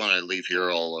 probably when I leave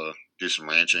here, I'll do some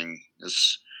ranching.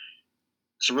 It's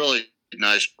a really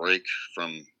nice break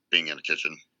from being in the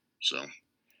kitchen. So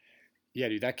Yeah,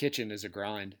 dude, that kitchen is a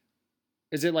grind.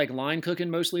 Is it like line cooking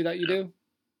mostly that you do?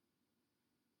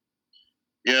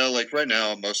 yeah, like right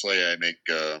now, mostly I make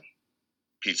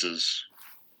pizzas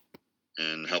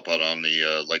and help out on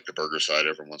the like the burger side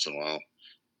every once in a while.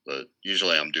 But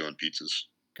usually I'm doing pizzas.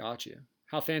 Gotcha.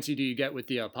 How fancy do you get with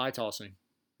the pie tossing?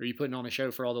 Are you putting on a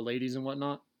show for all the ladies and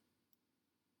whatnot?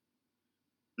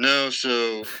 No,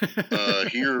 so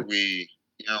here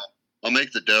I'll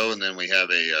make the dough and then we have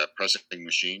a pressing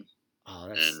machine. Oh,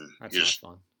 and that's not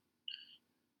fun.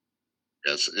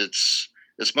 Yes,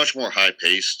 it's much more high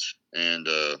paced and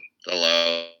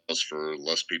allows for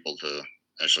less people to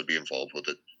actually be involved with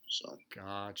it. So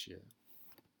Gotcha.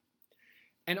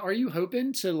 And are you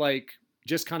hoping to like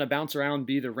just kind of bounce around,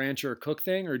 be the rancher cook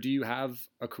thing, or do you have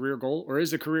a career goal, or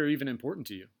is a career even important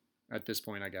to you at this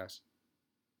point? I guess.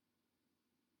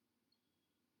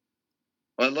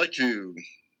 I'd like to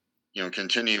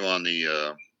continue on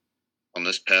the on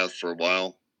this path for a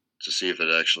while to see if it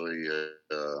actually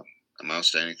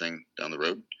amounts to anything down the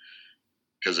road,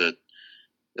 because it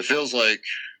feels like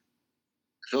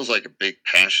a big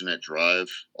passionate drive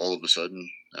all of a sudden.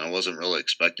 I wasn't really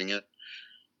expecting it,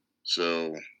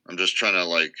 so I'm just trying to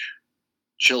like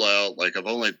chill out. Like I've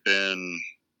only been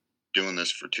doing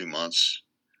this for 2 months,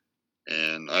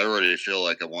 and I already feel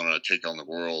like I want to take on the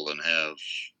world and have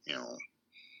you know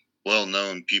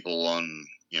well-known people on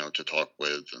to talk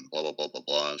with and blah blah blah blah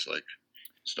blah. It's like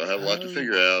still have a lot to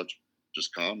figure out.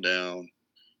 Just calm down.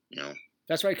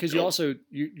 That's right, because you also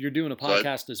you're doing a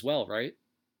podcast as well, right?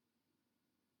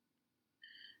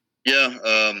 Yeah,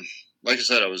 like I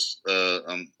said,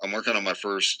 I'm working on my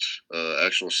first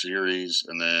actual series,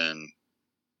 and then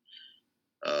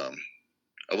I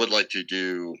would like to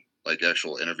do like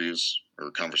actual interviews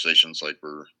or conversations like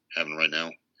we're having right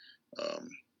now.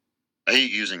 I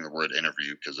hate using the word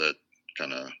interview because that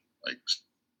kind of like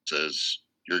says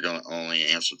you're going to only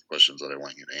answer the questions that I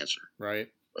want you to answer. Right.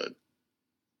 But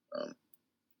I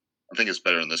think it's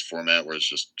better in this format where it's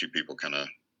just two people kind of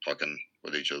talking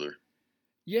with each other.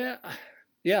 Yeah.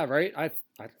 Yeah. Right.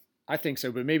 I think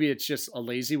so, but maybe it's just a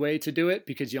lazy way to do it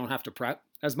because you don't have to prep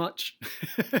as much.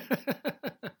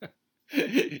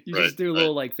 You just do a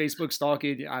little like Facebook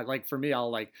stalking. Like for me,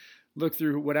 I'll like look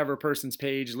through whatever person's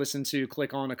page,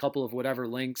 click on a couple of whatever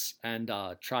links, and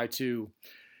try to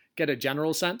get a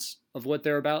general sense of what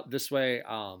they're about. This way,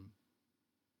 I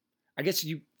guess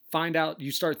you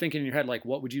start thinking in your head, like,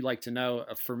 what would you like to know?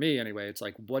 For me, anyway, it's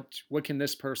like, what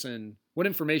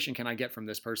information can I get from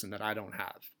this person that I don't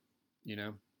have?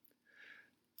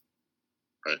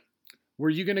 Right. Were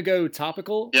you going to go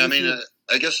topical? Yeah, I mean,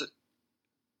 I guess.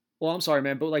 Well, I'm sorry,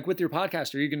 man, but like with your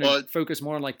podcast, are you going to focus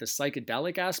more on like the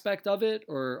psychedelic aspect of it,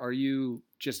 or are you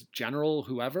just general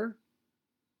whoever?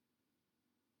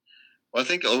 Well, I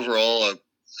think overall,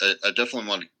 I definitely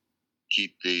want to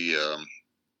keep the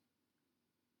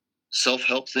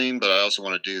self-help theme, but I also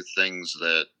want to do things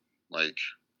that like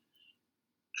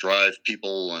drive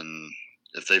people, and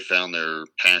if they found their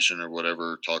passion or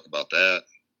whatever, talk about that.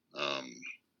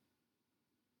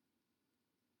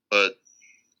 But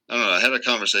I don't know. I had a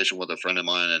conversation with a friend of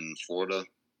mine in Florida,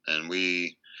 and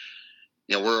we,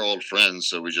 we're old friends,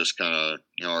 so we just kind of,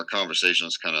 our conversation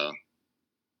is kind of,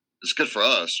 it's good for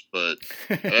us, but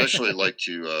I'd actually like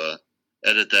to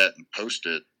edit that and post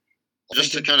it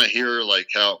just to kind of hear like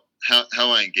how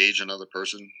I engage another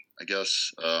person, I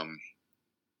guess,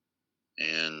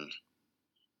 and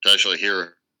to actually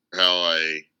hear how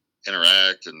I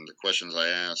interact and the questions I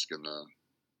ask and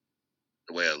the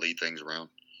the way I lead things around.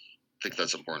 I think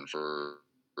that's important for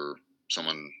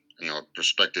someone,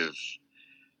 prospective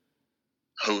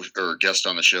host or guest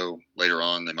on the show later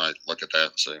on. They might look at that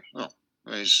and say, "Oh,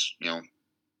 well, he's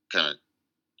kind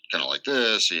of like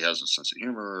this. He has a sense of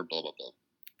humor." Blah blah blah.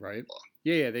 Right. Blah.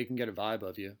 Yeah. They can get a vibe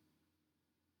of you.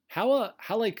 How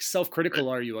like self-critical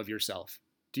Right. are you of yourself?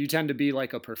 Do you tend to be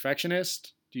like a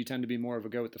perfectionist? Do you tend to be more of a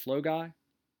go with the flow guy?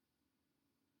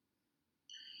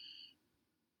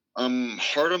 I'm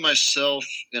hard on myself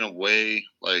in a way.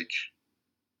 Like,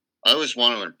 I always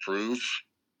want to improve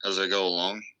as I go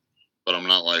along, but I'm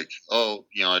not like, oh,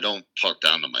 I don't talk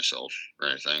down to myself or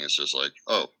anything. It's just like,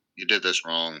 oh, you did this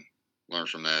wrong. Learn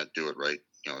from that. Do it right.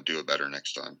 Do it better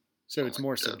next time. So Something it's like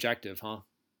more that. subjective, huh?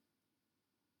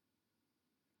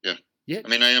 Yeah. Yeah. I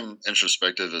mean, I am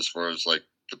introspective as far as like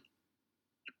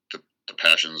the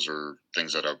passions or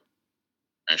things that I'm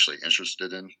actually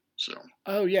interested in. So,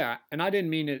 Oh yeah, and I didn't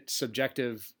mean it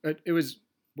subjective. It was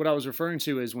what I was referring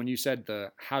to is when you said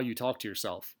the how you talk to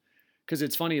yourself. Because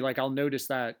it's funny, like I'll notice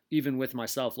that even with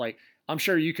myself. Like I'm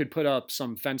sure you could put up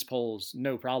some fence poles,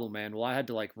 no problem, man. Well, I had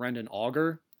to like rent an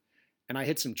auger, and I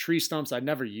hit some tree stumps. I'd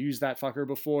never used that fucker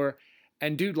before,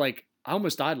 and dude, like I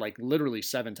almost died like literally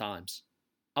 7 times.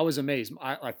 I was amazed.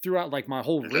 I threw out like my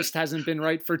whole okay. wrist hasn't been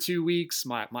right for 2 weeks.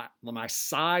 My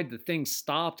side, the thing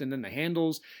stopped, and then the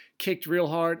handles kicked real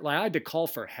hard. Like I had to call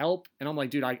for help, and I'm like,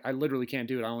 dude, I literally can't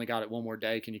do it. I only got it one more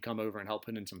day. Can you come over and help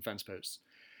put in some fence posts?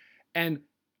 And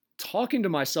talking to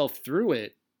myself through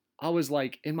it, I was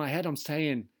like, in my head, I'm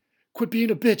saying, quit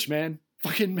being a bitch, man.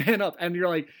 Fucking man up. And you're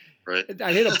like, Right.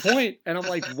 I hit a point and I'm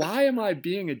like, why am I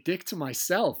being a dick to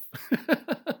myself?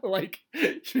 Like,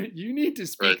 you need to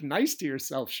speak Right. nice to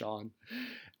yourself, Sean.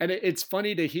 And it's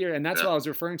funny to hear. And that's Yeah. what I was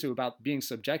referring to about being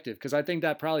subjective, because I think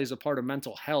that probably is a part of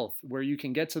mental health where you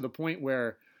can get to the point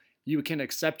where you can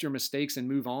accept your mistakes and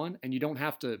move on, and you don't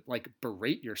have to like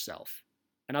berate yourself.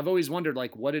 And I've always wondered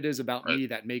like what it is about Right. me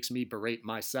that makes me berate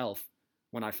myself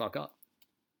when I fuck up.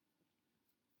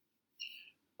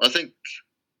 I think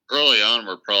early on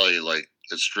we're probably like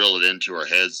it's drilled into our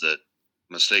heads that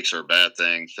mistakes are a bad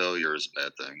thing, failure is a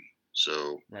bad thing.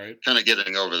 So Right. kind of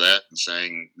getting over that and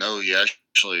saying, no, you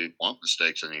actually want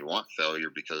mistakes and you want failure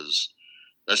because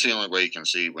that's the only way you can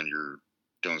see when you're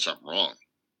doing something wrong.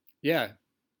 Yeah.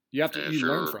 You have to, And you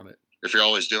learn from it. if you're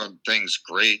always doing things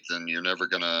great, then you're never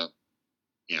gonna,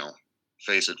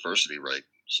 face adversity right.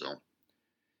 So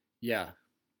Yeah.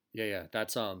 Yeah.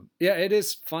 That's, yeah, it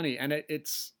is funny. And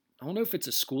it's, I don't know if it's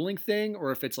a schooling thing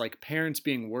or if it's like parents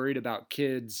being worried about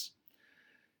kids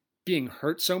being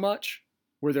hurt so much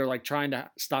where they're like trying to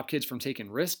stop kids from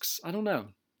taking risks. I don't know.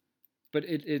 But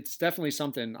it's definitely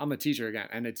something. I'm a teacher again,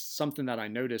 and it's something that I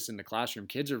notice in the classroom.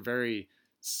 Kids are very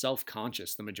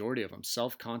self-conscious, the majority of them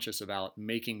self-conscious about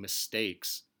making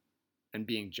mistakes and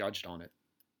being judged on it.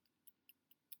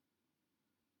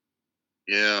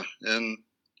 yeah, and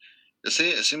it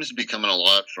seems to be coming a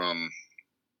lot from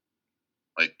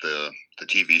like the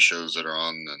TV shows that are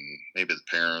on, and maybe the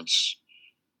parents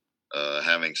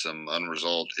having some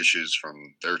unresolved issues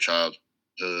from their childhood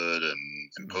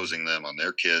and imposing them on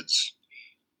their kids.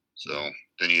 So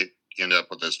then you end up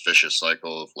with this vicious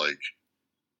cycle of like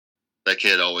that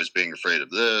kid always being afraid of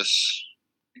this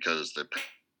because their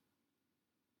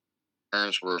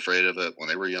parents were afraid of it when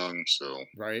they were young. So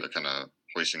Right. they're kind of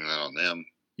hoisting that on them.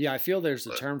 Yeah, I feel there's a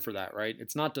But term for that, right?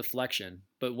 It's not deflection,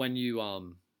 but when you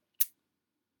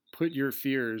put your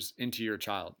fears into your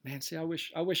child. Man, see, I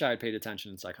wish I had paid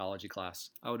attention in psychology class.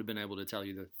 I would have been able to tell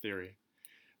you the theory.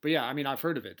 But yeah, I mean, I've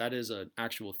heard of it. That is an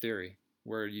actual theory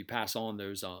where you pass on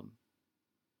those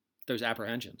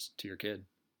apprehensions to your kid.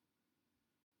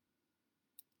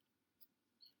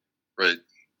 right,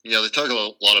 yeah, they talk a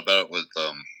lot about it with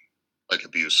like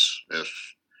abuse. If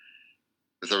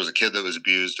there was a kid that was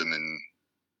abused and then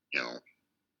you know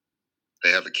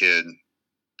they have a kid,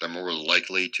 they're more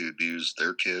likely to abuse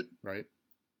their kid Right.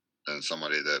 than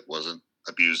somebody that wasn't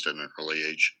abused at an early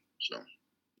age. So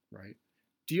Right.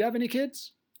 Do you have any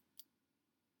kids?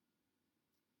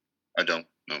 I don't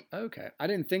know. Okay. I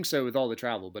didn't think so with all the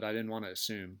travel, but I didn't want to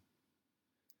assume.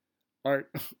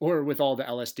 Or or with all the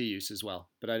LSD use as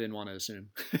well, but I didn't want to assume.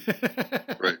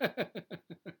 Right,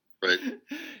 right.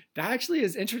 That actually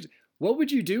is interesting. What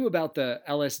would you do about the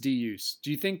LSD use?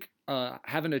 Do you think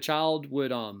having a child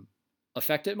would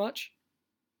affect it much?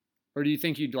 Or do you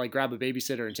think you'd like grab a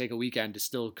babysitter and take a weekend to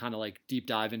still kind of like deep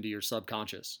dive into your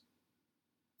subconscious?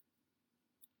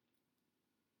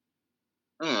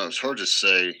 I don't know. It's hard to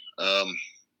say. I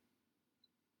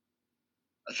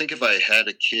think if I had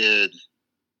a kid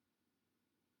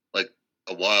like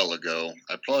a while ago,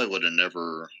 I probably would have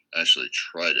never actually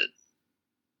tried it.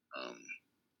 Um,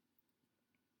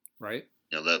 Right.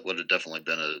 That would have definitely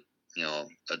been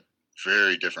a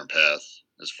very different path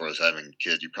as far as having a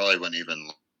kid. You probably wouldn't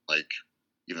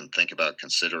even think about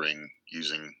considering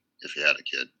using if you had a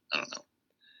kid. I don't know.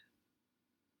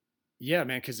 Yeah,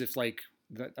 man. Because if like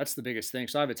that's the biggest thing.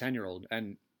 So I have a 10-year-old,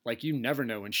 and like you never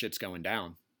know when shit's going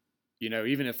down.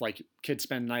 Even if like kids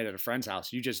spend the night at a friend's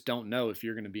house, you just don't know if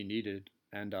you're going to be needed,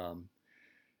 and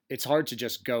it's hard to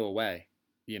just go away,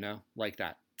 like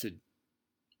that, to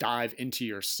dive into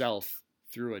yourself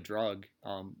through a drug,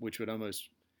 which would almost,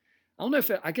 I don't know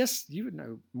if I guess you would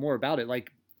know more about it.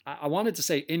 Like I wanted to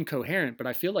say incoherent, but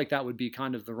I feel like that would be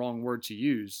kind of the wrong word to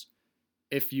use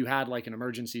if you had like an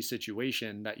emergency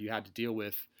situation that you had to deal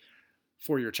with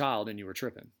for your child and you were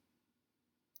tripping.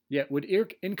 Yeah, would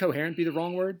incoherent be the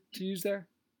wrong word to use there?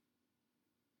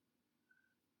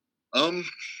 I've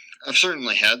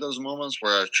certainly had those moments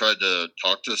where I've tried to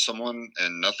talk to someone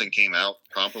and nothing came out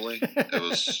properly. It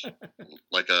was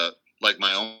like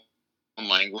my own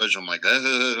language. I'm like,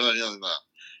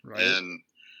 right. And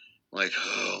like,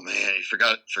 oh man, you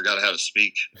forgot how to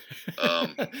speak.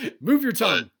 Move your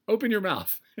tongue. Open your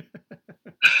mouth.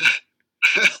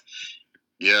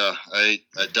 Yeah, I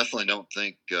definitely don't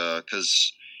think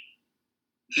because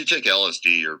if you take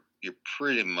LSD, you're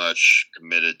pretty much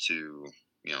committed to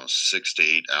 6 to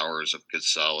 8 hours of good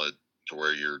solid to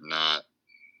where you're not.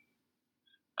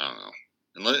 I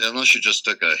don't know, unless you just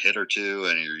took a hit or two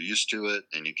and you're used to it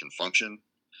and you can function.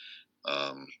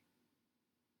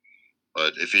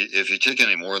 But if you take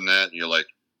any more than that, you're like,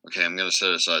 okay, I'm going to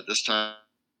set aside this time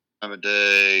of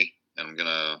day, and I'm going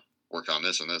to work on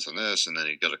this and this and this, and then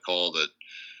you get a call that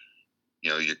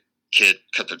your kid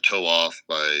cut their toe off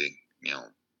by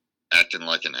acting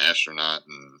like an astronaut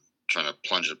and trying to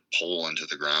plunge a pole into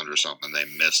the ground or something. They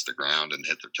missed the ground and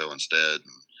hit their toe instead.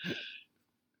 And,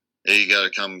 hey, you got to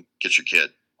come get your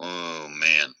kid. Oh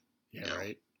man. Yeah,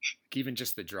 right. Even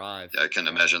just the drive. I can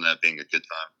imagine that being a good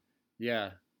time.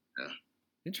 Yeah.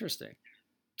 Interesting.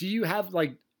 Do you have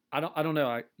like, I don't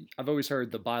know. I've always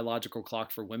heard the biological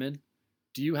clock for women.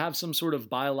 Do you have some sort of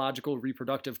biological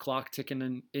reproductive clock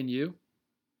ticking in you?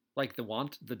 Like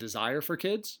the desire for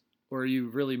kids? Or are you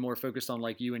really more focused on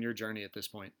like you and your journey at this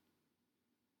point?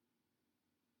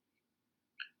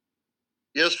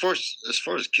 Yeah, as far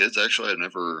as kids, actually, I've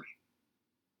never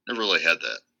really had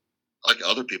that. I like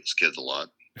other people's kids a lot.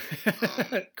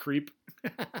 Creep.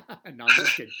 Not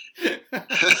just kidding. Yeah.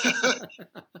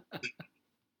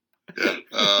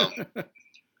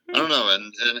 I don't know,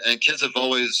 and kids have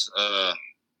always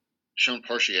shown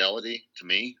partiality to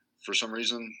me for some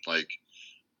reason. Like,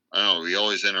 I don't know, we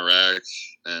always interact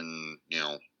and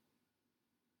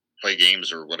play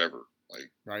games or whatever,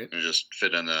 like, right, and just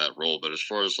fit in that role. But as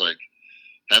far as like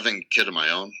having a kid of my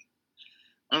own,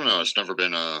 I don't know. It's never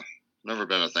been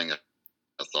a thing I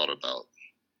thought about,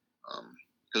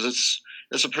 because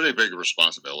it's a pretty big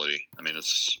responsibility. I mean,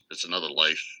 it's another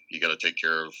life you got to take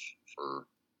care of for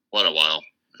quite a while,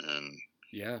 and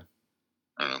yeah,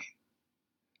 I don't know.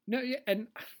 No, yeah, and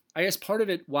I guess part of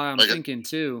it why I'm thinking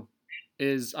too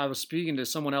is I was speaking to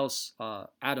someone else,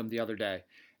 Adam, the other day,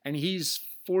 and he's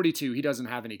 42. He doesn't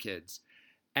have any kids,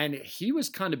 and he was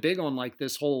kind of big on like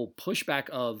this whole pushback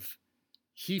of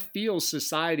he feels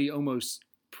society almost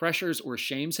pressures or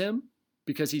shames him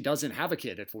because he doesn't have a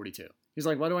kid at 42. He's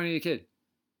like, why do I need a kid?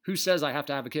 Who says I have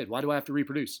to have a kid? Why do I have to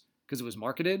reproduce? Because it was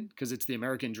marketed? Because it's the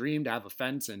American dream to have a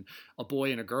fence and a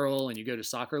boy and a girl and you go to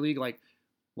soccer league? Like,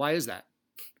 why is that?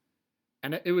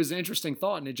 And it was an interesting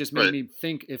thought, and it just made me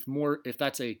think if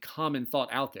that's a common thought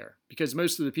out there. Because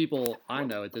most of the people I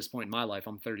know at this point in my life,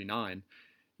 I'm 39,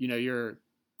 you're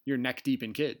neck deep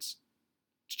in kids.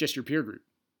 It's just your peer group.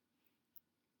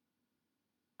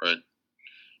 Right.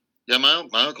 Yeah, my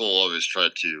uncle always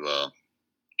tried to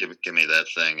give me that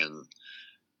thing, and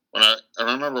when I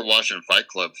remember watching Fight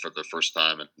Club for the first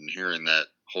time and hearing that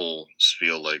whole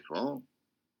spiel, like, well,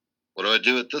 what do I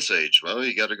do at this age? Well,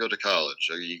 you got to go to college.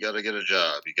 You got to get a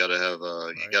job. You got to have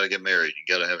you got to get married.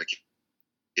 You got to have a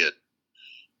kid.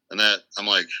 And that, I'm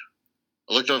like,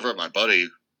 I looked over at my buddy,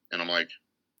 and I'm like,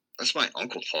 that's my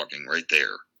uncle talking right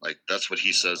there. Like, that's what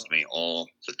he says to me all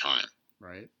the time.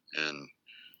 Right. And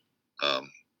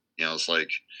it's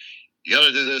like, you got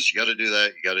to do this, you got to do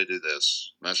that, you got to do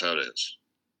this. And that's how it is.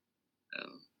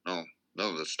 And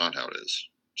no, that's not how it is.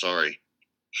 Sorry.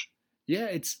 Yeah,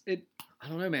 I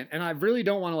don't know, man. And I really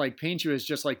don't want to like paint you as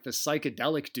just like the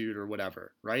psychedelic dude or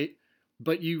whatever, right?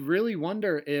 But you really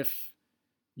wonder if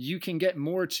you can get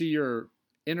more to your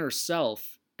inner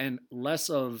self and less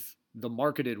of the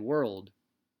marketed world.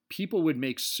 People would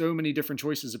make so many different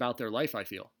choices about their life, I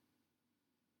feel.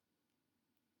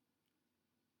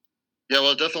 Yeah,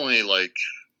 well, definitely, like,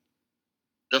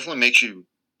 definitely makes you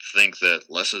think that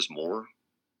less is more.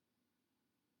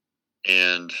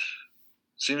 And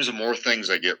seems the more things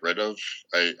I get rid of,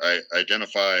 I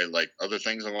identify like other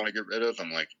things I want to get rid of.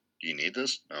 I'm like, do you need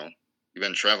this? No. You've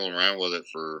been traveling around with it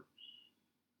for,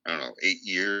 I don't know, 8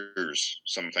 years.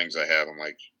 Some things I have, I'm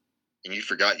like, and you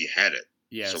forgot you had it.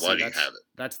 Yeah. So why do you have it?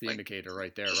 That's the indicator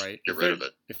right there, right? Get rid of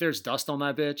it. If there's dust on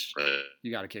that bitch, right.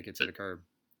 You got to kick it to the curb.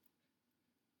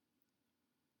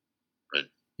 Right.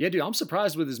 Yeah, dude, I'm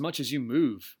surprised with as much as you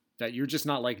move that you're just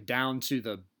not like down to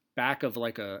the back of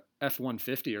like a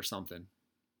F-150 or something.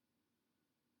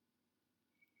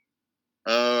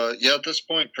 Yeah, at this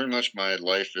point, pretty much my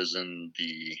life is in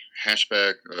the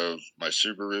hatchback of my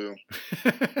Subaru.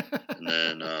 And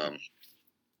then,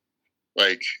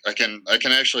 like I can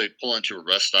actually pull into a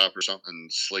rest stop or something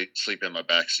and sleep in my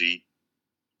back seat.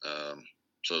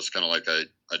 So it's kind of like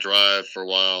I drive for a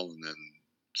while and then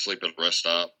sleep at a rest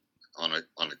stop on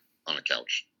a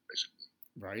couch, basically.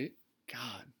 Right?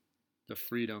 God, the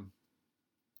freedom,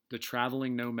 the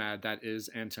traveling nomad that is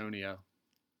Antonio.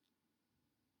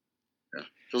 Yeah,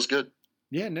 feels good.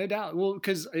 Yeah, no doubt. Well,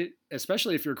 because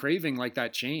especially if you're craving like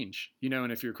that change, you know,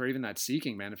 and if you're craving that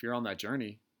seeking, man, if you're on that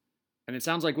journey, and it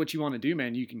sounds like what you want to do,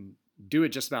 man, you can do it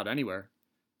just about anywhere.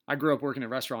 I grew up working in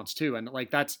restaurants too, and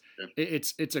like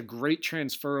it's a great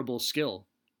transferable skill.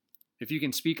 If you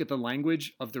can speak at the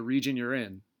language of the region you're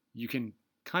in, you can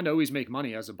kind of always make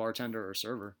money as a bartender or a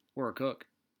server or a cook.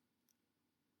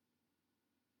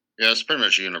 Yeah, it's pretty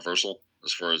much universal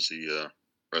as far as the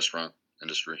restaurant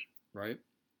industry. Right.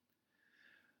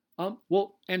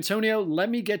 Well, Antonio, let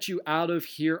me get you out of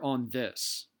here on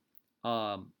this.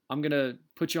 I'm going to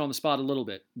put you on the spot a little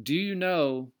bit. Do you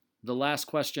know the last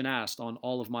question asked on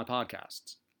all of my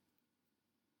podcasts?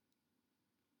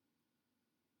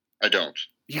 I don't.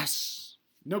 Yes.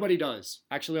 Nobody does.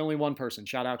 Actually, only one person.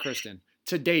 Shout out Kristen.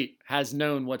 To date, has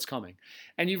known what's coming.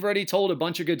 And you've already told a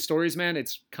bunch of good stories, man.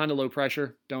 It's kind of low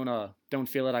pressure. Don't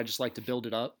feel it. I just like to build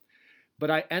it up. But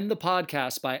I end the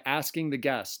podcast by asking the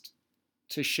guest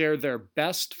to share their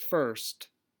best first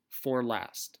for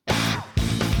last.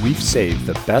 We've saved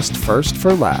the best first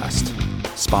for last.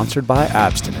 Sponsored by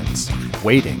Abstinence.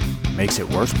 Waiting makes it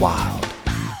worthwhile.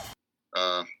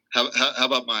 How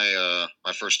about my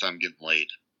first time getting laid?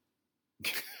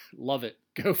 Love it.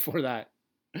 Go for that.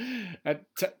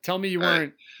 Tell me you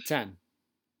weren't 10.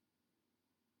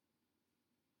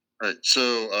 All right. So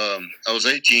I was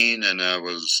 18 and I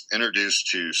was introduced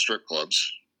to strip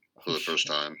clubs for the first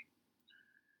time.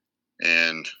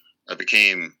 And I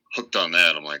became hooked on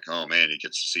that. I'm like, oh man, you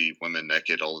get to see women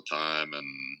naked all the time, and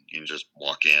you can just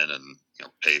walk in and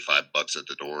pay $5 at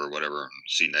the door or whatever, and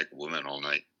see naked women all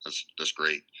night. That's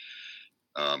great.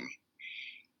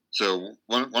 So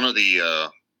one of the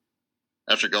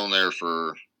after going there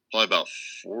for probably about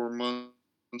 4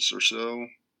 months or so.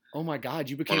 Oh my God,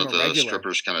 you became one of the regular.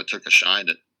 Strippers kind of took a shine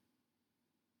to.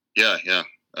 Yeah. Yeah,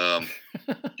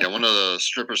 one of the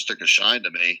strippers took a shine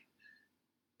to me.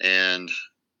 And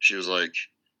she was like,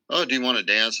 "Oh, do you want to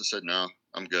dance?" I said, "No,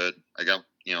 I'm good. I got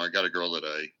a girl that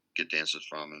I get dances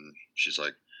from." And she's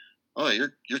like, "Oh,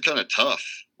 you're kind of tough.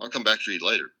 I'll come back for you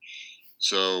later."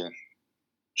 So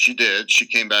she did. She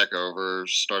came back over,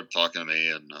 started talking to me,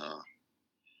 and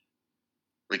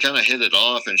we kind of hit it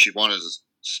off. And she wanted to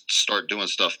start doing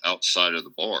stuff outside of the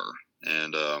bar.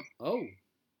 And I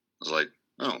was like,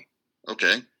 "Oh,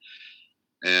 okay."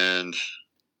 And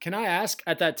can I ask,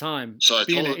 at that time, so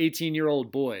being an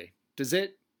 18-year-old boy,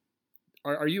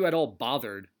 are you at all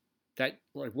bothered that,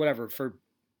 like, whatever, for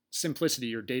simplicity,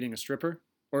 you're dating a stripper?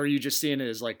 Or are you just seeing it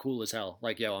as, like, cool as hell?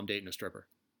 Like, yo, I'm dating a stripper.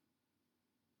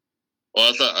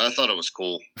 Well, I thought it was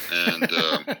cool. And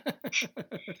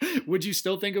would you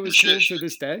still think it was cool to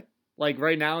this day? Like,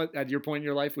 right now, at your point in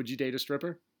your life, would you date a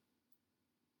stripper?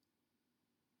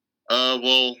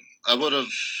 Well, I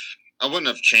wouldn't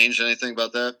have changed anything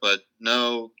about that, but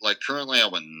no, like currently I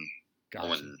wouldn't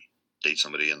date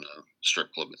somebody in the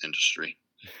strip club industry.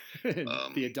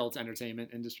 The adult entertainment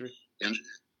industry.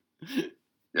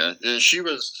 Yeah, and she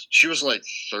was like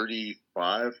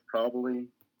 35 probably.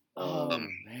 Oh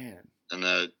man.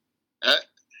 And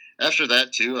after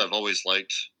that too, I've always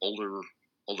liked older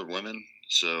women,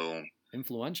 so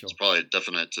influential. It's probably a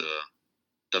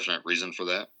definite reason for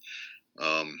that.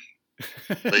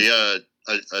 But yeah,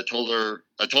 I told her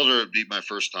it'd be my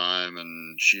first time,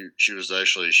 and she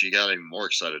got even more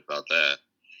excited about that.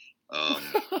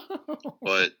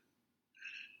 But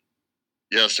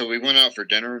yeah, so we went out for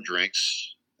dinner and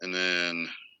drinks, and then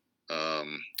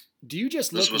do you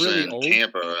just look really old?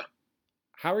 Tampa.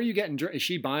 How are you getting? Is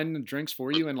she buying the drinks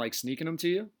for you and like sneaking them to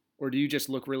you, or do you just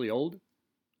look really old,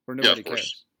 or nobody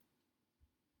cares?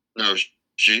 No,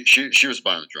 She was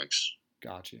buying the drinks.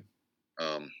 Got you.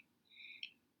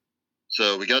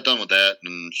 So we got done with that,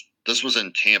 and this was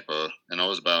in Tampa, and I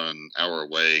was about an hour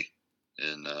away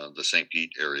in the St.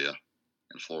 Pete area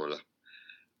in Florida.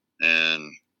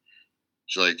 And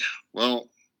she's like, well,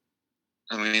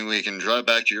 I mean, we can drive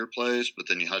back to your place, but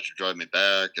then you have to drive me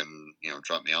back and,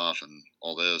 drop me off and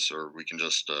all this, or we can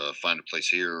just find a place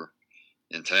here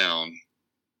in town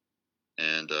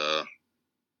and,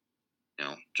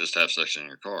 just have sex in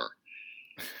your car.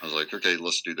 I was like, okay,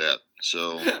 let's do that.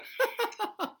 So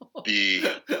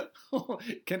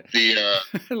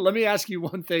let me ask you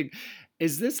one thing.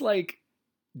 Is this like,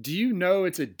 do you know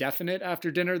it's a definite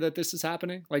after dinner that this is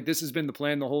happening? Like this has been the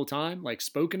plan the whole time, like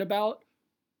spoken about,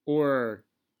 or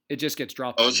it just gets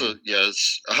dropped? Oh, it's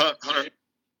 100.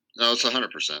 No, it's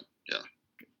 100%. Yeah.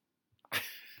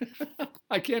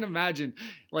 I can't imagine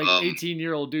like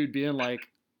 18-year-old dude being like,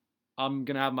 I'm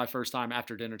going to have my first time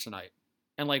after dinner tonight.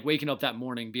 And like waking up that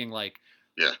morning being like,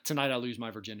 yeah, tonight I lose my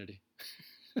virginity.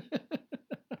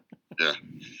 Yeah.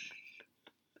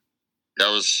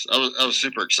 I was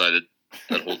super excited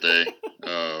that whole day.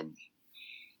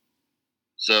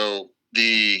 So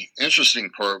the interesting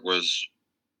part was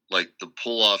like the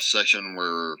pull off section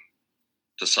where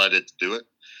decided to do it.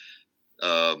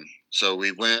 So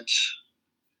we went.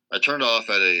 I turned off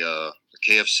at a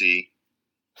KFC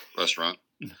restaurant.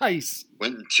 Nice.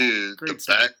 Went into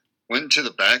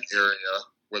the back area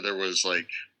where there was like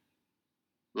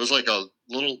a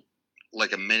little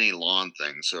like a mini lawn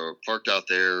thing. So parked out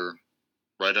there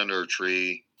right under a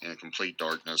tree in complete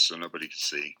darkness so nobody could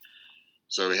see.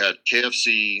 So we had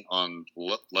KFC on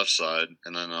the left side,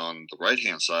 and then on the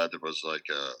right-hand side, there was like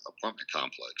a apartment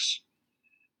complex.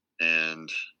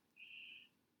 And,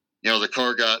 the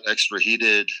car got extra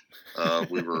heated.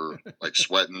 We were like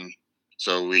sweating.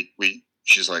 So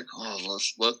she's like, oh,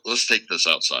 let's take this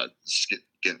outside. It's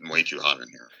getting way too hot in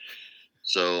here.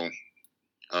 So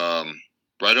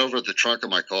right over the trunk of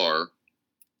my car,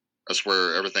 that's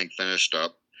where everything finished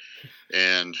up.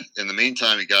 And in the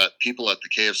meantime, you got people at the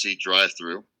KFC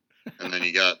drive-thru, and then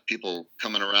you got people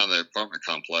coming around the apartment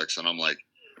complex, and I'm like,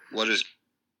 what is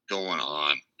going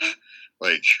on?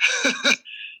 Like,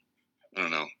 I don't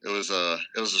know. It was a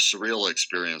surreal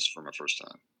experience for my first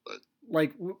time. But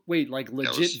like, wait, like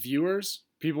legit viewers?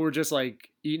 People were just like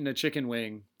eating a chicken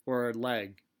wing or a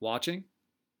leg watching?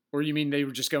 Or you mean they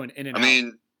were just going in and out? I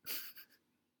mean,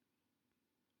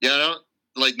 yeah,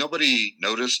 like nobody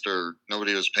noticed or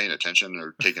nobody was paying attention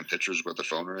or taking pictures with the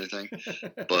phone or anything.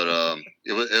 But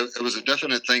it was a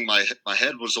definite thing. My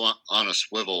head was on a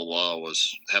swivel while I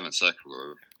was having sex with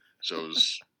her. So it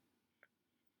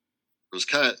was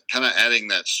kind of adding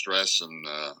that stress and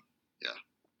yeah.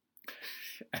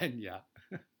 And yeah.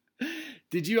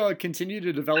 Did you continue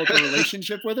to develop a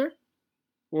relationship with her?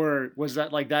 Or was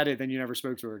that like that it, then you never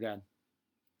spoke to her again?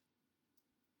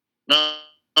 No,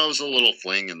 I was a little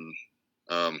fling, and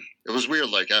it was weird.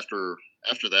 Like after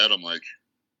that, I'm like,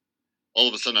 all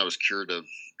of a sudden I was cured of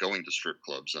going to strip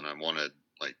clubs, and I wanted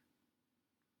like,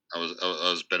 I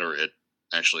was better at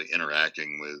actually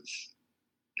interacting with,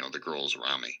 the girls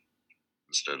around me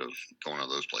instead of going to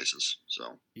those places.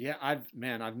 So yeah, I've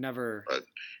never. But,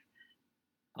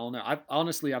 I don't know.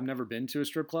 I've never been to a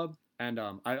strip club, and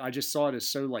I just saw it as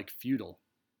so like futile.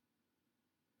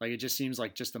 Like it just seems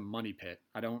like just a money pit.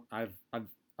 I've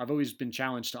always been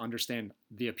challenged to understand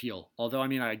the appeal. Although I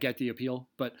mean I get the appeal,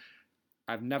 but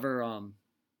I've never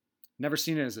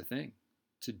seen it as a thing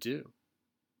to do.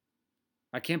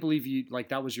 I can't believe you like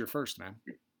that was your first, man.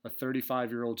 A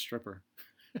 35-year-old stripper.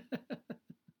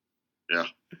 Yeah.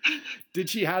 Did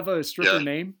she have a stripper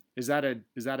name? Is that an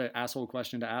asshole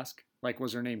question to ask? Like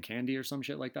was her name Candy or some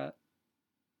shit like that?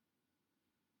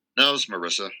 No, it was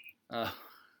Marissa.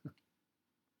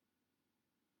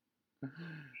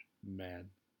 Man.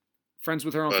 Friends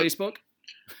with her on Facebook?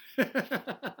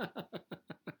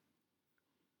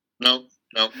 No.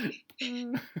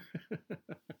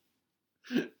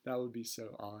 That would be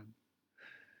so odd.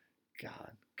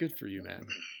 God, good for you, man.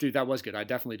 Dude, that was good. I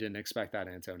definitely didn't expect that,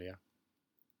 Antonio.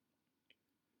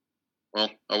 Well,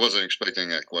 I wasn't expecting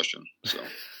that question. So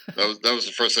that was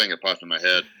the first thing that popped in my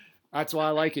head. That's why I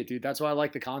like it, dude. That's why I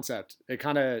like the concept. I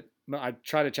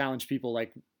try to challenge people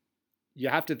like, you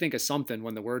have to think of something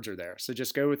when the words are there. So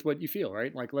just go with what you feel,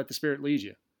 right? Like let the spirit lead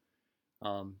you.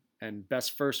 And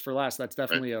best first for last, that's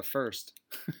definitely a first.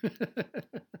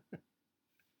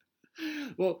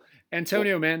 Well,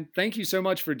 Antonio, man, thank you so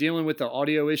much for dealing with the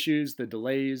audio issues, the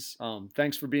delays.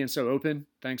 Thanks for being so open.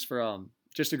 Thanks for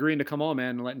just agreeing to come on,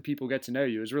 man, and letting people get to know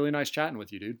you. It was really nice chatting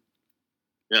with you, dude.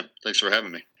 Yeah, thanks for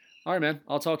having me. All right, man.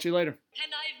 I'll talk to you later.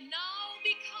 And I've now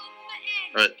become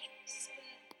All right.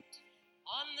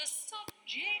 on the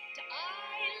subject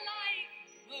I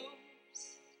like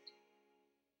most.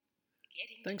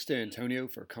 Thanks to Antonio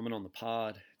for coming on the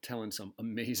pod, telling some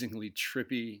amazingly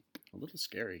trippy, a little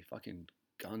scary, fucking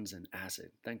guns and acid.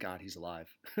 Thank God he's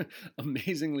alive.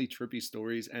 Amazingly trippy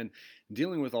stories and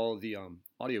dealing with all of the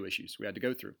audio issues we had to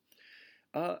go through.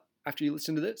 After you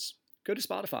listen to this, go to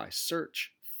Spotify,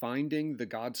 search Finding the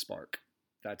God Spark.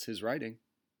 That's his writing.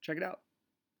 Check it out.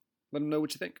 Let him know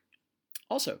what you think.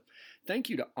 Also, thank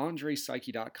you to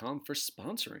AndrePsyche.com for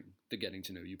sponsoring the Getting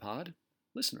to Know You pod.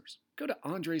 Listeners, go to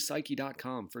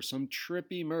AndrePsyche.com for some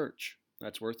trippy merch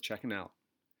that's worth checking out.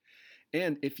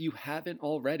 And if you haven't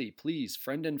already, please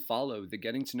friend and follow the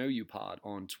Getting to Know You pod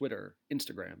on Twitter,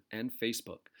 Instagram, and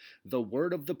Facebook. The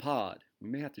word of the pod. We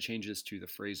may have to change this to the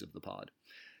phrase of the pod.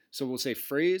 So we'll say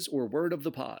phrase or word of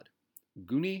the pod.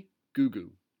 Goonie Goo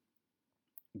Goo.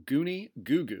 Goonie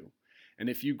Goo Goo. And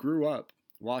if you grew up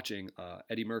watching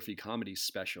Eddie Murphy comedy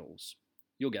specials,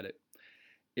 you'll get it.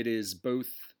 It is both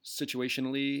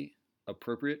situationally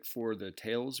appropriate for the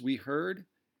tales we heard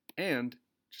and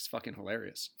just fucking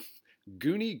hilarious.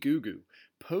 Goonie Goo Goo.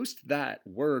 Post that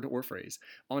word or phrase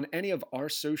on any of our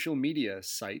social media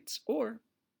sites or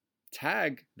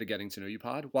tag the Getting to Know You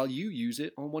pod while you use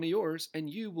it on one of yours, and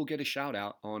you will get a shout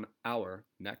out on our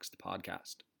next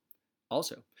podcast.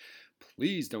 Also,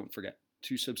 please don't forget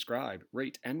to subscribe,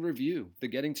 rate, and review the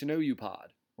Getting to Know You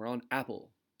pod. We're on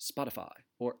Apple, Spotify,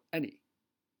 or any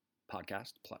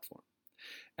podcast platform.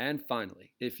 And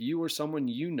finally, if you or someone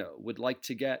you know would like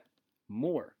to get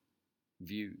more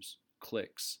views,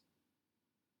 clicks,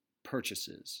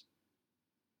 purchases,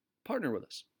 partner with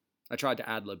us. I tried to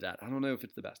ad-lib that. I don't know if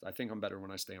it's the best. I think I'm better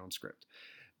when I stay on script.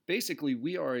 Basically,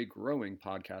 we are a growing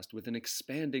podcast with an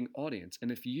expanding audience, and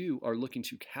if you are looking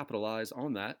to capitalize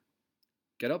on that,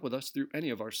 get up with us through any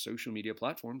of our social media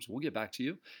platforms. We'll get back to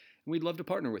you, and we'd love to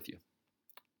partner with you.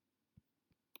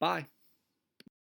 Bye.